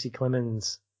out Kiersey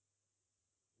Clemens'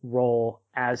 role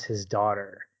as his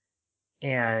daughter.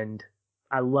 And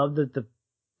I love that the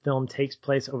film takes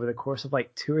place over the course of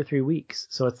like 2 or 3 weeks.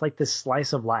 So it's like this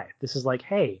slice of life. This is like,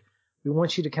 hey, we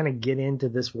want you to kind of get into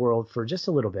this world for just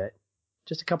a little bit,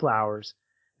 just a couple hours,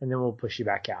 and then we'll push you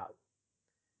back out.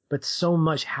 But so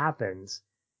much happens,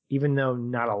 even though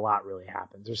not a lot really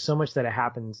happens. There's so much that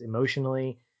happens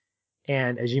emotionally.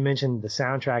 And as you mentioned, the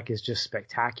soundtrack is just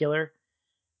spectacular.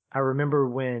 I remember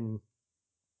when,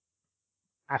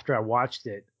 after I watched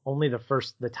it, only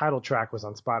the title track was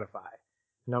on Spotify.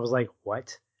 And I was like,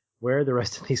 what? Where are the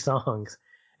rest of these songs?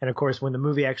 And of course, when the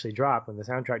movie actually dropped, when the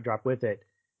soundtrack dropped with it,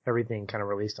 everything kind of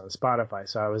released on Spotify.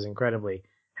 So I was incredibly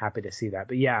happy to see that.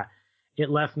 But yeah, it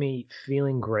left me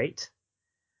feeling great.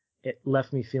 It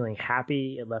left me feeling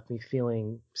happy. It left me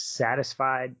feeling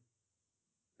satisfied.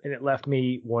 And it left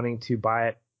me wanting to buy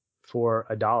it for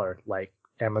 $1, like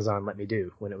Amazon let me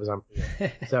do when it was on.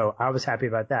 So I was happy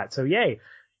about that. So yay,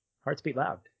 Hearts Beat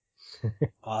Loud.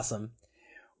 Awesome.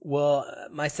 Well,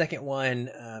 my second one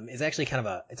is actually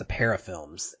it's a pair of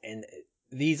films, and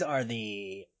these are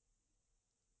the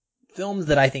films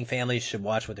that I think families should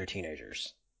watch with their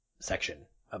teenagers section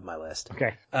of my list.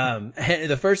 Okay.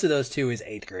 The first of those two is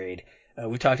 8th Grade.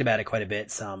 We've talked about it quite a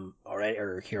bit, some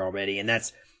already, and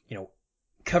that's,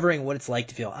 covering what it's like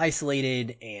to feel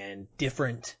isolated and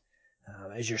different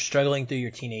as you're struggling through your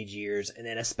teenage years, and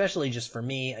then especially just for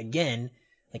me, again,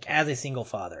 like as a single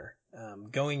father,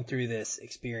 going through this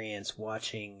experience,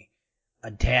 watching a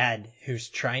dad who's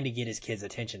trying to get his kids'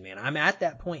 attention, man. I'm at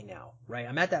that point now, right?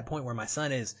 I'm at that point where my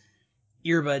son is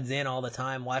earbuds in all the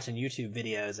time watching YouTube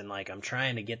videos and like I'm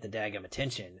trying to get the daggum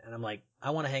attention and I'm like,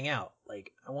 I want to hang out.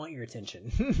 Like I want your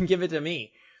attention. Give it to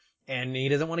me. And he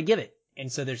doesn't want to give it.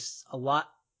 And so there's a lot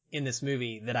in this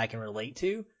movie that I can relate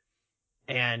to.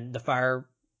 And the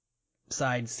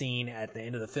fireside scene at the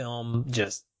end of the film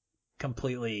just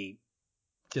completely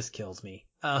just kills me.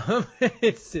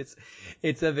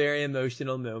 It's a very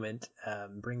emotional moment.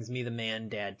 Brings me the man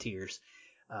dad tears,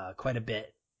 quite a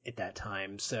bit at that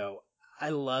time. So I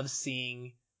love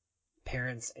seeing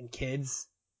parents and kids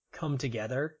come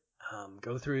together,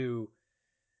 go through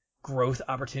growth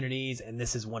opportunities. And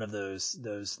this is one of those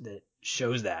that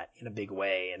shows that in a big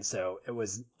way. And so it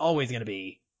was always going to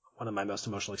be one of my most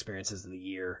emotional experiences of the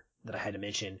year that I had to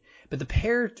mention. But the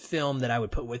paired film that I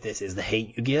would put with this is The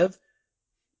Hate U Give.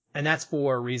 And that's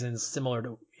for reasons similar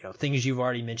to, things you've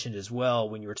already mentioned as well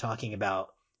when you were talking about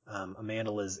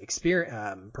Amanda's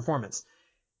performance.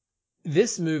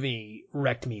 This movie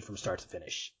wrecked me from start to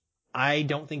finish. I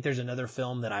don't think there's another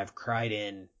film that I've cried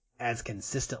in as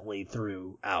consistently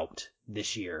throughout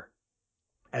this year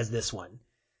as this one.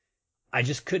 I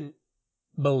just couldn't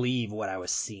believe what I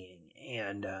was seeing.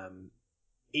 And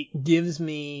it gives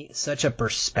me such a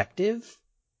perspective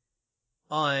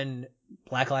on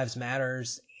Black Lives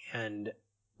Matters and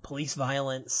police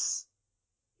violence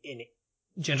in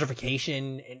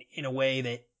gentrification and in a way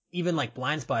that even like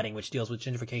Blind Spotting, which deals with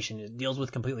gentrification, it deals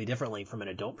with completely differently from an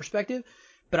adult perspective.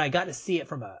 But I got to see it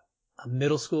from a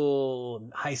middle school,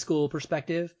 high school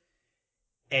perspective.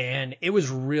 And it was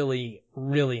really,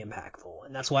 really impactful.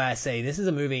 And that's why I say this is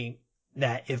a movie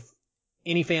that if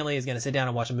any family is going to sit down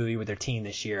and watch a movie with their teen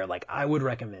this year, like I would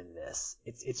recommend this.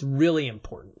 It's really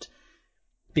important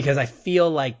because I feel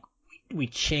like we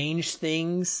change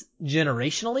things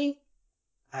generationally.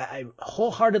 I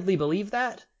wholeheartedly believe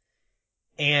that.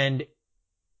 And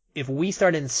if we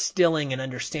start instilling an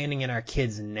understanding in our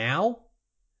kids now,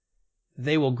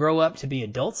 they will grow up to be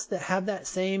adults that have that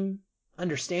same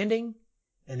understanding.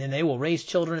 And then they will raise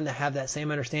children that have that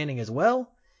same understanding as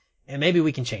well. And maybe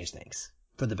we can change things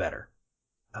for the better.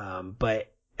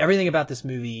 But everything about this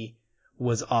movie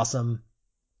was awesome,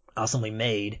 awesomely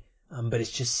made. But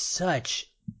it's just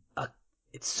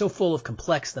it's so full of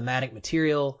complex thematic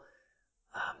material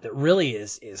that really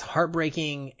is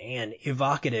heartbreaking and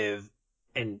evocative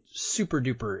and super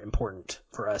duper important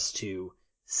for us to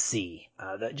see.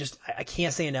 I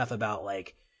can't say enough about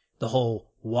like the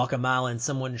whole walk a mile in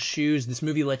someone's shoes. This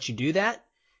movie lets you do that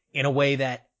in a way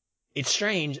that it's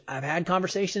strange. I've had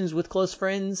conversations with close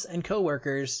friends and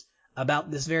coworkers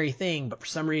about this very thing, but for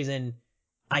some reason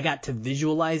I got to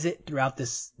visualize it throughout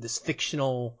this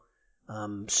fictional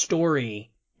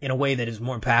story in a way that is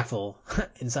more impactful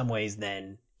in some ways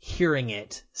than hearing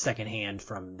it secondhand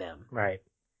from them. Right.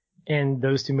 And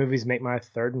those two movies make my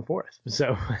third and fourth.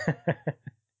 So,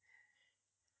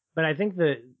 but I think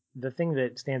the thing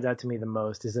that stands out to me the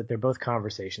most is that they're both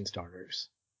conversation starters,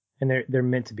 and they're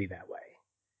meant to be that way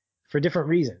for different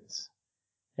reasons.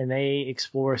 And they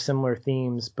explore similar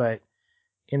themes, but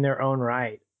in their own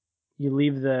right. You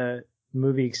leave the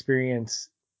movie experience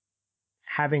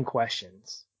having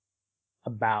questions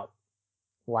about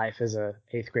life as a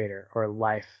 8th grader, or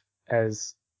life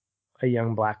as a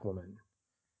young black woman,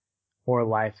 or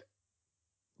life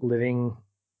living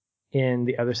in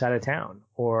the other side of town,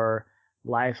 or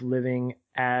life living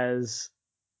as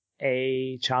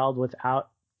a child without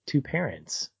two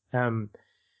parents.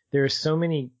 There are so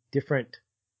many different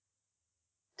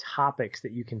topics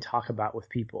that you can talk about with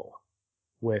people,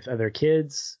 with other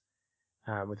kids,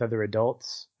 with other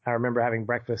adults. I remember having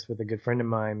breakfast with a good friend of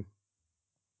mine,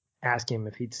 ask him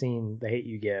if he'd seen The Hate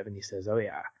U Give, and he says, "Oh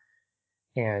yeah,"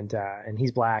 and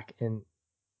he's black. And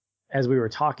as we were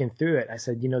talking through it, I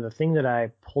said, the thing that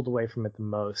I pulled away from it the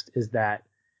most is that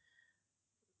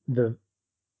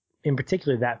in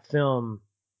particular, that film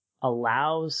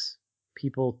allows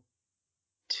people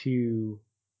to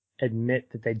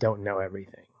admit that they don't know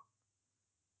everything.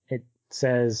 It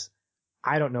says,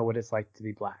 I don't know what it's like to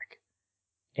be black.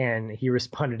 And he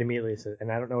responded immediately and said, and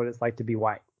I don't know what it's like to be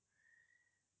white.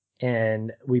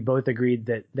 And we both agreed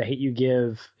that The Hate U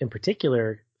Give in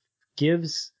particular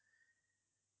gives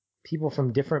people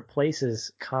from different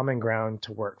places common ground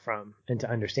to work from and to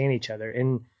understand each other.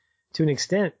 And to an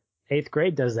extent, 8th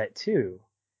grade does that too,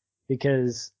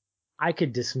 because I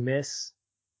could dismiss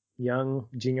young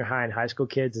junior high and high school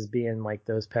kids as being like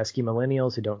those pesky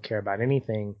millennials who don't care about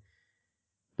anything.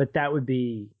 But that would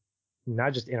be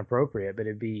not just inappropriate, but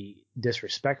it'd be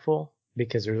disrespectful,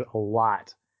 because there's a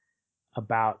lot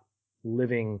about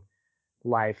living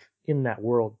life in that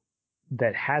world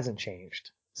that hasn't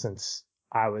changed since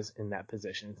I was in that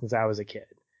position, since I was a kid.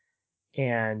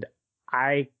 And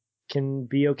I can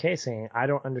be okay saying I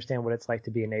don't understand what it's like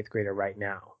to be an eighth grader right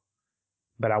now,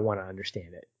 but I want to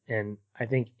understand it. And I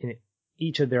think in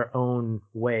each of their own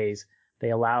ways,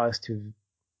 they allow us to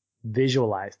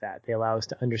visualize that. They allow us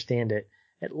to understand it,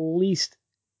 at least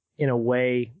in a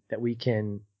way that we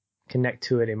can connect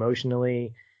to it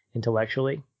emotionally,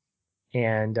 intellectually.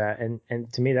 And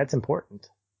to me, that's important.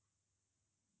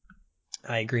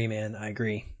 I agree, man. I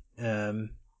agree.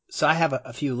 So I have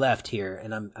a few left here,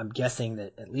 and I'm guessing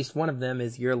that at least one of them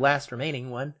is your last remaining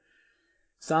one.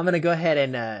 So I'm going to go ahead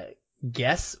and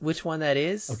guess which one that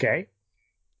is. Okay.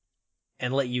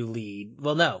 And let you lead.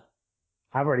 Well, no.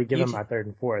 I've already given my third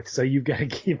and fourth, so you've got to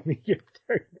give me your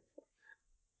third.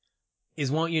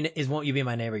 Is Won't You Be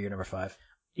My Neighbor your number 5?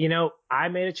 You know, I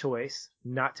made a choice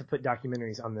not to put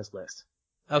documentaries on this list.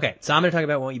 Okay, so I'm going to talk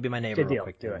about Won't You Be My Neighbor real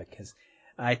quick, do it. Because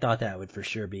I thought that would for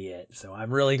sure be it. So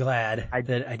I'm really glad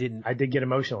that I didn't. I did get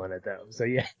emotional in it though. So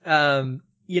yeah.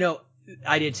 You know,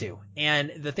 I did too.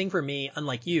 And the thing for me,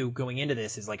 unlike you, going into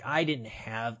this is like I didn't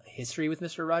have a history with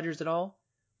Mr. Rogers at all.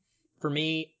 For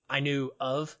me, I knew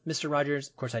of Mr. Rogers.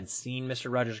 Of course, I'd seen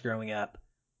Mr. Rogers growing up,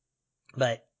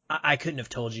 but I couldn't have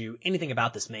told you anything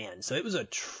about this man. So it was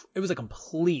a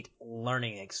complete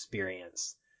learning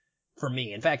experience for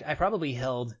me. In fact, I probably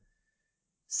held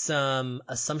some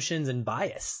assumptions and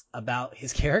bias about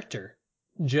his character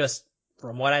just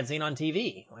from what I'd seen on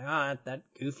TV. Like, that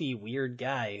goofy, weird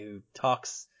guy who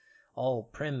talks all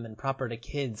prim and proper to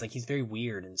kids. Like, he's very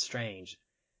weird and strange.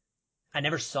 I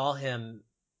never saw him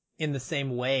in the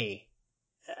same way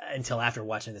until after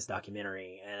watching this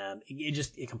documentary. And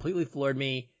it completely floored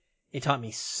me. It taught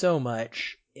me so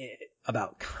much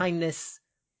about kindness,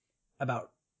 well,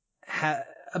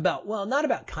 not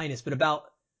about kindness, but about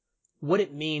what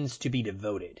it means to be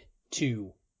devoted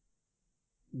to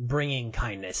bringing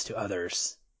kindness to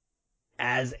others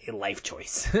as a life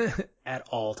choice at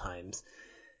all times,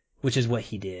 which is what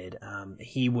he did.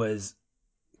 He was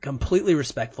completely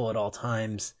respectful at all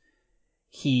times.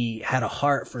 He had a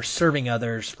heart for serving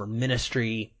others, for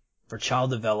ministry, for child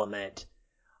development,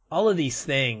 all of these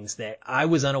things that I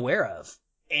was unaware of.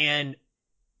 And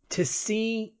to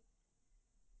see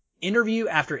interview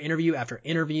after interview after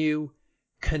interview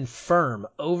confirm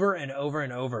over and over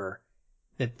and over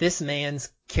that this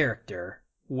man's character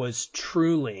was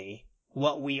truly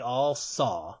what we all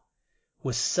saw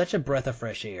was such a breath of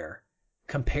fresh air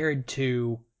compared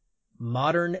to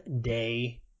modern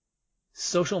day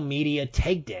social media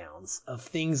takedowns of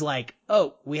things like,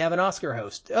 oh, we have an Oscar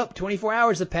host. Oh, 24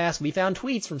 hours have passed. We found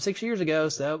tweets from 6 years ago.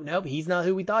 So nope, he's not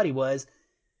who we thought he was.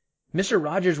 Mr.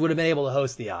 Rogers would have been able to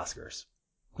host the Oscars.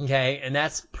 Okay. And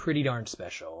that's pretty darn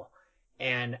special.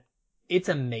 And it's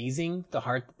amazing the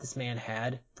heart that this man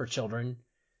had for children.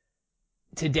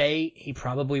 Today, he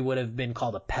probably would have been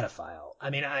called a pedophile. I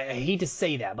mean, I hate to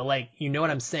say that, but like, you know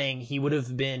what I'm saying? He would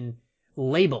have been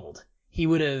labeled. He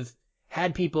would have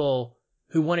had people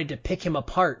who wanted to pick him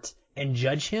apart and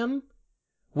judge him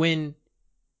when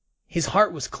his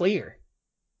heart was clear.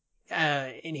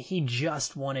 And he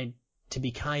just wanted to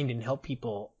be kind and help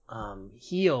people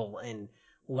heal and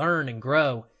learn and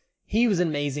grow. He was an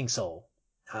amazing soul.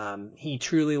 He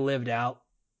truly lived out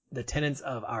the tenets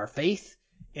of our faith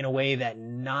in a way that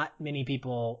not many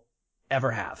people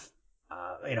ever have.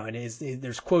 And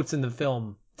there's quotes in the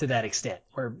film to that extent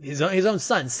where his own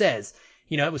son says,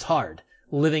 it was hard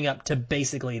living up to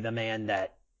basically the man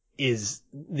that is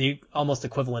the almost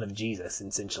equivalent of Jesus,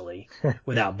 essentially,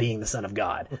 without being the Son of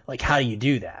God. Like, how do you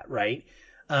do that, right?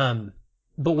 But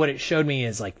what it showed me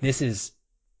is like, this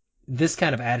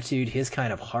kind of attitude, his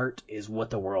kind of heart is what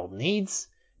the world needs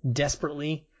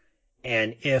desperately.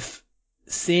 And if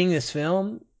seeing this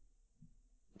film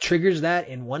triggers that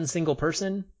in one single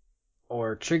person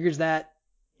or triggers that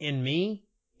in me,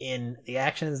 in the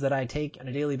actions that I take on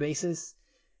a daily basis,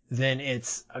 then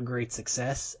it's a great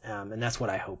success. And that's what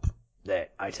I hope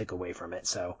that I took away from it.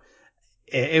 So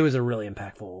it was a really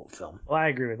impactful film. Well, I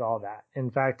agree with all that.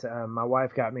 In fact, my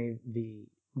wife got me the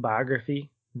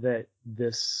biography that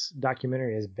this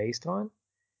documentary is based on.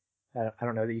 I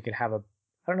don't know that you could have I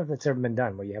don't know if that's ever been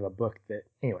done where you have a book that,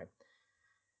 anyway.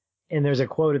 And there's a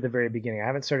quote at the very beginning. I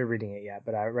haven't started reading it yet,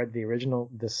 but I read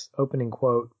this opening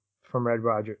quote from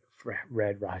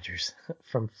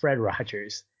from Fred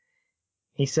Rogers.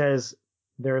 He says,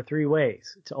 there are 3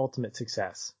 ways to ultimate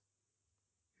success.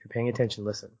 If you're paying attention,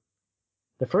 listen.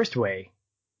 The first way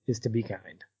is to be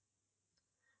kind.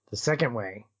 The second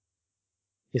way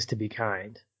is to be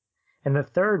kind. And the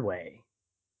third way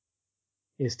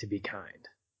is to be kind.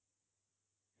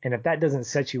 And if that doesn't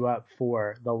set you up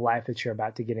for the life that you're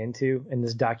about to get into, and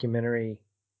this documentary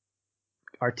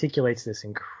articulates this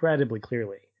incredibly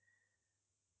clearly,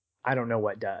 I don't know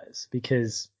what does,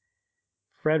 because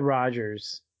Fred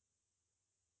Rogers,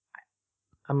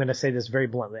 I'm going to say this very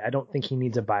bluntly, I don't think he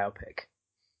needs a biopic.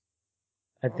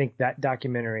 I think that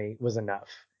documentary was enough.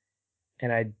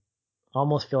 And I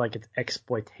almost feel like it's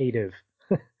exploitative.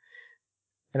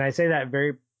 And I say that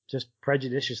very just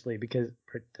prejudiciously, because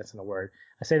that's not a word.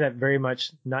 I say that very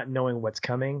much not knowing what's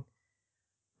coming.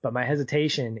 But my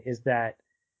hesitation is that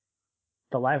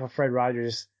the life of Fred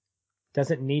Rogers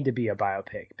doesn't need to be a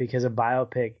biopic, because a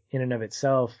biopic in and of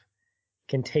itself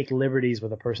can take liberties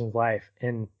with a person's life,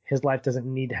 and his life doesn't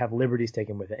need to have liberties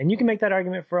taken with it. And you can make that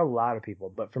argument for a lot of people.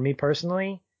 But for me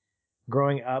personally,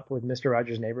 growing up with Mr.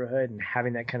 Rogers' Neighborhood and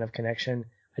having that kind of connection,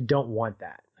 I don't want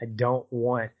that. I don't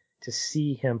want to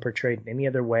see him portrayed in any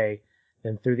other way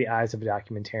than through the eyes of a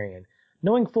documentarian,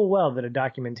 knowing full well that a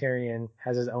documentarian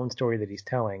has his own story that he's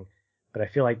telling, but I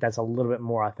feel like that's a little bit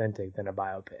more authentic than a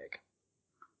biopic.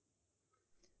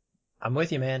 I'm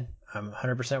with you, man. I'm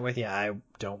 100% with you. I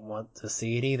don't want to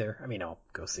see it either. I mean, I'll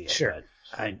go see it, sure,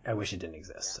 but I wish it didn't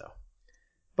exist. So,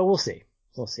 but we'll see.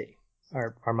 We'll see.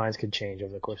 Our minds could change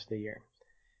over the course of the year.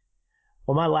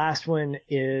 Well, my last one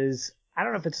is, I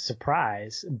don't know if it's a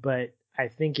surprise, but I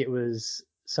think it was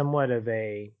somewhat of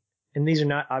a, and these are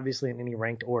not obviously in any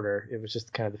ranked order. It was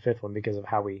just kind of the fifth one because of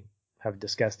how we have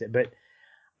discussed it. But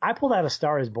I pulled out A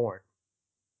Star Is Born.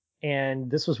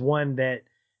 And this was one that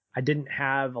I didn't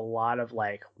have a lot of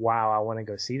like, wow, I want to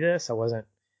go see this. I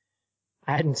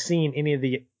hadn't seen any of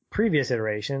the previous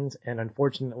iterations. And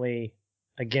unfortunately,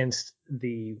 against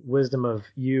the wisdom of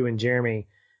you and Jeremy,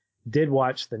 did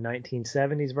watch the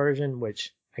 1970s version,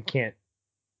 which I can't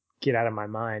get out of my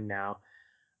mind now.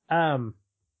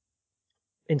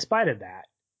 In spite of that,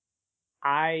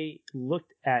 I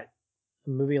looked at a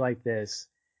movie like this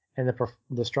and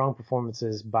the strong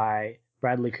performances by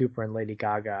Bradley Cooper and Lady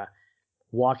Gaga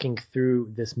walking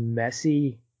through this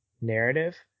messy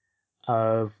narrative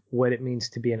of what it means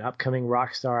to be an upcoming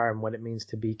rock star and what it means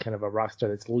to be kind of a rock star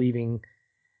that's leaving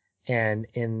and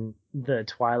in the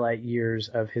twilight years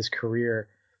of his career,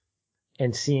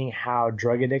 and seeing how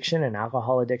drug addiction and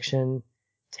alcohol addiction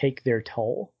take their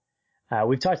toll.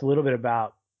 We've talked a little bit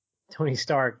about Tony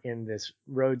Stark in this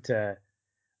Road to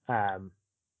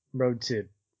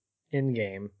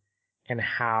Endgame, and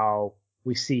how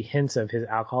we see hints of his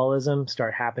alcoholism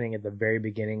start happening at the very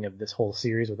beginning of this whole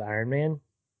series with Iron Man.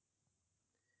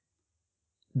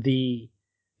 The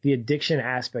addiction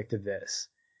aspect of this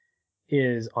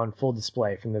is on full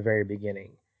display from the very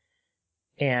beginning.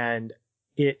 And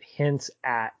it hints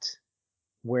at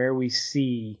where we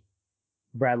see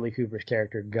Bradley Cooper's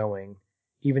character going,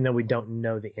 even though we don't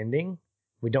know the ending.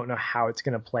 We don't know how it's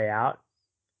going to play out.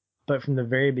 But from the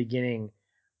very beginning,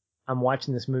 I'm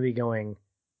watching this movie going,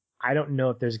 I don't know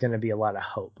if there's going to be a lot of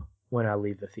hope when I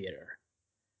leave the theater.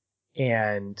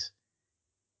 And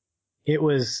it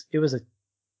was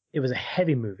a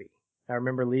heavy movie. I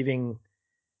remember leaving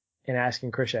and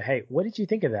asking Krisha, hey, what did you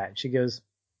think of that? And she goes,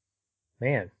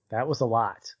 man, that was a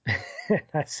lot.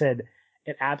 I said,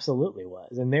 it absolutely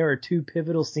was. And there are two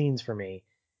pivotal scenes for me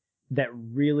that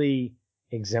really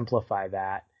exemplify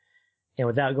that. And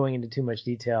without going into too much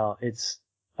detail, it's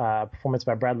a performance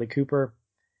by Bradley Cooper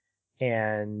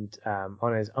and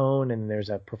on his own, and there's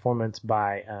a performance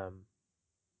by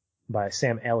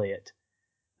Sam Elliott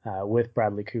with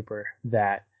Bradley Cooper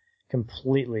that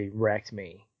completely wrecked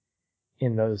me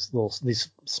in these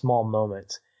small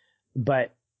moments.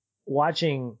 But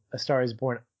watching A Star Is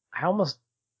Born, I want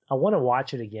to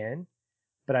watch it again,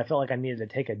 but I felt like I needed to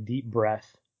take a deep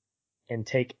breath and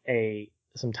take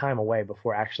some time away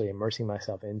before actually immersing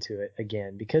myself into it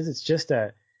again, because it's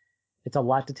a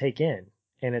lot to take in,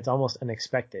 and it's almost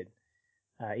unexpected.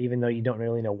 Even though you don't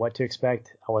really know what to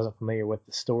expect, I wasn't familiar with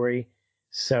the story.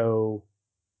 So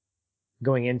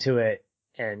going into it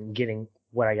and getting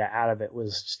what I got out of it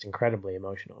was just incredibly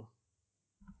emotional.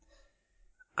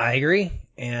 I agree,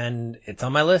 and it's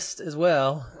on my list as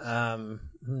well.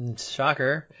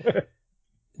 Shocker.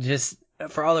 Just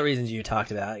for all the reasons you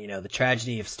talked about, the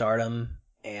tragedy of stardom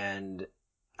and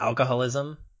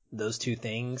alcoholism, those two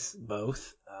things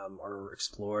both are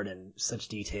explored in such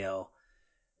detail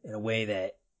in a way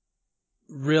that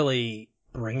really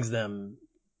brings them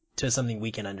to something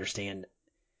we can understand.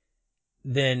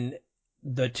 Then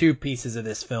the two pieces of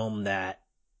this film that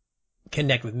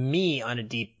connect with me on a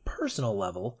deep personal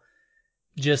level,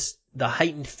 just the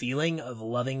heightened feeling of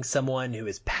loving someone who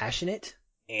is passionate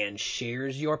and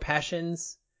shares your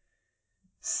passions,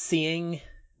 seeing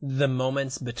the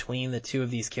moments between the two of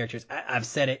these characters. I've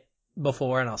said it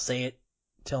before and I'll say it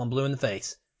till I'm blue in the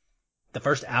face. The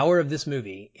first hour of this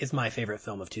movie is my favorite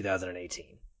film of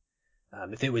 2018.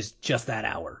 If it was just that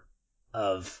hour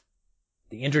of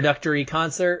the introductory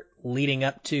concert leading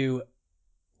up to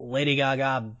Lady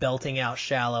Gaga belting out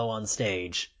Shallow on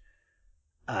stage.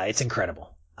 It's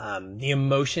incredible. The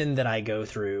emotion that I go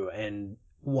through and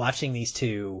watching these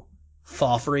two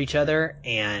fall for each other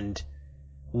and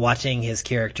watching his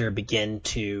character begin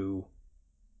to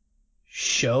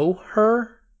show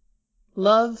her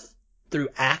love through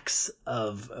acts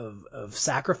of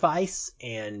sacrifice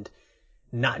and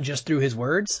not just through his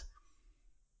words,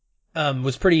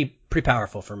 was pretty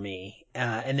powerful for me.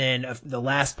 And then the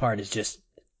last part is just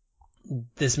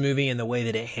this movie and the way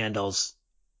that it handles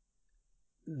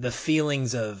the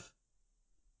feelings of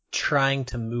trying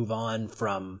to move on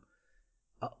from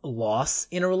loss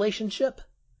in a relationship.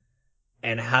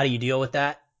 And how do you deal with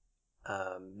that?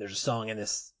 There's a song in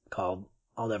this called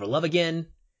I'll Never Love Again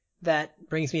that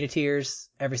brings me to tears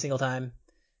every single time.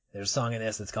 There's a song in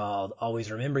this that's called Always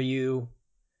Remember You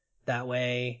That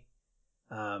Way,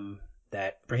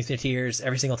 that brings me to tears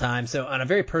every single time. So on a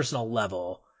very personal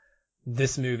level,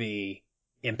 this movie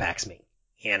impacts me,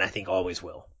 and I think always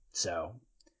will. So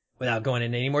without going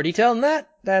into any more detail than that,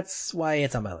 that's why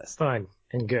it's on my list. Fun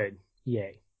and good.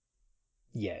 Yay.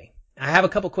 Yay. I have a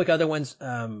couple quick other ones.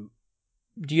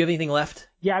 Do you have anything left?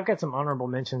 Yeah, I've got some honorable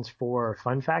mentions for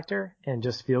fun factor and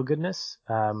just feel goodness.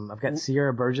 I've got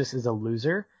Sierra Burgess is a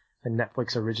Loser, a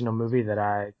Netflix original movie that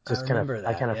I just kind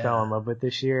of fell in love with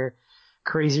this year.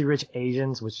 Crazy Rich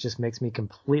Asians, which just makes me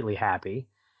completely happy.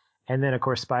 And then, of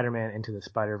course, Spider-Man Into the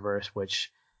Spider-Verse,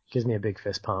 which gives me a big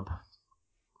fist pump.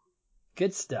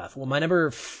 Good stuff. Well, my number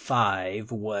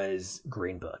 5 was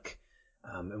Green Book.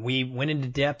 And we went into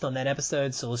depth on that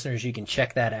episode, so listeners, you can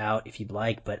check that out if you'd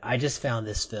like. But I just found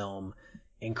this film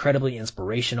incredibly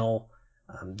inspirational.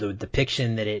 The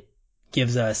depiction that it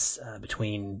gives us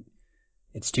between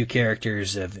its two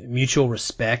characters of mutual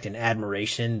respect and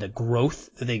admiration, the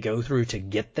growth that they go through to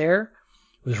get there,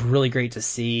 was really great to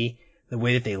see. The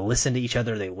way that they listen to each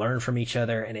other, they learn from each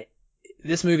other, and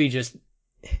this movie just,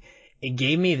 it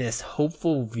gave me this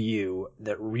hopeful view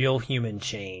that real human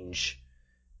change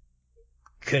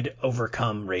could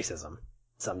overcome racism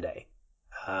someday.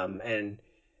 And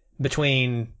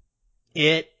between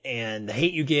it and The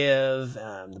Hate U Give,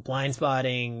 The Blind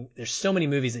Spotting, there's so many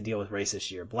movies that deal with race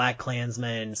this year. Black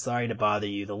Klansman, Sorry to Bother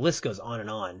You, the list goes on and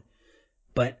on.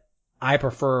 But I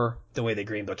prefer the way that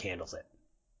Green Book handles it.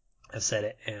 I've said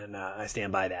it, and I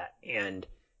stand by that. And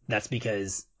that's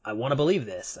because I want to believe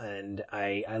this, and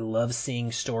I love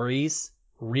seeing stories,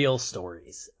 real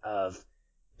stories, of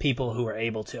people who are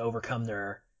able to overcome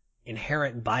their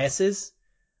inherent biases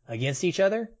against each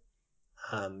other,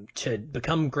 to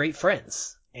become great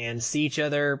friends and see each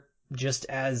other just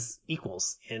as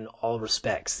equals in all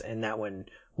respects. And that one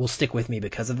will stick with me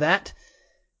because of that.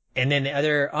 And then the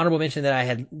other honorable mention that I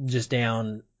had just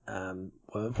down,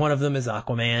 one of them is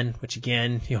Aquaman, which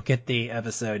again, you'll get the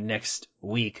episode next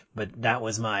week, but that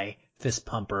was my fist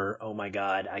pumper. Oh my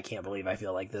God, I can't believe I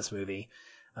feel like this movie.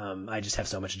 I just have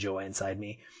so much joy inside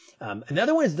me.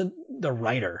 Another one is the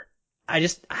Writer. I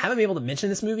haven't been able to mention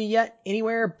this movie yet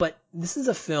anywhere, but this is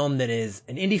a film that is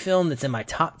an indie film that's in my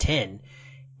top 10.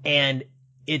 And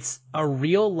it's a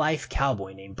real life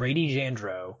cowboy named Brady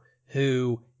Jandreau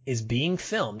who is being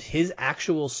filmed, his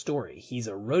actual story. He's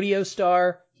a rodeo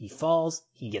star. He falls,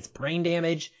 he gets brain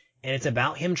damage, and it's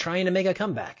about him trying to make a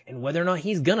comeback and whether or not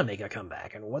he's gonna make a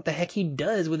comeback and what the heck he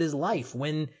does with his life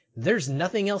when there's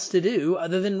nothing else to do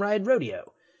other than ride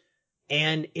rodeo.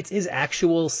 And it's his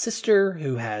actual sister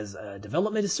who has a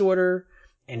development disorder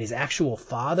and his actual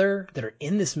father that are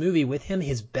in this movie with him,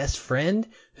 his best friend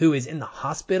who is in the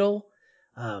hospital,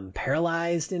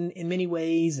 paralyzed in many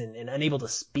ways and unable to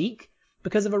speak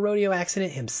because of a rodeo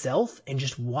accident himself. And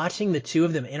just watching the two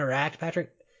of them interact,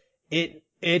 Patrick,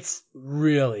 it's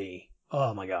really,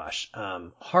 oh my gosh,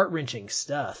 heart-wrenching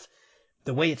stuff.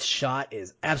 The way it's shot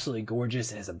is absolutely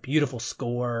gorgeous. It has a beautiful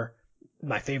score.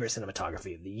 My favorite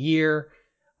cinematography of the year.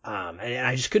 And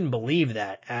I just couldn't believe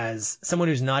that as someone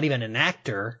who's not even an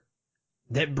actor,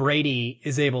 that Brady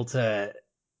is able to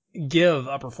give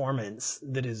a performance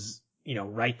that is,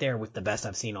 right there with the best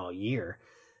I've seen all year.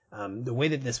 The way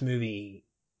that this movie,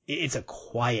 it's a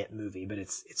quiet movie, but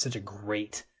it's such a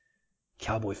great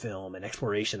cowboy film and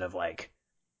exploration of like,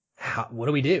 what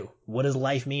do we do? What does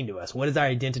life mean to us? What is our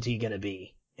identity going to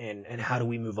be? And how do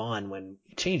we move on when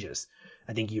it changes?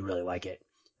 I think you'd really like it.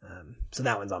 So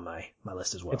that one's on my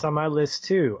list as well. It's on my list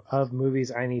too of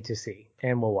movies I need to see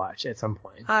and will watch at some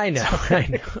point. I know.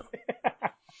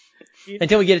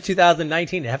 Until we get to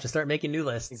 2019, they have to start making new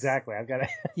lists. Exactly.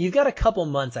 You've got a couple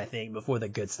months, I think, before the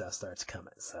good stuff starts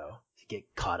coming. So you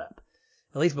get caught up,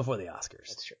 at least before the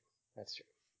Oscars. That's true.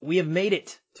 We have made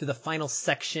it to the final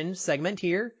segment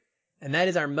here. And that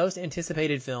is our most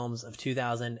anticipated films of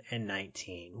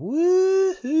 2019.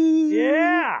 Woohoo!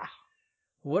 Yeah!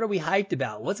 What are we hyped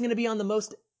about? What's going to be on the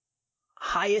most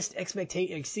highest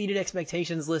exceeded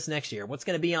expectations list next year? What's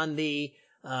going to be on the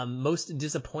most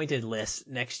disappointed list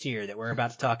next year that we're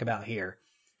about to talk about here?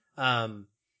 We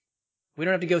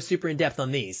don't have to go super in depth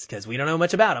on these because we don't know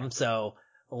much about them. So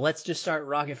let's just start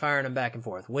rocket firing them back and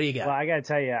forth. What do you got? Well, I got to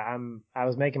tell you, I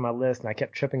was making my list and I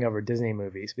kept tripping over Disney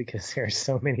movies because there's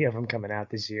so many of them coming out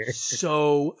this year.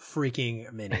 So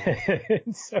freaking many.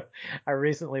 So I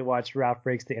recently watched Ralph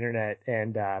Breaks the Internet,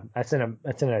 and I sent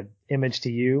an image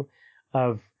to you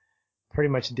of pretty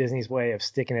much Disney's way of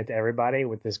sticking it to everybody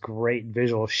with this great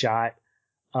visual shot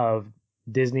of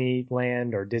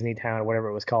Disneyland or Disneytown, whatever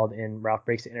it was called, in Ralph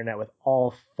Breaks the Internet, with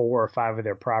all 4 or 5 of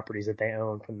their properties that they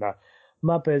own, from the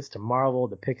Muppets to Marvel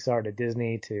to Pixar to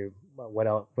Disney to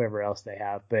whatever else they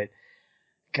have. But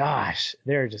gosh,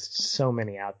 there are just so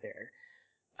many out there.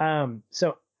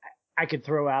 So I could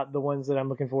throw out the ones that I'm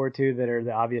looking forward to that are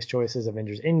the obvious choices: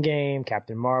 Avengers Endgame,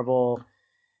 Captain Marvel,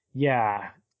 yeah,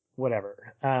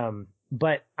 whatever.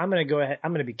 But I'm going to go ahead.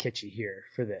 I'm going to be kitschy here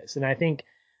for this. And I think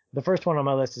the first one on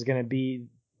my list is going to be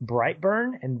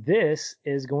Brightburn. And this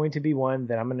is going to be one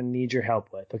that I'm going to need your help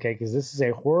with. Okay. Because this is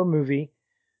a horror movie,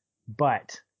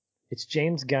 but it's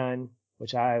James Gunn,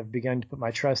 which I've begun to put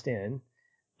my trust in.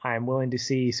 I'm willing to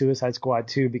see Suicide Squad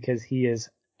 2 because he is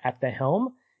at the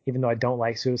helm, even though I don't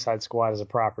like Suicide Squad as a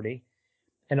property.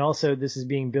 And also, this is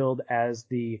being billed as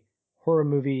the horror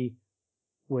movie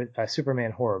with a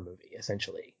Superman horror movie,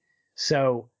 essentially.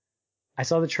 So I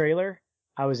saw the trailer.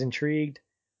 I was intrigued.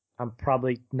 I'm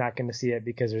probably not going to see it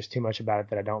because there's too much about it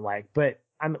that I don't like, but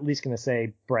I'm at least going to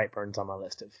say Brightburn's on my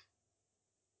list of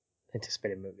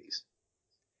anticipated movies.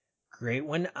 Great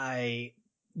one. I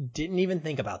didn't even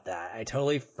think about that. I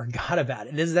totally forgot about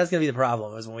it. That's going to be the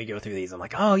problem, is when we go through these, I'm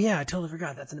like, oh yeah, I totally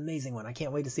forgot. That's an amazing one. I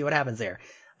can't wait to see what happens there.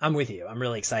 I'm with you. I'm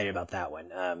really excited about that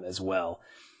one as well.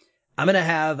 I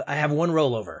have one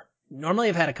rollover. Normally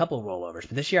I've had a couple of rollovers,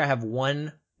 but this year I have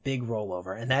one big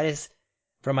rollover, and that is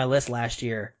from my list last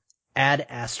year, Ad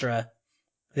Astra.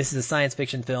 This is a science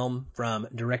fiction film from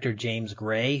director James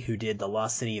Gray, who did The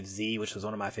Lost City of Z, which was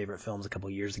one of my favorite films a couple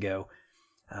of years ago.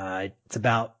 It's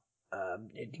about,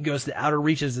 it goes to the outer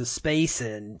reaches of space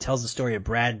and tells the story of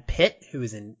Brad Pitt, who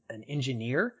is an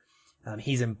engineer.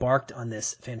 He's embarked on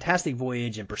this fantastic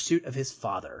voyage in pursuit of his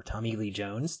father, Tommy Lee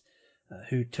Jones,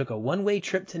 who took a one-way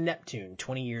trip to Neptune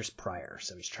 20 years prior.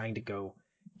 So he's trying to go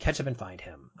catch up and find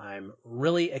him. I'm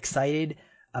really excited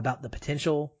about the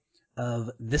potential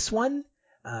of this one.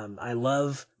 I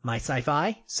love my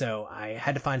sci-fi, so I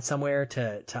had to find somewhere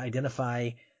to identify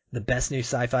the best new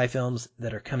sci-fi films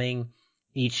that are coming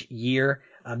each year.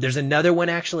 There's another one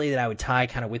actually that I would tie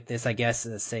kind of with this, I guess,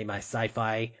 say my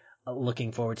sci-fi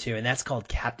looking forward to, and that's called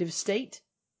Captive State.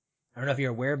 I don't know if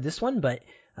you're aware of this one, but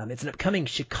it's an upcoming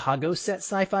Chicago set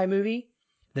sci-fi movie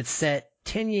that's set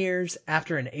 10 years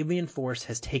after an alien force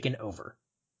has taken over.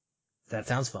 That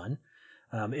sounds fun.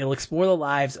 It'll explore the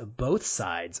lives of both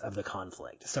sides of the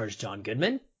conflict. It stars John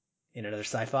Goodman in another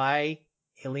sci-fi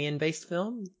alien-based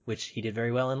film, which he did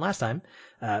very well in last time.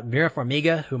 Vera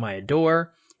Farmiga, whom I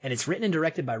adore, and it's written and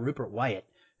directed by Rupert Wyatt,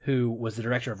 who was the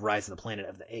director of Rise of the Planet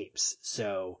of the Apes.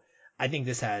 So I think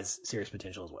this has serious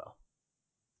potential as well.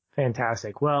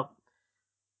 Fantastic. Well,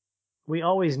 we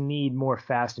always need more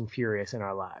Fast and Furious in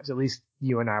our lives. At least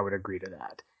you and I would agree to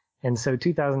that. And so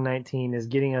 2019 is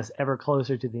getting us ever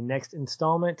closer to the next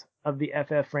installment of the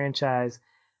FF franchise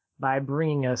by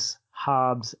bringing us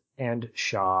Hobbs and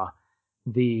Shaw,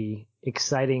 the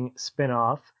exciting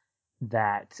spinoff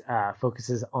that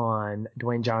focuses on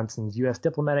Dwayne Johnson's U.S.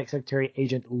 diplomatic secretary,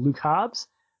 Agent Luke Hobbs,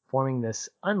 forming this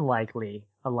unlikely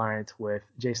alliance with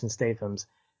Jason Statham's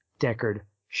Deckard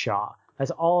Shaw.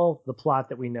 That's all the plot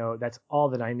that we know. That's all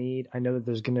that I need. I know that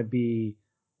there's going to be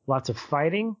lots of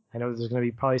fighting. I know that there's going to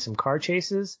be probably some car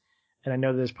chases, and I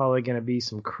know there's probably going to be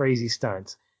some crazy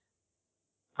stunts.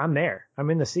 I'm there. I'm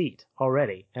in the seat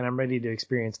already, and I'm ready to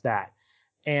experience that.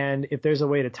 And if there's a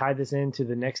way to tie this into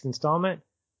the next installment,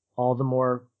 all the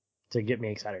more to get me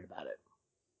excited about it.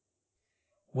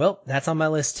 Well, that's on my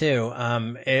list too.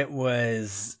 It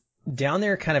was down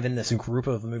there kind of in this group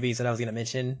of movies that I was going to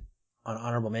mention on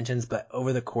honorable mentions, but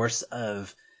over the course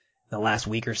of the last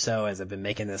week or so, as I've been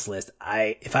making this list,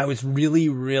 if I was really,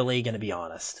 really going to be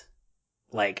honest,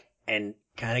 and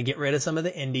kind of get rid of some of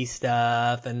the indie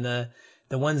stuff and the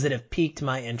ones that have piqued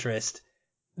my interest,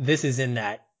 this is in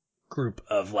that group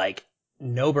of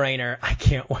no brainer. I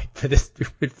can't wait for this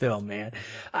stupid film, man.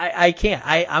 I can't.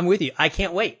 I'm with you. I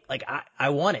can't wait. Like, I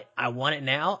want it. I want it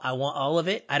now. I want all of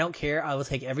it. I don't care. I will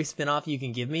take every spinoff you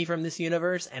can give me from this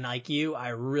universe. And like you, I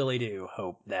really do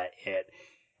hope that it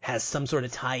has some sort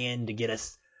of tie-in to get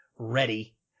us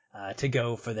ready, to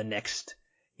go for the next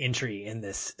entry in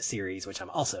this series, which I'm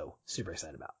also super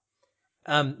excited about.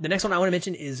 The next one I want to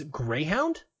mention is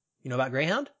Greyhound. You know about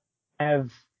Greyhound?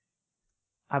 I've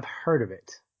heard of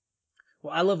it.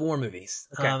 Well, I love war movies.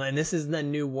 Okay. And this is the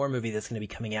new war movie that's going to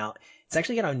be coming out. It's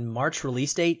actually got a March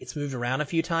release date. It's moved around a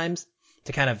few times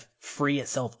to kind of free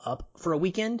itself up for a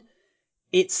weekend.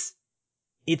 It's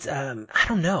I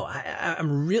don't know.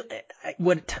 I'm real.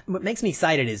 What makes me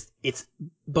excited is it's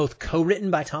both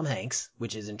co-written by Tom Hanks,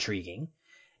 which is intriguing,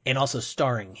 and also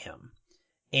starring him.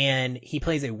 And he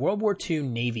plays a World War II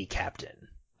Navy captain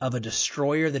of a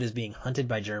destroyer that is being hunted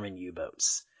by German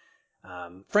U-boats.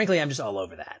 Frankly, I'm just all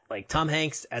over that. Like, Tom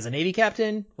Hanks as a Navy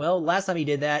captain, well, last time he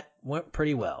did that went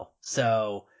pretty well.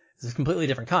 So it's a completely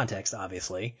different context,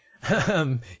 obviously.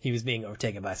 He was being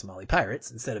overtaken by Somali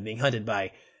pirates instead of being hunted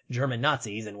by German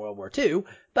Nazis in World War II.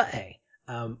 But hey,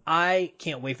 I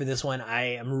can't wait for this one.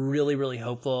 I am really, really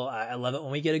hopeful. I love it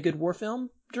when we get a good war film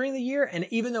during the year. And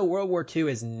even though World War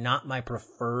II is not my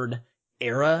preferred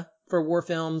era for war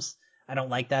films, I don't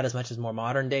like that as much as more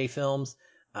modern day films.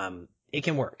 It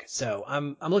can work. So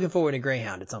I'm looking forward to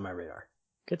Greyhound. It's on my radar.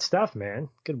 Good stuff, man.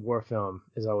 Good war film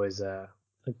is always a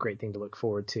great thing to look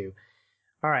forward to.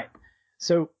 All right.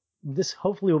 So this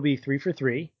hopefully will be 3 for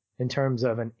 3 in terms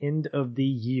of an end of the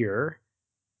year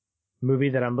movie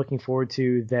that I'm looking forward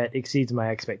to that exceeds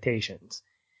my expectations.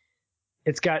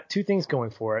 It's got two things going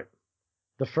for it.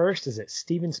 The first is that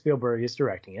Steven Spielberg is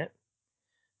directing it.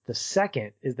 The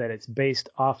second is that it's based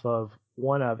off of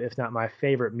one of, if not my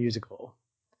favorite musical,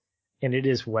 and it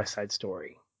is West Side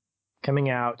Story, coming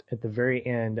out at the very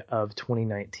end of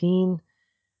 2019.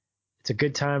 It's a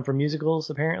good time for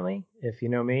musicals, apparently. If you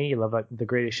know me, you love The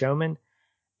Greatest Showman.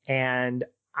 And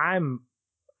I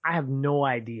have no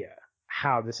idea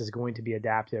how this is going to be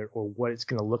adapted or what it's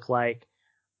going to look like.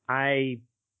 I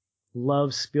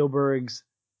love Spielberg's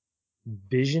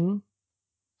vision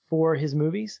for his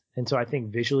movies, and so I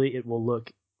think visually it will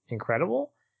look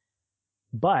incredible.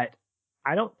 But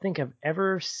I don't think I've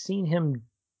ever seen him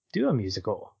do a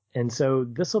musical. And so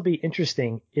this will be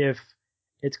interesting if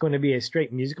it's going to be a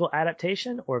straight musical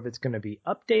adaptation or if it's going to be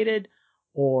updated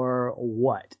or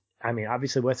what. I mean,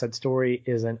 obviously West Side Story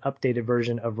is an updated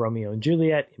version of Romeo and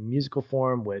Juliet in musical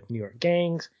form with New York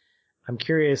gangs. I'm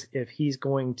curious if he's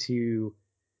going to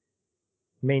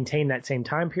maintain that same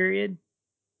time period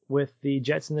with the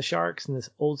Jets and the Sharks and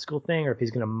this old school thing, or if he's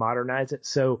going to modernize it.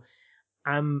 So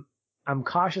I'm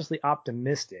cautiously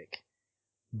optimistic,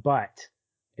 but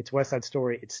it's West Side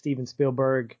Story. It's Steven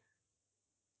Spielberg.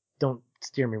 Don't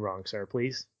steer me wrong, sir,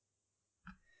 please.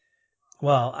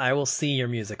 Well, I will see your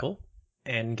musical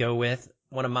and go with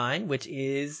one of mine, which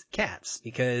is Cats,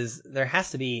 because there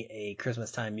has to be a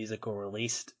Christmas time musical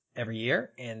released every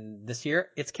year, and this year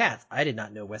it's Cats. I did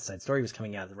not know West Side Story was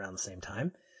coming out around the same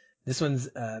time. This one's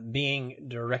being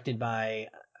directed by,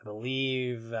 I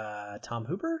believe, Tom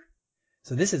Hooper.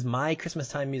 So this is my Christmas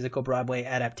time musical Broadway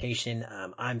adaptation.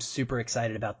 I'm super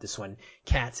excited about this one.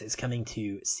 Cats is coming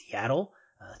to Seattle,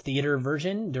 theater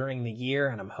version during the year,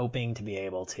 and I'm hoping to be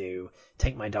able to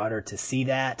take my daughter to see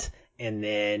that and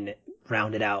then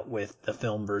round it out with the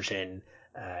film version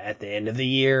at the end of the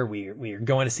year. We are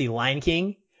going to see Lion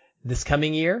King this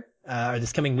coming year, or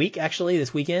this coming week, actually,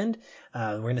 this weekend.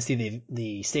 We're going to see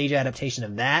the stage adaptation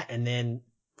of that, and then,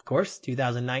 of course,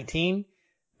 2019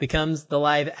 becomes the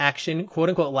live action, quote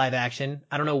unquote live action.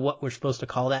 I don't know what we're supposed to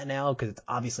call that now because it's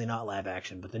obviously not live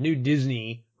action, but the new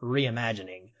Disney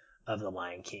reimagining of The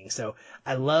Lion King. So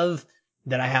I love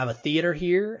that I have a theater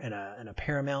here and a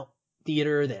Paramount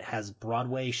theater that has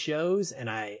Broadway shows, and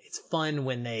it's fun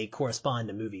when they correspond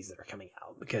to movies that are coming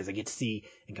out because I get to see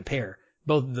and compare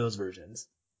both of those versions.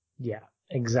 Yeah,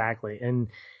 exactly. And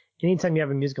anytime you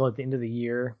have a musical at the end of the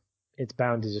year, it's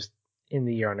bound to just end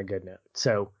the year on a good note.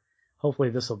 So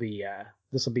hopefully this will be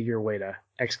your way to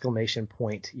exclamation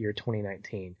point year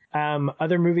 2019.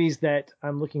 Other movies that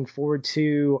I'm looking forward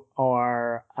to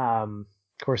are, of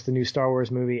course, the new Star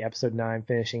Wars movie, Episode 9,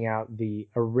 finishing out the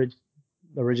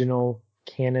original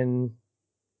canon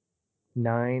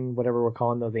 9, whatever we're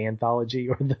calling the anthology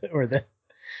or the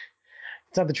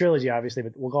it's not the trilogy, obviously,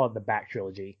 but we'll call it the back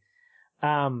trilogy.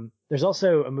 There's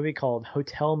also a movie called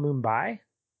Hotel Mumbai,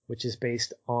 which is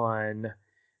based on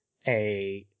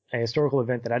a historical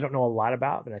event that I don't know a lot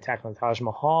about, an attack on Taj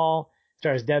Mahal.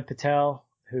 Stars Dev Patel,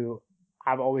 who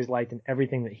I've always liked in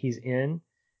everything that he's in.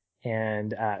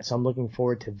 And so I'm looking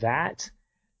forward to that.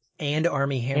 And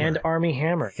Army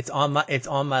Hammer. It's on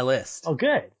my list. Oh,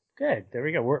 good. There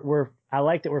we go. I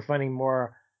like that we're funding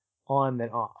more on than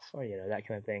off, or that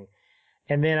kind of thing.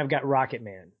 And then I've got Rocket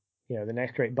Man, the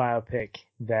next great biopic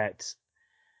that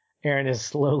Aaron is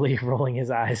slowly rolling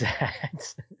his eyes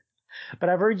at. But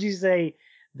I've heard you say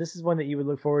this is one that you would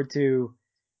look forward to,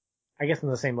 I guess on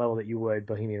the same level that you would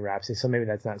Bohemian Rhapsody. So maybe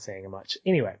that's not saying much.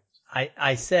 Anyway.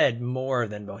 I said more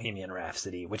than Bohemian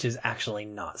Rhapsody, which is actually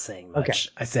not saying much.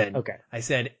 Okay. I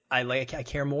said I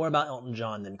care more about Elton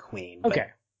John than Queen. But,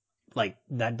 like,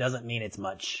 that doesn't mean it's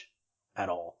much at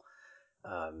all.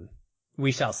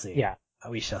 We shall see. Yeah.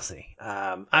 We shall see.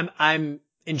 I'm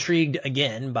intrigued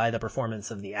again by the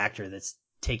performance of the actor that's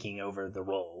taking over the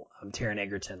role. Taron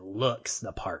Egerton looks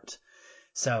the part.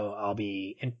 So I'll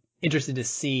be interested to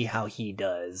see how he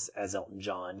does as Elton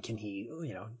John. Can he,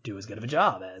 do as good of a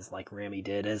job as like Rami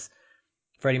did as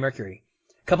Freddie Mercury?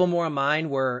 A couple more of mine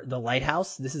were The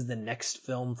Lighthouse. This is the next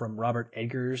film from Robert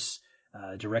Eggers,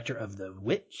 director of The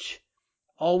Witch.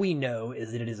 All we know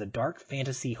is that it is a dark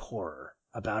fantasy horror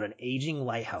about an aging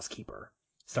lighthouse keeper.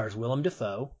 Stars Willem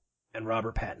Dafoe and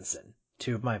Robert Pattinson,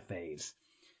 two of my faves.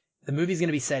 The movie's going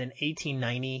to be set in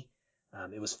 1890.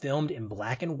 It was filmed in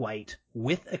black and white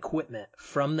with equipment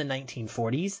from the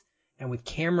 1940s and with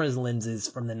cameras lenses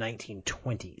from the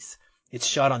 1920s. It's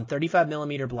shot on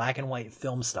 35mm black and white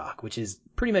film stock, which is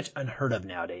pretty much unheard of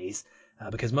nowadays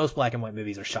because most black and white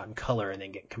movies are shot in color and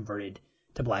then get converted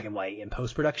to black and white in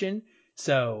post-production.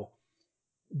 So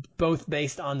both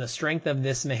based on the strength of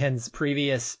this man's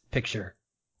previous picture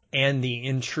and the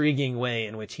intriguing way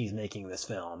in which he's making this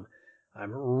film,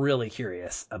 I'm really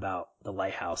curious about The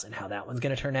Lighthouse and how that one's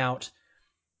going to turn out.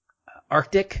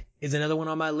 Arctic is another one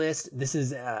on my list. This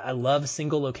is, I love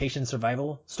single location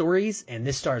survival stories, and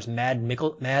this stars Mads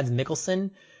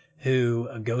Mikkelsen, who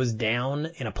goes down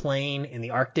in a plane in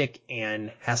the Arctic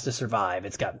and has to survive.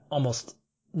 It's got almost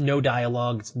no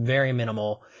dialogue. It's very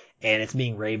minimal, and it's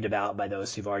being raved about by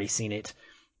those who've already seen it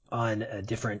on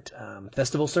different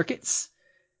festival circuits.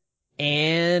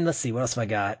 And let's see, what else have I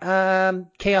got?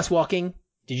 Chaos Walking.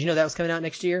 Did you know that was coming out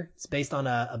next year? It's based on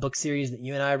a book series that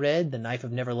you and I read, The Knife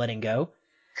of Never Letting Go.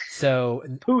 So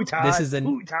this is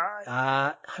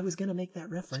I was going to make that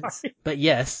reference. Sorry. But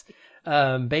yes,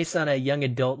 based on a young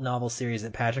adult novel series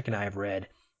that Patrick and I have read.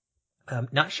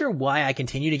 Not sure why I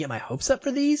continue to get my hopes up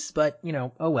for these, but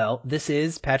oh well. This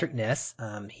is Patrick Ness.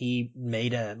 He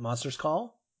made a Monster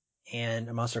Calls, and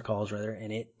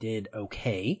it did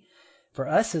okay for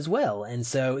us as well. And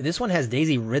so this one has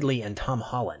Daisy Ridley and Tom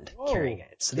Holland carrying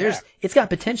it. So it's got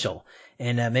potential.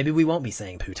 And maybe we won't be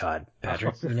saying Putod,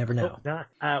 Patrick. You never know.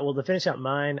 Well, to finish up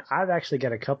mine, I've actually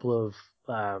got a couple of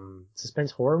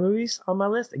suspense horror movies on my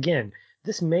list. Again,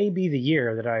 this may be the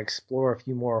year that I explore a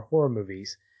few more horror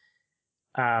movies.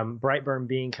 Brightburn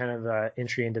being kind of an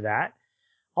entry into that.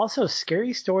 Also,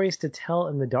 Scary Stories to Tell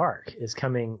in the Dark is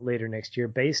coming later next year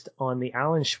based on the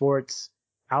Alvin Schwartz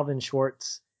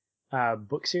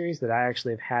book series that I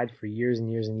actually have had for years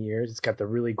and years and years. It's got the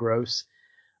really gross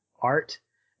art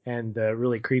and the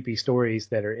really creepy stories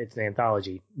it's an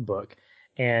anthology book.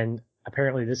 And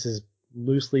apparently this is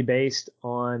loosely based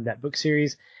on that book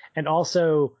series, and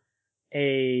also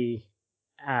a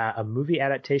movie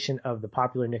adaptation of the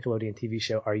popular Nickelodeon TV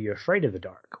show Are You Afraid of the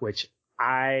Dark, which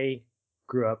I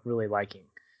grew up really liking.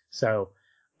 So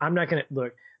I'm not going to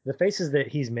look. The faces that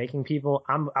he's making people,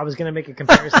 I was going to make a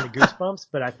comparison to Goosebumps,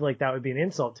 but I feel like that would be an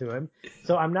insult to him.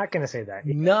 So I'm not going to say that.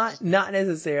 Not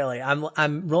necessarily.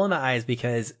 I'm rolling my eyes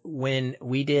because when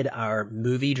we did our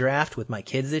movie draft with my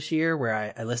kids this year,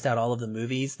 where I list out all of the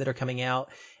movies that are coming out,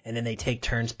 and then they take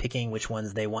turns picking which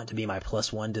ones they want to be my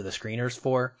 +1 to the screeners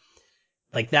for.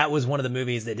 Like, that was one of the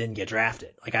movies that didn't get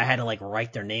drafted. Like, I had to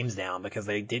write their names down because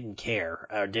they didn't care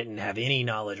or didn't have any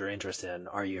knowledge or interest in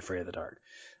Are You Afraid of the Dark?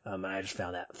 And I just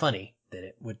found that funny that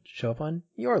it would show up on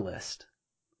your list.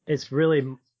 It's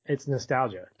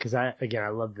nostalgia because I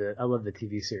love the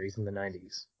TV series in the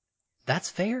 90s. That's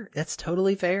fair. That's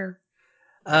totally fair.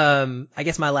 I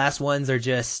guess my last ones are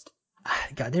just,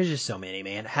 God, there's just so many,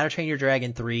 man. How to Train Your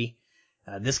Dragon 3.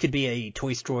 This could be a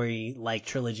Toy Story-like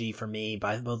trilogy for me.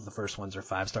 Both of the first ones are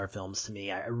 5-star films to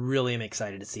me. I really am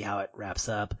excited to see how it wraps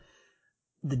up.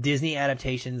 The Disney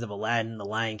adaptations of Aladdin, The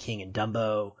Lion King, and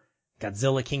Dumbo.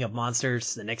 Godzilla King of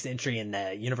Monsters, the next entry in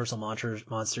the Universal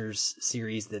Monsters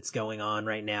series that's going on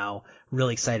right now.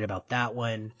 Really excited about that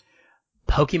one.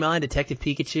 Pokemon Detective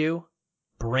Pikachu.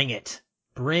 Bring it.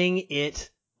 Bring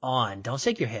it on. Don't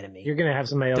shake your head at me. You're going to have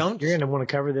somebody else. You're going to want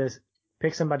to cover this.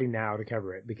 Pick somebody now to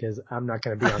cover it because I'm not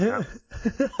going to be on that.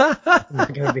 I'm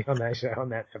not going to be on that show, on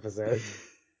that episode.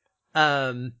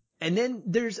 And And then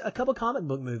there's a couple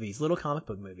little comic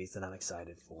book movies that I'm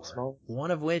excited for. Small. One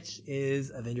of which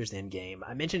is Avengers Endgame.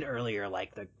 I mentioned earlier,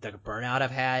 like the burnout I've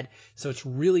had. So it's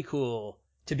really cool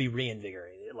to be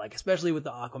reinvigorated, like especially with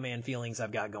the Aquaman feelings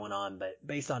I've got going on, but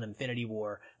based on Infinity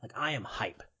War, like I am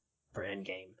hype for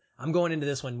Endgame. I'm going into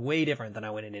this one way different than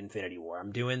I went into Infinity War.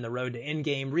 I'm doing the Road to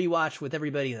Endgame rewatch with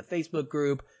everybody in the Facebook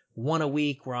group, one a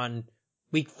week. We're on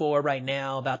week 4 right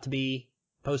now, about to be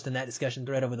posting that discussion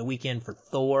thread over the weekend for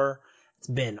Thor. It's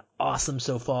been awesome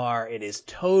so far. It is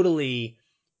totally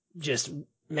just,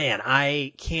 man,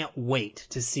 I can't wait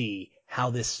to see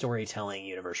how this storytelling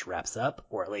universe wraps up,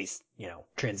 or at least,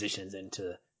 transitions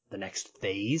into the next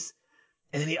phase.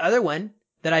 And then the other one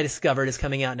that I discovered is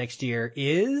coming out next year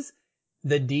is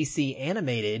the DC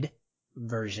animated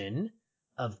version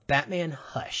of Batman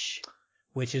Hush,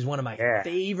 which is one of my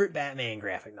favorite Batman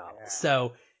graphic novels. Yeah.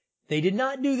 So they did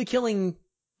not do the Killing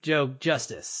Joke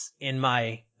justice, in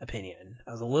my opinion.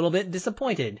 I was a little bit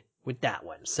disappointed with that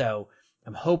one. So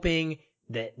I'm hoping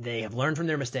that they have learned from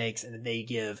their mistakes and that they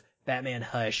give Batman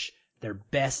Hush their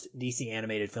best DC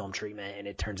animated film treatment, and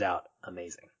it turns out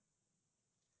amazing.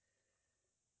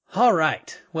 All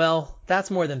right. Well, that's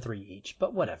more than 3 each,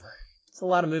 but whatever. It's a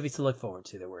lot of movies to look forward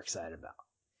to that we're excited about.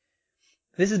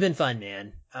 This has been fun,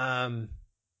 man.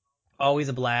 Always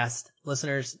a blast.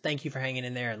 Listeners, thank you for hanging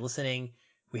in there and listening.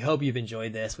 We hope you've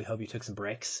enjoyed this. We hope you took some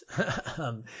breaks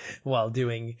while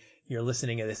doing your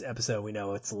listening of this episode. We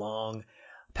know it's long.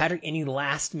 Patrick, any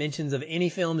last mentions of any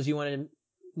films you want to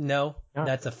know? No.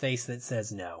 That's a face that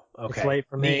says no. Okay. It's late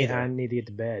for me. I need to get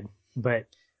to bed. But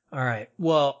all right.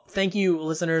 Well, thank you,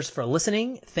 listeners, for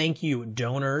listening. Thank you,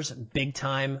 donors, big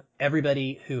time.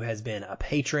 Everybody who has been a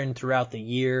patron throughout the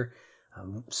year.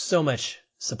 So much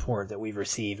support that we've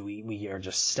received. We are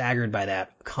just staggered by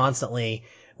that constantly.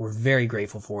 We're very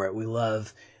grateful for it. We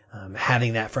love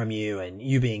having that from you, and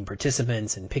you being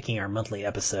participants and picking our monthly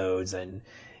episodes and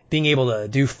being able to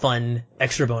do fun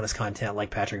extra bonus content like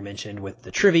Patrick mentioned with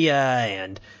the trivia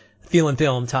and Feel and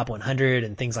Film Top 100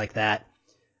 and things like that.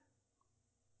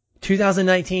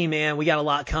 2019, man, we got a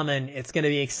lot coming. It's going to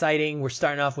be exciting. We're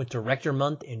starting off with Director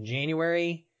Month in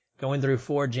January, going through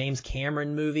 4 James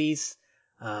Cameron movies.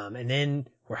 And then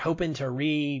we're hoping to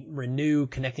renew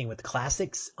Connecting with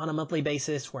Classics on a monthly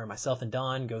basis, where myself and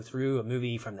Don go through a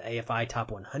movie from the AFI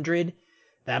Top 100.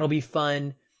 That'll be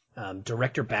fun.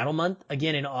 Director Battle Month,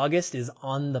 again in August, is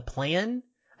on the plan,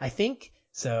 I think.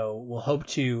 So we'll hope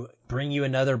to bring you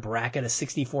another bracket of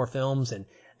 64 films. And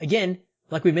again,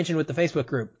 like we mentioned with the Facebook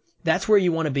group, that's where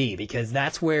you want to be, because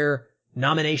that's where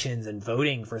nominations and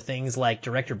voting for things like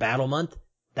Director Battle Month,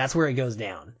 that's where it goes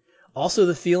down. Also,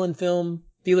 the Feel and Film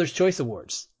Dealer's Choice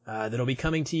Awards that'll be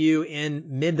coming to you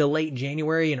in mid to late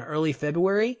January and early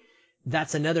February.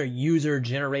 That's another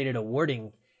user-generated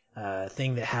awarding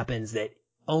thing that happens that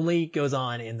only goes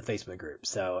on in the Facebook group.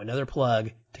 So another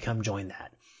plug to come join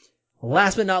that.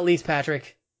 Last but not least,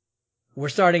 Patrick, we're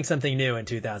starting something new in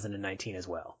 2019 as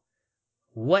well.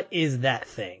 What is that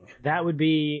thing? That would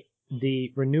be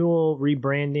the renewal,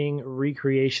 rebranding,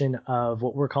 recreation of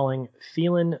what we're calling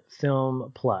Feelin'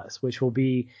 Film Plus, which will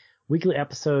be weekly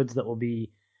episodes that will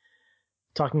be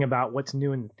talking about what's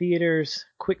new in the theaters,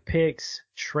 quick picks,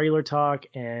 trailer talk,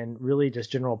 and really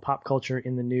just general pop culture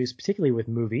in the news, particularly with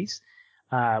movies.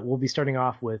 We'll be starting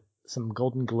off with some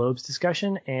Golden Globes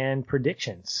discussion and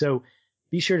predictions. So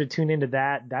be sure to tune into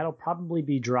that. That'll probably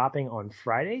be dropping on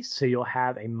Fridays, so you'll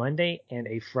have a Monday and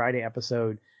a Friday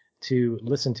episode to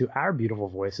listen to our beautiful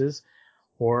voices,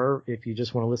 or if you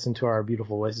just want to listen to our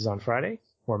beautiful voices on Friday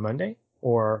or Monday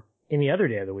or any other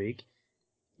day of the week,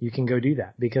 you can go do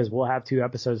that, because we'll have 2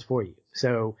 episodes for you.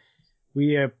 So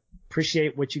we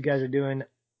appreciate what you guys are doing,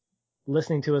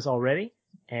 listening to us already,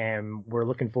 and we're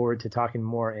looking forward to talking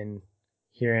more and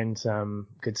hearing some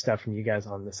good stuff from you guys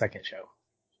on the second show.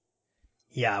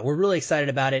 Yeah, we're really excited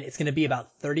about it. It's going to be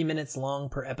about 30 minutes long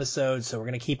per episode, so we're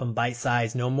going to keep them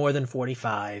bite-sized, no more than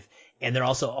 45. And they're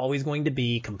also always going to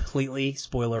be completely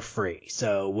spoiler-free.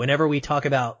 So whenever we talk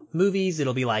about movies,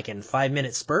 it'll be like in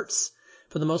 5-minute spurts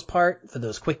for the most part, for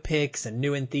those quick picks and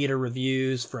new in-theater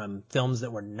reviews from films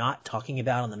that we're not talking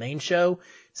about on the main show.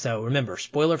 So remember,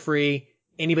 spoiler-free,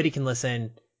 anybody can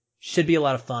listen. Should be a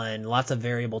lot of fun, lots of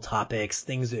variable topics,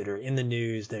 things that are in the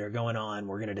news that are going on.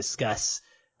 We're going to discuss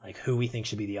like who we think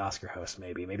should be the Oscar host,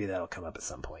 maybe. Maybe that'll come up at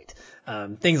some point.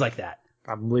 Things like that.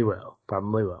 Probably will.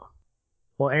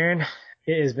 Well, Aaron,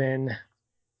 it has been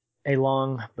a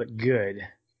long but good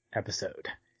episode.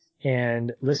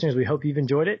 And listeners, we hope you've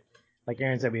enjoyed it. Like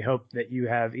Aaron said, we hope that you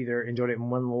have either enjoyed it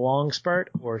in one long spurt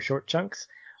or short chunks,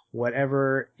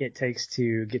 whatever it takes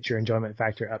to get your enjoyment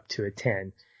factor up to a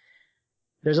 10.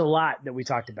 there's a lot that we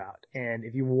talked about. And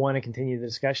if you want to continue the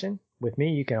discussion with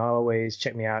me, you can always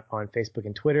check me out on Facebook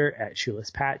and Twitter at Shoeless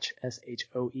Patch,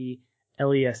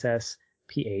 ShoelessPatch.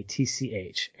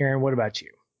 Aaron, what about you?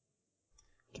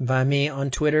 You can find me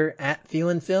on Twitter at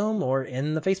FeelinFilm or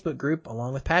in the Facebook group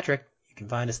along with Patrick. You can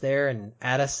find us there and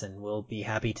add us, and we'll be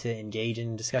happy to engage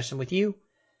in discussion with you.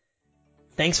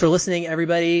 Thanks for listening,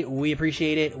 everybody. We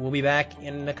appreciate it. We'll be back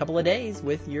in a couple of days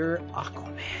with your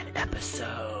Aquaman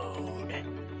episode.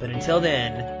 But until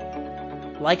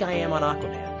then, like I am on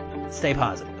Aquaman, stay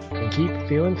positive. And keep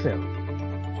feeling film.